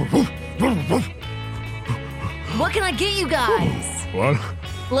 What can I get you guys? What?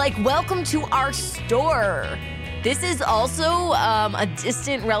 Like, welcome to our store. This is also a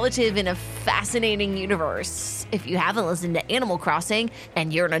distant relative in a fascinating universe. If you haven't listened to Animal Crossing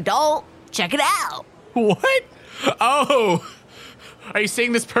and you're an adult, check it out. What? Oh, are you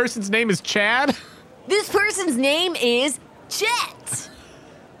saying this person's name is Chad? This person's name is Chet.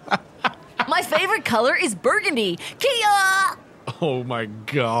 My favorite color is burgundy. Kia! Oh my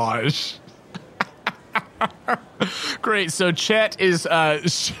gosh. Great. So Chet is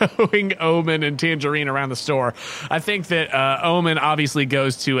showing Omen and Tangerine around the store. I think that Omen obviously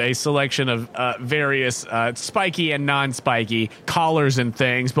goes to a selection of various spiky and non-spiky collars and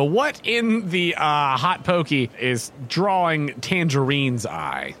things. But what in the hot pokey is drawing Tangerine's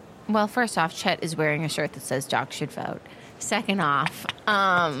eye? Well, first off, Chet is wearing a shirt that says "Dogs should vote." Second off,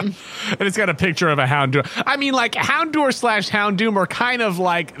 and it's got a picture of a Houndour. I mean, like Houndour / Houndoom are kind of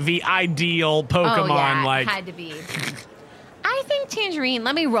like the ideal Pokemon. Oh, yeah, like it had to be. I think Tangerine.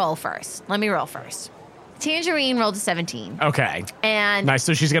 Let me roll first. Tangerine rolled a 17. Okay. And nice.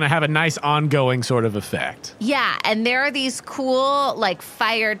 So she's going to have a nice ongoing sort of effect. yeah, and there are these cool like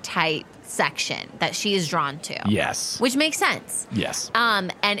fire type section that she is drawn to. Yes. Which makes sense. Yes.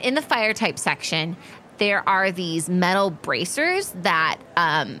 And in the fire type section, there are these metal bracers that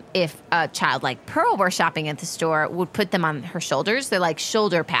if a child like Pearl were shopping at the store, would put them on her shoulders. They're like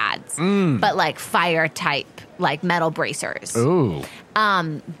shoulder pads, but like fire type, like metal bracers. Ooh.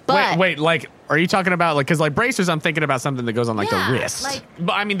 But wait, like, are you talking about like, because like bracers, I'm thinking about something that goes on like Yeah, the wrist. like-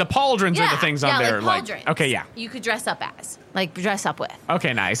 But I mean, the pauldrons are the things on there. like pauldrons. Okay, yeah. You could dress up with.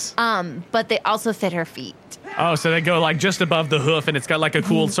 Okay, nice. But they also fit her feet. Oh, so they go like just above the hoof, and it's got like a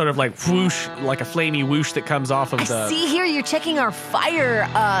cool sort of like whoosh, like a flamey whoosh that comes off of I the. see here you're checking our fire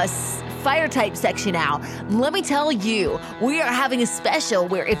type section out. Let me tell you, we are having a special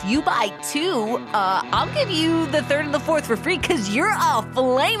where if you buy 2, I'll give you the 3rd and the 4th for free because you're a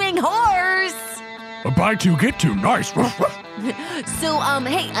flaming horse. Buy 2, get 2. Nice. So,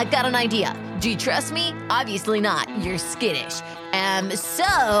 hey, I've got an idea. Do you trust me? Obviously not. You're skittish.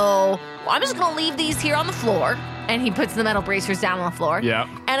 So I'm just gonna leave these here on the floor. And he puts the metal bracers down on the floor. Yeah.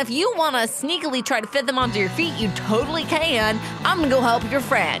 And if you want to sneakily try to fit them onto your feet, you totally can. I'm gonna go help your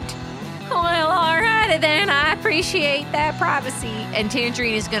friend. Well, alrighty then. I appreciate that privacy. And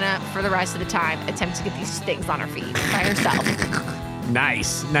Tangerine is gonna, for the rest of the time, attempt to get these things on her feet by herself.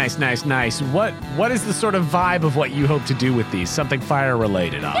 Nice. What is the sort of vibe of what you hope to do with these? Something fire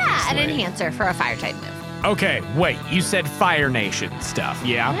related, obviously. Yeah, an enhancer for a fire type move. Okay, wait. You said Fire Nation stuff,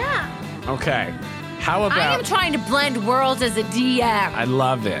 yeah? Yeah. Okay. How I am about? trying to blend worlds as a DM. I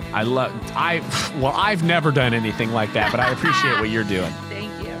love it. I've never done anything like that, but I appreciate what you're doing.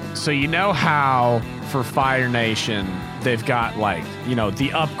 Thank you. So you know how for Fire Nation they've got like, the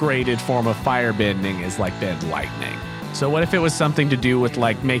upgraded form of firebending is like bend lightning. So what if it was something to do with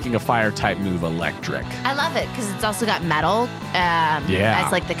like making a fire type move electric? I love it because it's also got metal Yeah.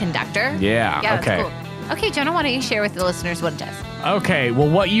 as like the conductor. Yeah, Yeah, okay. that's cool. Okay, Jonah, why don't you share with the listeners what it does? Okay, well,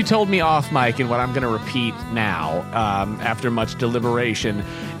 what you told me off mic and what I'm going to repeat now, after much deliberation,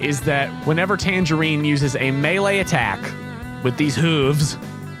 is that whenever Tangerine uses a melee attack with these hooves,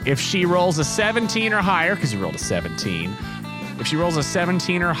 if she rolls a 17 or higher, because you rolled a 17, if she rolls a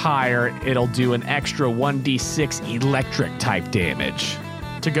 17 or higher, it'll do an extra 1d6 electric type damage.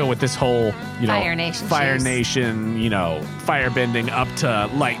 To go with this whole, Fire Nation Fire shoes. Nation, fire bending up to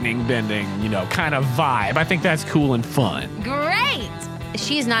lightning bending, kind of vibe. I think that's cool and fun. Great!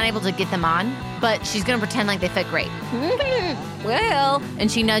 She is not able to get them on, but she's going to pretend like they fit great. Well,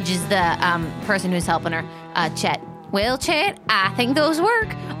 and she nudges the person who's helping her, Chet. Well, Chet, I think those work.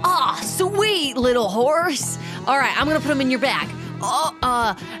 Aw, sweet little horse. All right, I'm gonna put them in your bag.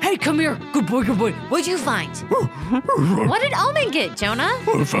 Hey, come here. Good boy, good boy. What'd you find? What did Omen get, Jonah?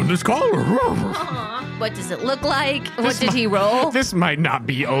 I found this collar. What does it look like? What did he roll? This might not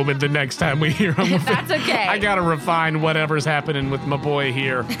be Omen the next time we hear him. That's okay. I gotta refine whatever's happening with my boy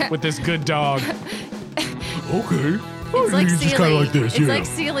here, with this good dog. Okay. It's like He's just Sealy. kind of like this, It's yeah. like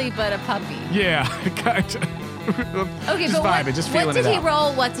Sealy, but a puppy. Yeah, kinda. Okay, Just but vibing, just what feeling did it he out.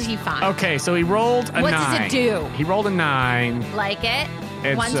 roll? What did he find? Okay, so he rolled a 9. What does it do? He rolled a 9. Like it?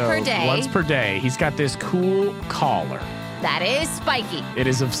 And Once so, per day. Once per day. He's got this cool collar. That is spiky. It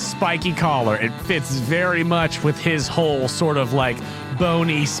is a spiky collar. It fits very much with his whole sort of like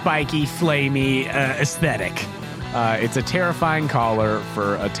bony, spiky, flamey aesthetic. It's a terrifying collar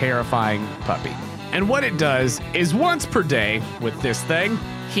for a terrifying puppy. And what it does is once per day with this thing,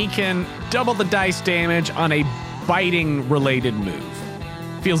 he can double the dice damage on a biting related move.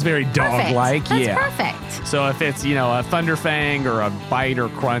 Feels very dog-like. That's yeah. perfect. So if it's, a Thunder Fang or a Bite or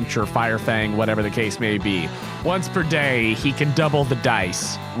Crunch or Fire Fang, whatever the case may be, once per day, he can double the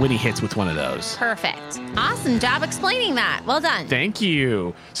dice when he hits with one of those. Perfect. Awesome job explaining that. Well done. Thank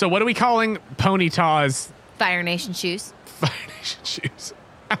you. So what are we calling Ponyta's Fire Nation shoes. Fire Nation shoes?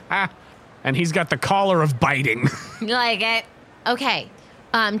 And he's got the collar of biting. You like it? Okay.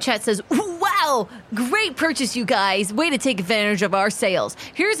 Chet says, Wow, Wow! Great purchase, you guys. Way to take advantage of our sales.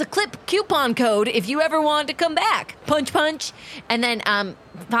 Here's a clip coupon code if you ever want to come back. Punch, punch. And then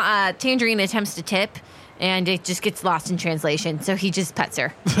Tangerine attempts to tip, and it just gets lost in translation. So he just pets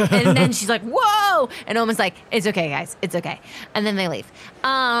her. And then she's like, whoa! And Oma's like, it's okay, guys. It's okay. And then they leave.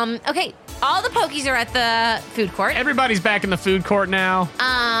 Okay, all the Pokies are at the food court. Everybody's back in the food court now.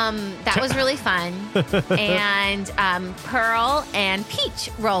 That was really fun. And Pearl and Peach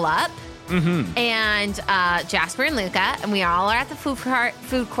roll up. Mm-hmm. And Jasper and Luca, and we all are at the food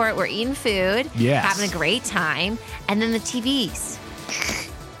court. We're eating food, Yes. having a great time. And then the TVs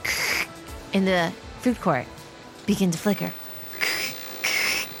in the food court begin to flicker.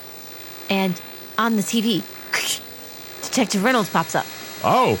 And on the TV, Detective Reynolds pops up.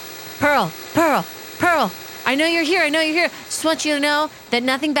 Oh. Pearl, I know you're here. Just want you to know that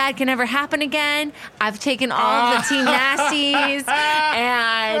nothing bad can ever happen again. I've taken all of the Team Nasties,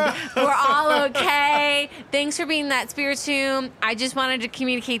 and we're all okay. Thanks for being that Spiritomb. I just wanted to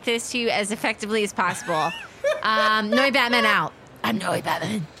communicate this to you as effectively as possible. Noe Batman out. I'm Noe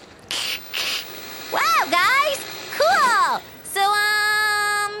Batman. Wow, guys! Cool! So,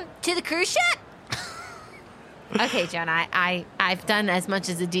 to the cruise ship? Okay, Jonah, I've done as much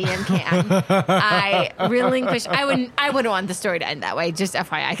as a DM can. I relinquish. I wouldn't want the story to end that way. Just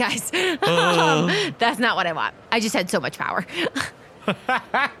FYI, guys. That's not what I want. I just had so much power. All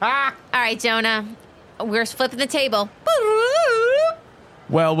right, Jonah, we're flipping the table.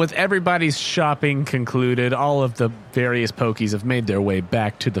 Well, with everybody's shopping concluded, all of the various Pokies have made their way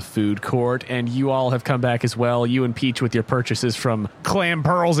back to the food court, and you all have come back as well. You and Peach with your purchases from Clam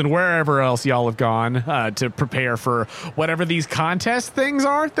Pearls and wherever else y'all have gone to prepare for whatever these contest things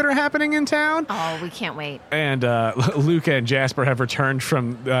are that are happening in town. Oh, we can't wait. And Luca and Jasper have returned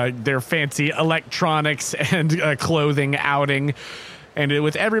from their fancy electronics and clothing outing. And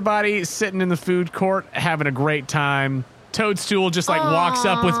with everybody sitting in the food court having a great time, Toadstool just walks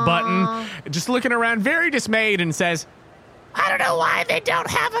up with Button, just looking around very dismayed and says, I don't know why they don't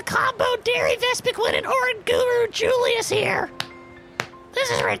have a combo Dairy Vespiquen and Oran Guru Julius here. This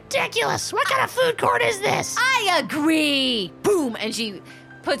is ridiculous. What kind of food court is this? I agree. Boom. And she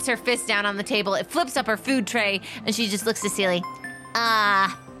puts her fist down on the table. It flips up her food tray, and she just looks to Seely.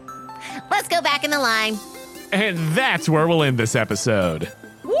 Let's go back in the line. and that's where we'll end this episode.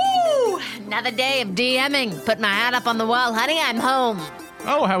 Woo! Another day of DMing. Put my hat up on the wall, honey. I'm home.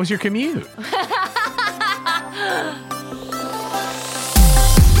 Oh, how was your commute?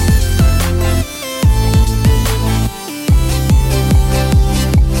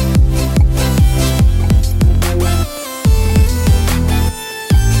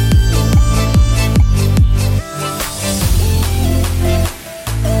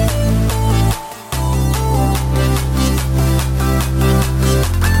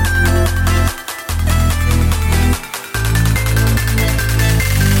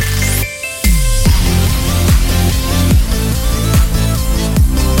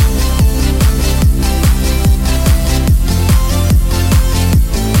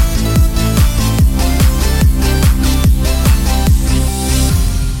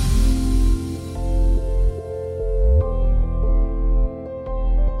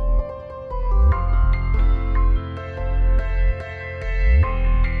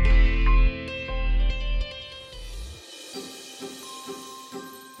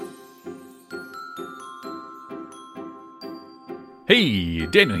 Hey,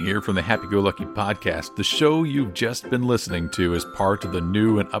 Daniel here from the Happy Go Lucky Podcast. The show you've just been listening to is part of the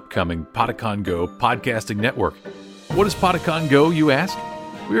new and upcoming Podicon Go podcasting network. What is Podicon Go, you ask?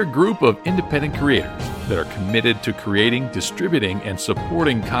 We're a group of independent creators that are committed to creating, distributing, and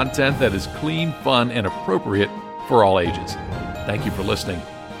supporting content that is clean, fun, and appropriate for all ages. Thank you for listening.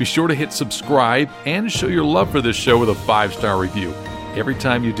 Be sure to hit subscribe and show your love for this show with a 5-star review. Every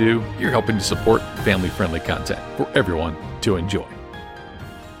time you do, you're helping to support family-friendly content for everyone to enjoy.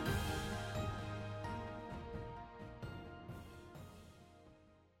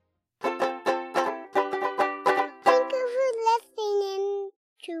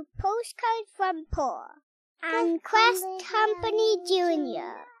 To Postcard from Paul and Quest Company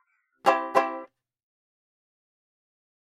Jr.